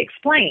need to be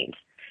explained.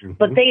 Mm-hmm.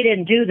 But they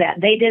didn't do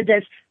that. They did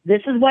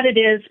this is what it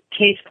is,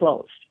 case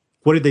closed.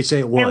 What did they say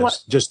it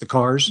was? Just the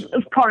cars?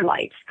 Car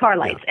lights.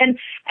 Yeah.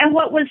 And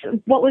what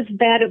was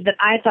bad of that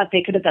I thought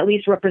they could have at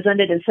least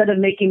represented, instead of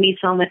making me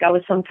sound like I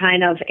was some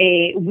kind of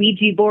a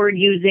Ouija board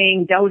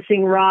using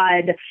dowsing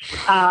rod,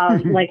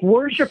 like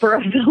worshiper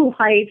of the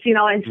lights,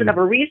 instead of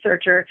a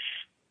researcher,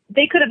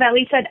 they could have at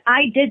least said,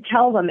 I did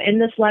tell them in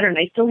this letter, and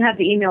I still have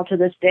the email to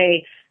this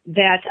day,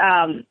 that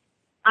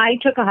I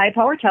took a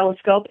high-power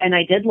telescope, and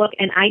I did look,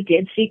 and I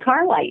did see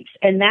car lights.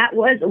 And that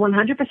was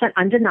 100%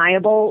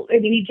 undeniable. I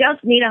mean, you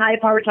just need a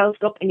high-power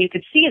telescope, and you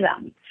could see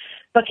them.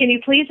 But can you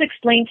please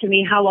explain to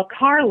me how a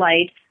car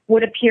light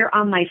would appear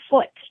on my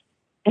foot?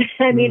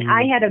 I mean,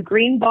 I had a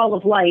green ball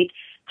of light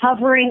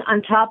hovering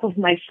on top of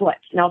my foot.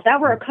 Now, if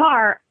that were a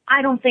car,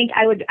 I don't think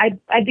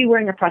I'd be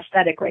wearing a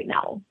prosthetic right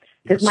now,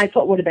 because my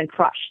foot would have been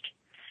crushed.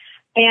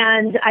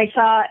 And I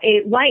saw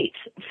a light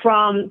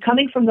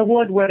coming from the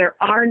wood where there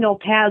are no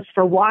paths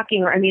for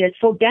walking, or, I mean, it's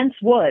so dense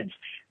woods,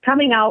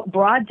 coming out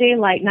broad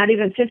daylight, not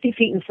even 50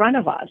 feet in front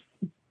of us,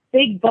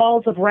 big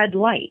balls of red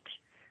light.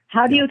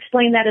 How do you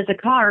explain that as a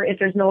car if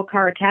there's no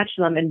car attached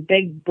to them and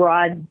big,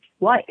 broad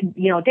light,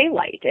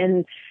 daylight?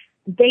 And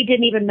they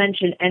didn't even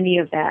mention any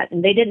of that.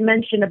 And they didn't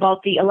mention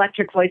about the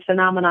electric voice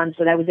phenomenons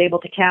that I was able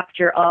to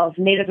capture of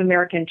Native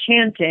American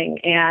chanting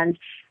and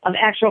of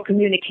actual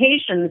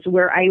communications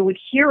where I would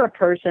hear a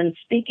person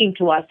speaking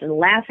to us and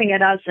laughing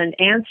at us and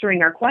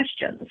answering our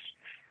questions.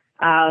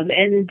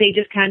 And they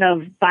just kind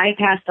of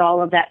bypassed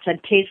all of that,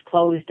 said case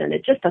closed, and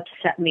it just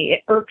upset me.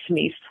 It irks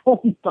me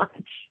so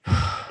much.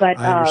 But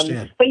I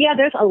understand. But yeah,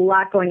 there's a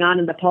lot going on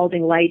in the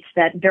Paulding lights.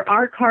 That there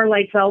are car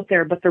lights out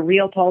there, but the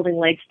real Paulding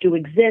lights do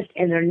exist,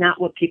 and they're not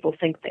what people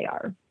think they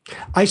are.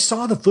 I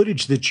saw the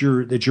footage that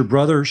your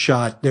brother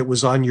shot that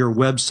was on your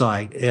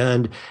website,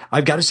 and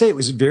I've got to say it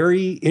was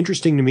very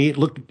interesting to me.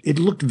 It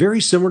looked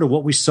very similar to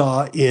what we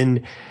saw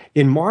in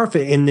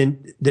Marfa, and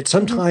then that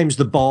sometimes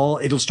the ball,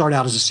 it'll start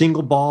out as a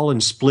single ball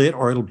and split,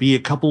 or it'll be a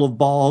couple of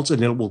balls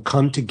and it will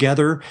come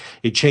together.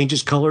 It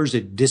changes colors.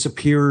 It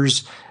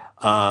disappears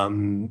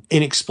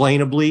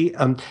inexplainably.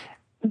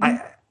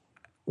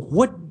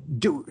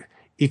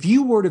 If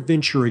you were to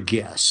venture a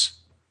guess,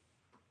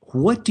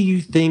 what do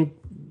you think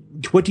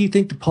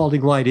the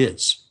Paulding light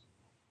is?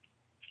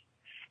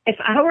 If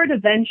I were to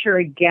venture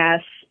a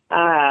guess,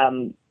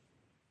 I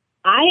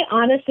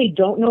honestly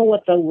don't know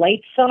what the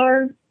lights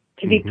are.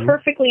 To be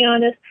perfectly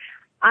honest,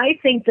 I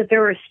think that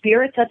there are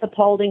spirits at the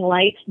Paulding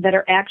lights that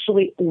are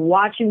actually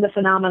watching the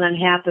phenomenon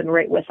happen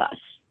right with us.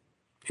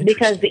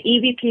 Because the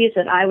EVPs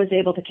that I was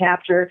able to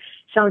capture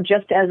sound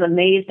just as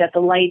amazed at the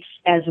lights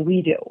as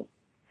we do.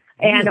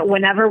 And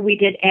whenever we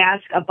did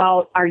ask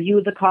about, are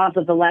you the cause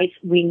of the lights,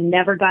 we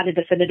never got a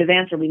definitive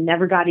answer. We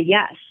never got a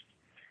yes.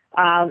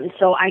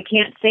 So I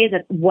can't say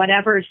that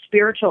whatever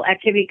spiritual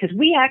activity, because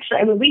we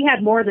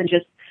had more than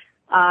just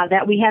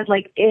that. We had,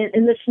 like,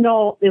 in the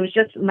snow, it was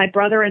just my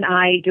brother and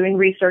I doing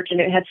research, and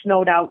it had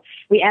snowed out.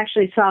 We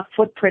actually saw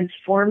footprints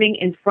forming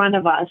in front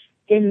of us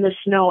in the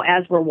snow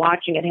as we're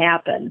watching it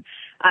happen.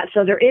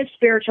 So there is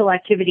spiritual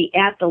activity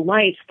at the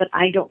lights, but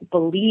I don't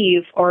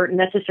believe or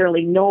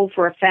necessarily know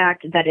for a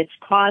fact that it's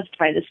caused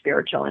by the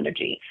spiritual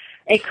energy.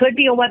 It could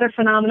be a weather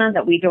phenomenon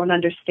that we don't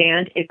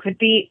understand. It could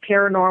be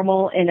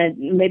paranormal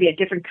in maybe a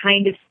different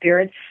kind of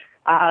spirit.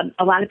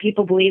 A lot of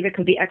people believe it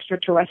could be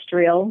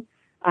extraterrestrial.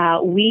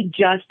 We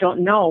just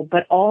don't know.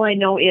 But all I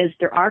know is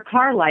there are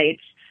car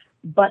lights,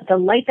 but the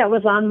light that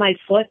was on my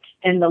foot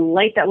and the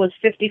light that was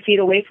 50 feet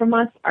away from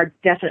us are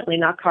definitely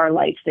not car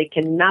lights. They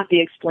cannot be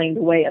explained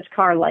away as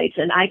car lights,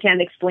 and I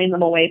can't explain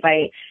them away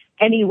by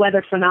any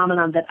weather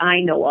phenomenon that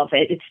I know of.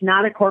 It's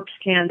not a corpse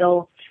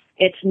candle.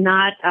 It's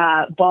not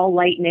ball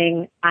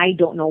lightning. I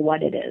don't know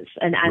what it is.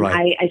 And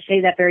Right. I say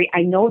that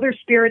I know there's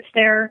spirits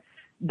there,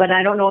 but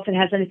I don't know if it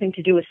has anything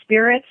to do with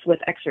spirits,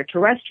 with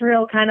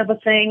extraterrestrial kind of a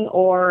thing,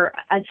 or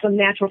some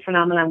natural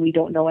phenomenon we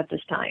don't know at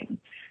this time.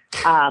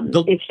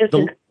 It's just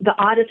the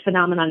oddest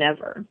phenomenon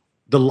ever.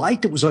 The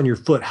light that was on your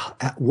foot,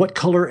 what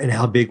color and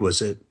how big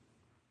was it?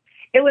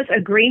 It was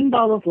a green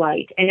ball of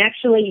light, and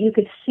actually you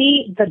could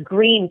see the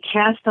green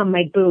cast on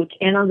my boot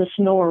and on the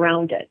snow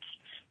around it,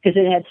 because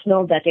it had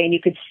snowed that day, and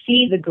you could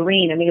see the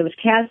green. I mean, it was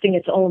casting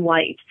its own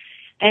light.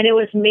 And it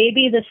was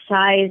maybe the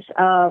size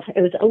of,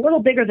 it was a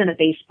little bigger than a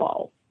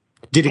baseball.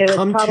 Did it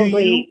come to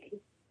you?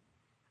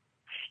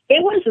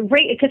 It was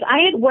right, because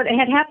what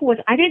had happened was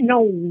I didn't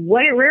know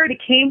where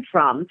it came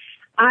from.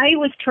 I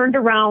was turned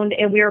around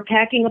and we were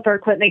packing up our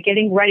equipment,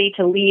 getting ready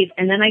to leave.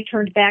 And then I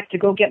turned back to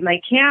go get my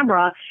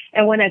camera.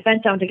 And when I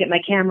bent down to get my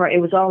camera,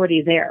 it was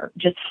already there,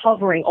 just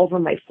hovering over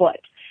my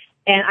foot.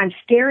 And I'm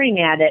staring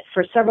at it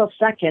for several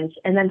seconds.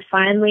 And then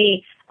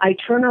finally I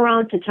turn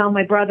around to tell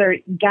my brother,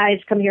 guys,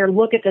 come here,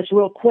 look at this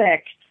real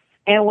quick.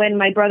 And when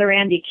my brother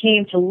Andy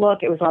came to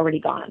look, it was already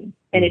gone.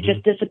 And it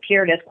just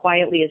disappeared as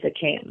quietly as it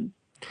came.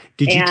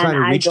 Did you try to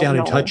reach down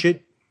and touch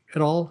it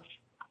at all?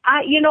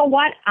 You know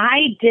what?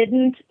 I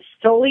didn't,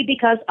 solely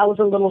because I was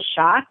a little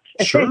shocked.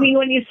 Sure. I mean,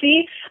 when you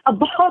see a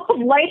ball of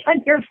light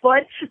on your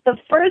foot, the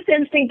first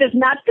instinct is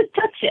not to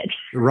touch it.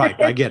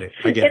 Right. I get it.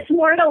 It's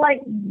more to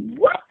like,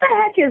 what the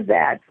heck is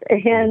that?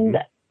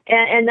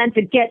 And then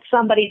to get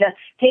somebody to,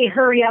 hey,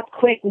 hurry up,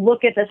 quick,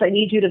 look at this. I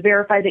need you to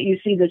verify that you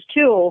see this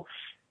too.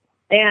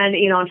 And,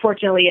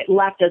 unfortunately, it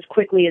left as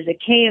quickly as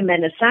it came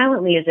and as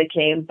silently as it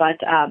came. But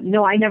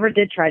no, I never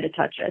did try to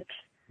touch it.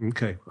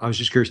 Okay. I was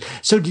just curious.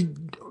 So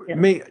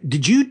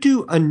Did you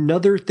do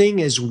another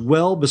thing as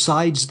well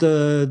besides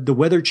the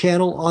Weather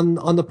Channel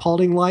on the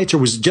Paulding lights, or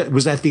was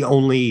that the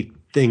only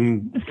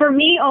thing? For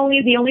me,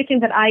 the only thing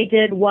that I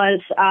did was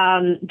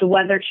the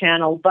Weather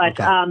Channel. But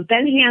okay.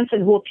 Ben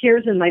Hansen, who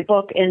appears in my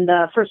book in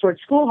the First Word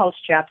Schoolhouse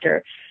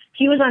chapter,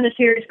 he was on a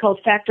series called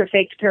Fact or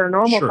Faked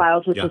Paranormal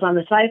Files, which was on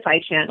the Sci-Fi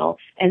Channel,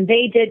 and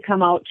they did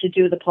come out to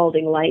do the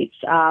Paulding lights.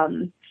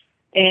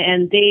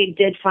 And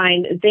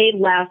they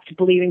left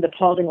believing the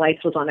Paulding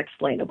lights was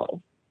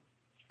unexplainable.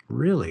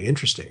 Really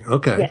interesting.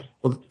 Okay. Yes.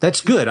 Well,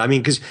 that's good. I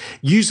mean, because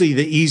usually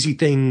the easy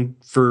thing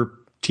for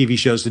TV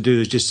shows to do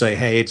is just say,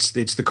 hey, it's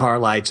the car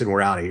lights and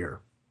we're out of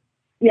here.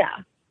 Yeah.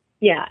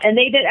 Yeah. And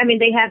they did. I mean,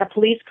 they had a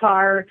police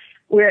car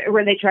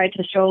where they tried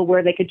to show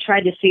where they could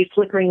try to see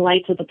flickering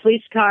lights of the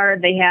police car.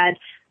 They had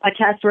a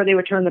test where they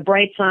would turn the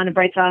brights on and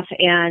brights off,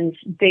 and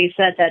they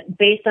said that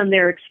based on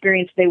their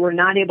experience, they were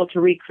not able to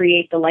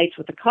recreate the lights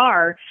with the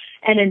car.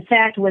 And in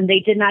fact, when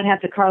they did not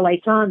have the car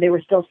lights on, they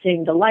were still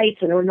seeing the lights,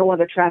 and there was no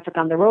other traffic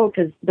on the road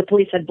because the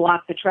police had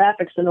blocked the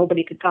traffic so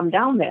nobody could come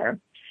down there.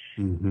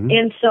 Mm-hmm.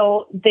 And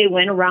so they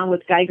went around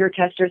with Geiger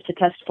testers to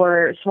test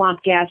for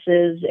swamp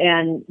gases,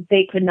 and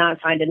they could not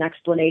find an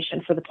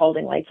explanation for the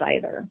Paulding lights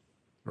either.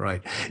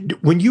 Right.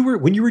 When you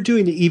were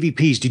doing the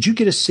EVPs, did you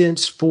get a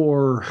sense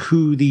for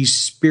who these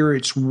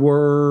spirits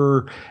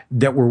were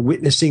that were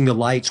witnessing the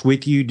lights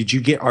with you? Did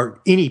you get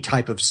any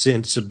type of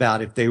sense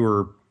about if they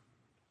were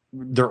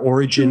their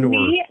origin?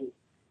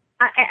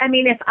 I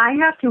mean, if I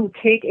have to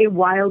take a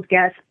wild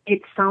guess,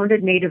 it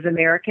sounded Native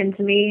American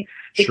to me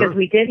because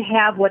we did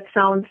have what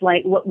sounds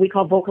like what we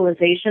call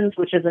vocalizations,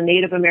 which is a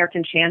Native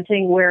American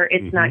chanting where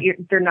it's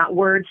they're not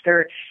words.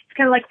 It's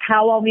kind of like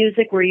powwow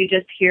music where you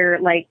just hear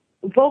like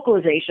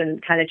vocalization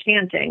kind of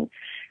chanting.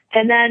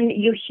 And then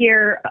you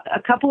hear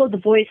a couple of the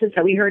voices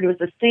that we heard. It was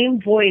the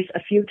same voice a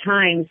few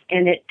times,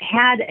 and it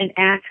had an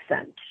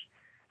accent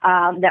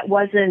that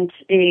wasn't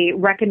a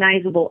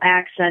recognizable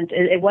accent.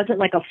 It wasn't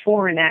like a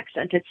foreign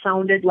accent. It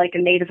sounded like a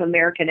Native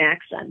American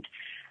accent.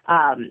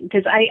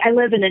 Because I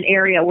live in an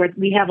area where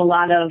we have a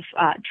lot of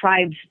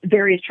tribes,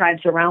 various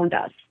tribes around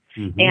us.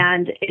 Mm-hmm.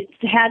 And it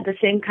had the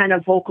same kind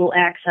of vocal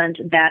accent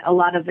that a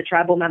lot of the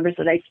tribal members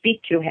that I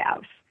speak to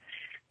have.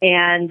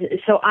 And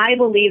so I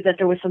believe that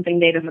there was something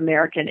Native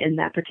American in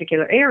that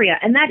particular area.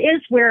 And that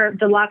is where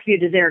the Lac Vieux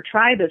Desert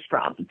tribe is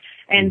from.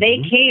 And they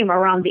came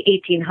around the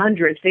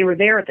 1800s. They were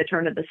there at the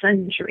turn of the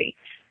century.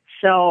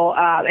 So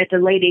at the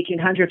late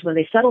 1800s when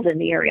they settled in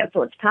the area.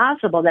 So it's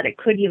possible that it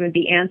could even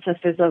be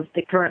ancestors of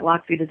the current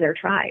Lac Vieux Desert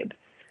tribe.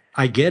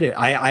 I get it.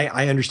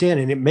 I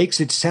understand. And it makes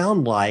it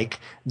sound like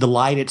the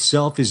light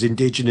itself is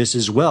indigenous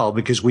as well.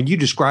 Because when you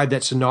describe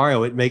that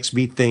scenario, it makes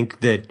me think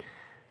that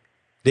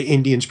the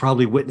Indians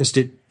probably witnessed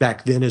it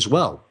back then as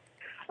well.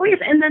 Oh, yes.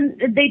 And then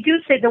they do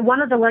say that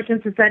one of the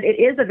legends is that it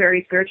is a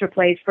very spiritual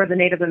place for the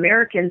Native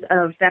Americans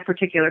of that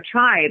particular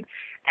tribe,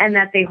 and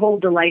that they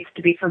hold the lights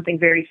to be something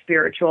very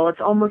spiritual.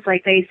 It's almost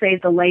like they say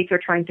the lights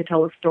are trying to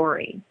tell a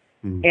story.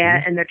 Mm-hmm.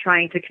 And they're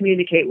trying to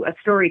communicate a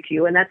story to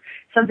you. And that's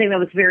something that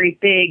was very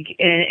big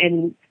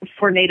in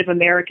for Native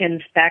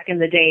Americans back in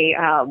the day,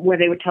 where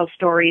they would tell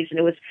stories. And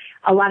it was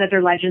a lot of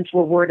their legends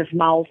were word of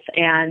mouth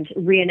and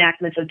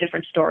reenactments of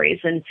different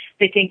stories. And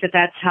they think that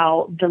that's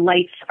how the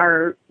lights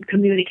are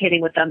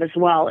communicating with them as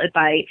well,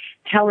 by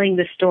telling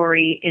the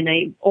story in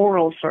a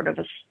oral sort of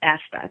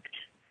aspect.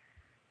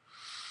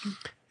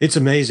 It's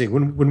amazing.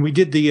 When we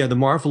did the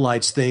Marfa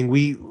Lights thing,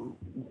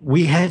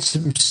 we had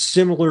some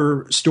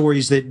similar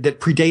stories that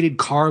predated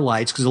car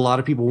lights, because a lot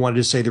of people wanted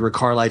to say there were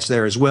car lights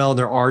there as well.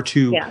 There are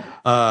two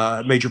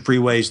major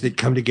freeways that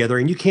come together,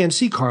 and you can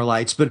see car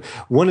lights. But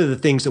one of the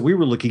things that we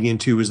were looking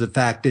into is the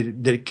fact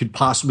that it could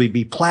possibly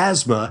be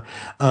plasma.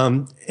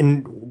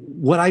 And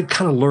what I've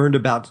kind of learned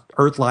about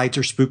earth lights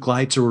or spook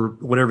lights or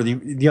whatever,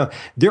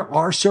 there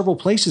are several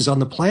places on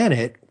the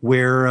planet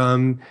where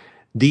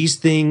these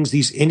things,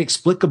 these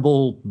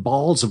inexplicable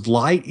balls of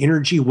light,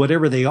 energy,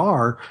 whatever they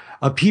are,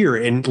 appear.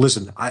 And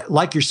listen,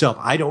 like yourself,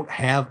 I don't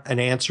have an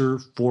answer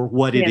for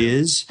what it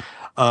is.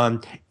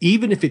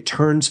 Even if it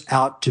turns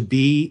out to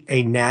be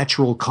a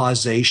natural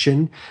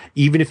causation,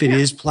 even if it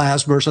is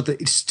plasma or something,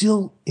 it's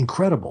still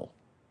incredible.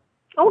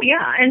 Oh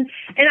yeah, and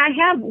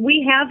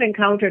we have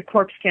encountered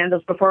corpse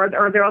candles before,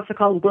 or they're also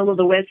called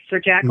will-o'-the-wisps or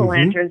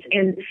jack-o'-lanterns,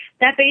 and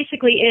that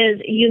basically is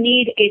you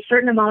need a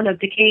certain amount of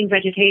decaying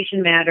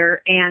vegetation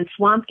matter and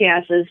swamp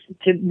gases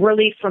to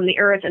release from the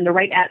earth in the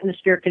right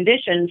atmospheric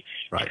conditions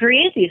to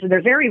create these, and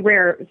they're very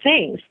rare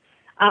things.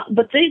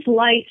 But these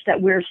lights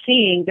that we're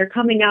seeing, they're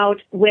coming out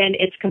when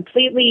it's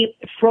completely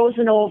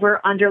frozen over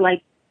under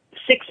like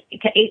 6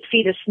 to 8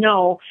 feet of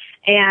snow,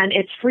 and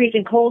it's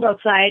freezing cold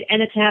outside,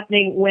 and it's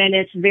happening when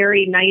it's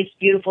very nice,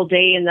 beautiful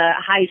day in the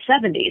high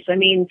 70s. I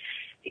mean,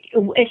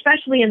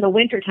 especially in the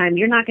wintertime,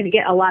 you're not going to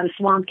get a lot of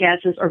swamp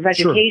gases or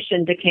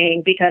vegetation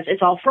decaying because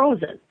it's all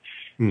frozen.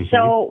 Mm-hmm.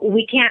 So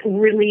we can't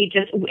really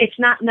it's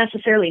not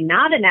necessarily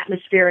not an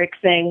atmospheric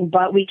thing,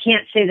 but we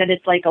can't say that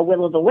it's like a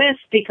will-o'-the-wisp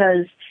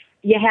because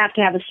you have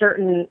to have a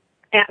certain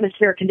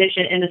atmospheric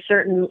condition and a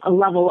certain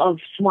level of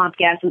swamp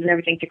gases and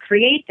everything to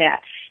create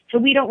that. So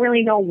we don't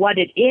really know what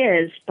it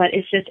is, but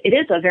it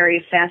is a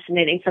very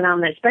fascinating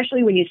phenomenon,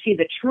 especially when you see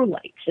the true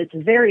lights. It's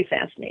very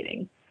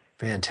fascinating.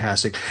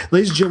 Fantastic.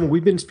 Ladies and gentlemen,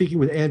 we've been speaking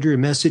with Andrea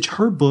Mesich.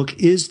 Her book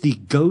is The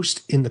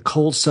Ghost in the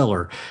Coal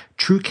Cellar,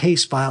 True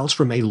Case Files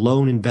from a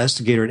Lone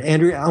Investigator. And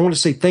Andrea, I want to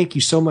say thank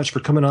you so much for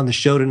coming on the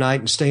show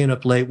tonight and staying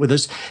up late with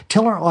us.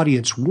 Tell our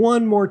audience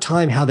one more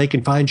time how they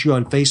can find you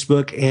on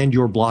Facebook and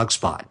your blog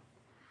spot.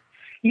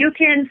 You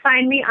can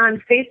find me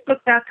on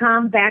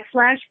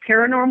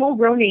Facebook.com/Paranormal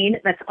Ronin.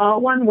 That's all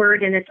one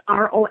word, and it's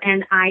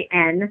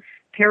RONIN,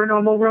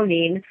 Paranormal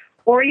Ronin.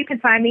 Or you can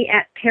find me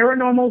at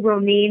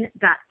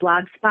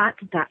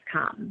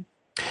paranormalronin.blogspot.com.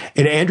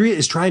 And Andrea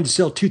is trying to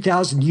sell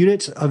 2,000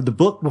 units of the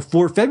book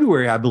before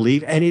February, I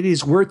believe, and it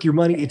is worth your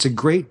money. It's a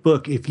great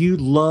book. If you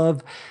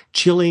love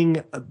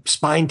chilling,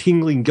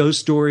 spine-tingling ghost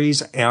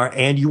stories,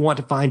 and you want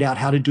to find out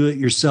how to do it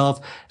yourself,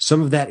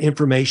 some of that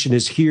information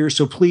is here.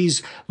 So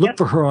please look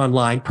for her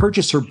online,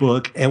 purchase her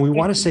book, and we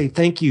want to say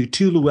thank you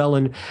to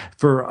Llewellyn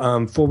for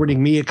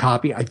forwarding me a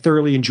copy. I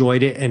thoroughly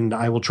enjoyed it, and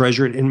I will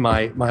treasure it in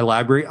my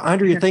library.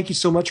 Andrea, thank you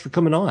so much for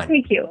coming on.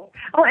 Thank you.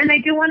 Oh, and I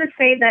do want to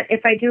say that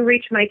if I do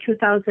reach my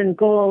 2,000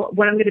 goal,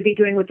 what I'm going to be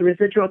doing with the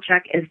residual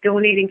check is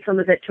donating some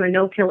of it to a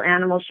no-kill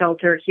animal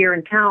shelter here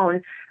in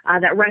town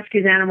that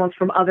rescues animals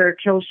from other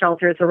kill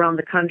shelters around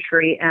the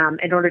country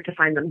in order to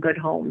find them good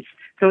homes.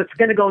 So it's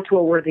going to go to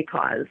a worthy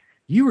cause.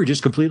 You were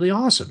just completely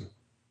awesome.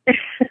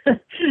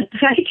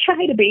 I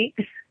try to be.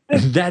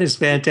 That is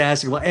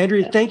fantastic. Well,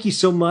 Andrea, thank you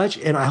so much,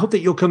 and I hope that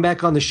you'll come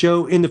back on the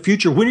show in the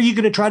future. When are you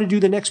going to try to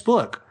do the next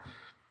book?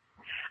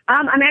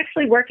 I'm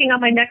actually working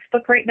on my next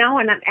book right now,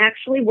 and I'm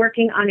actually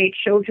working on a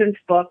children's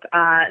book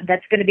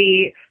that's going to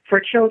be for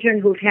children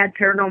who've had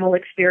paranormal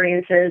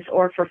experiences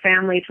or for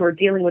families who are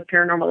dealing with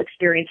paranormal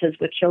experiences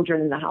with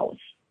children in the house.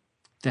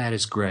 That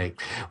is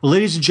great. Well,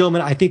 ladies and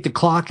gentlemen, I think the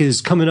clock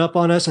is coming up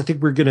on us. I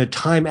think we're going to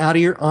time out of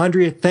here.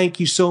 Andrea, thank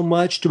you so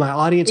much. To my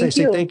audience, I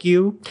say thank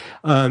you.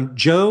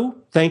 Joe,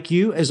 thank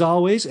you as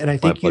always. And I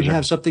think you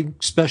have something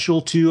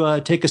special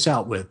to take us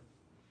out with.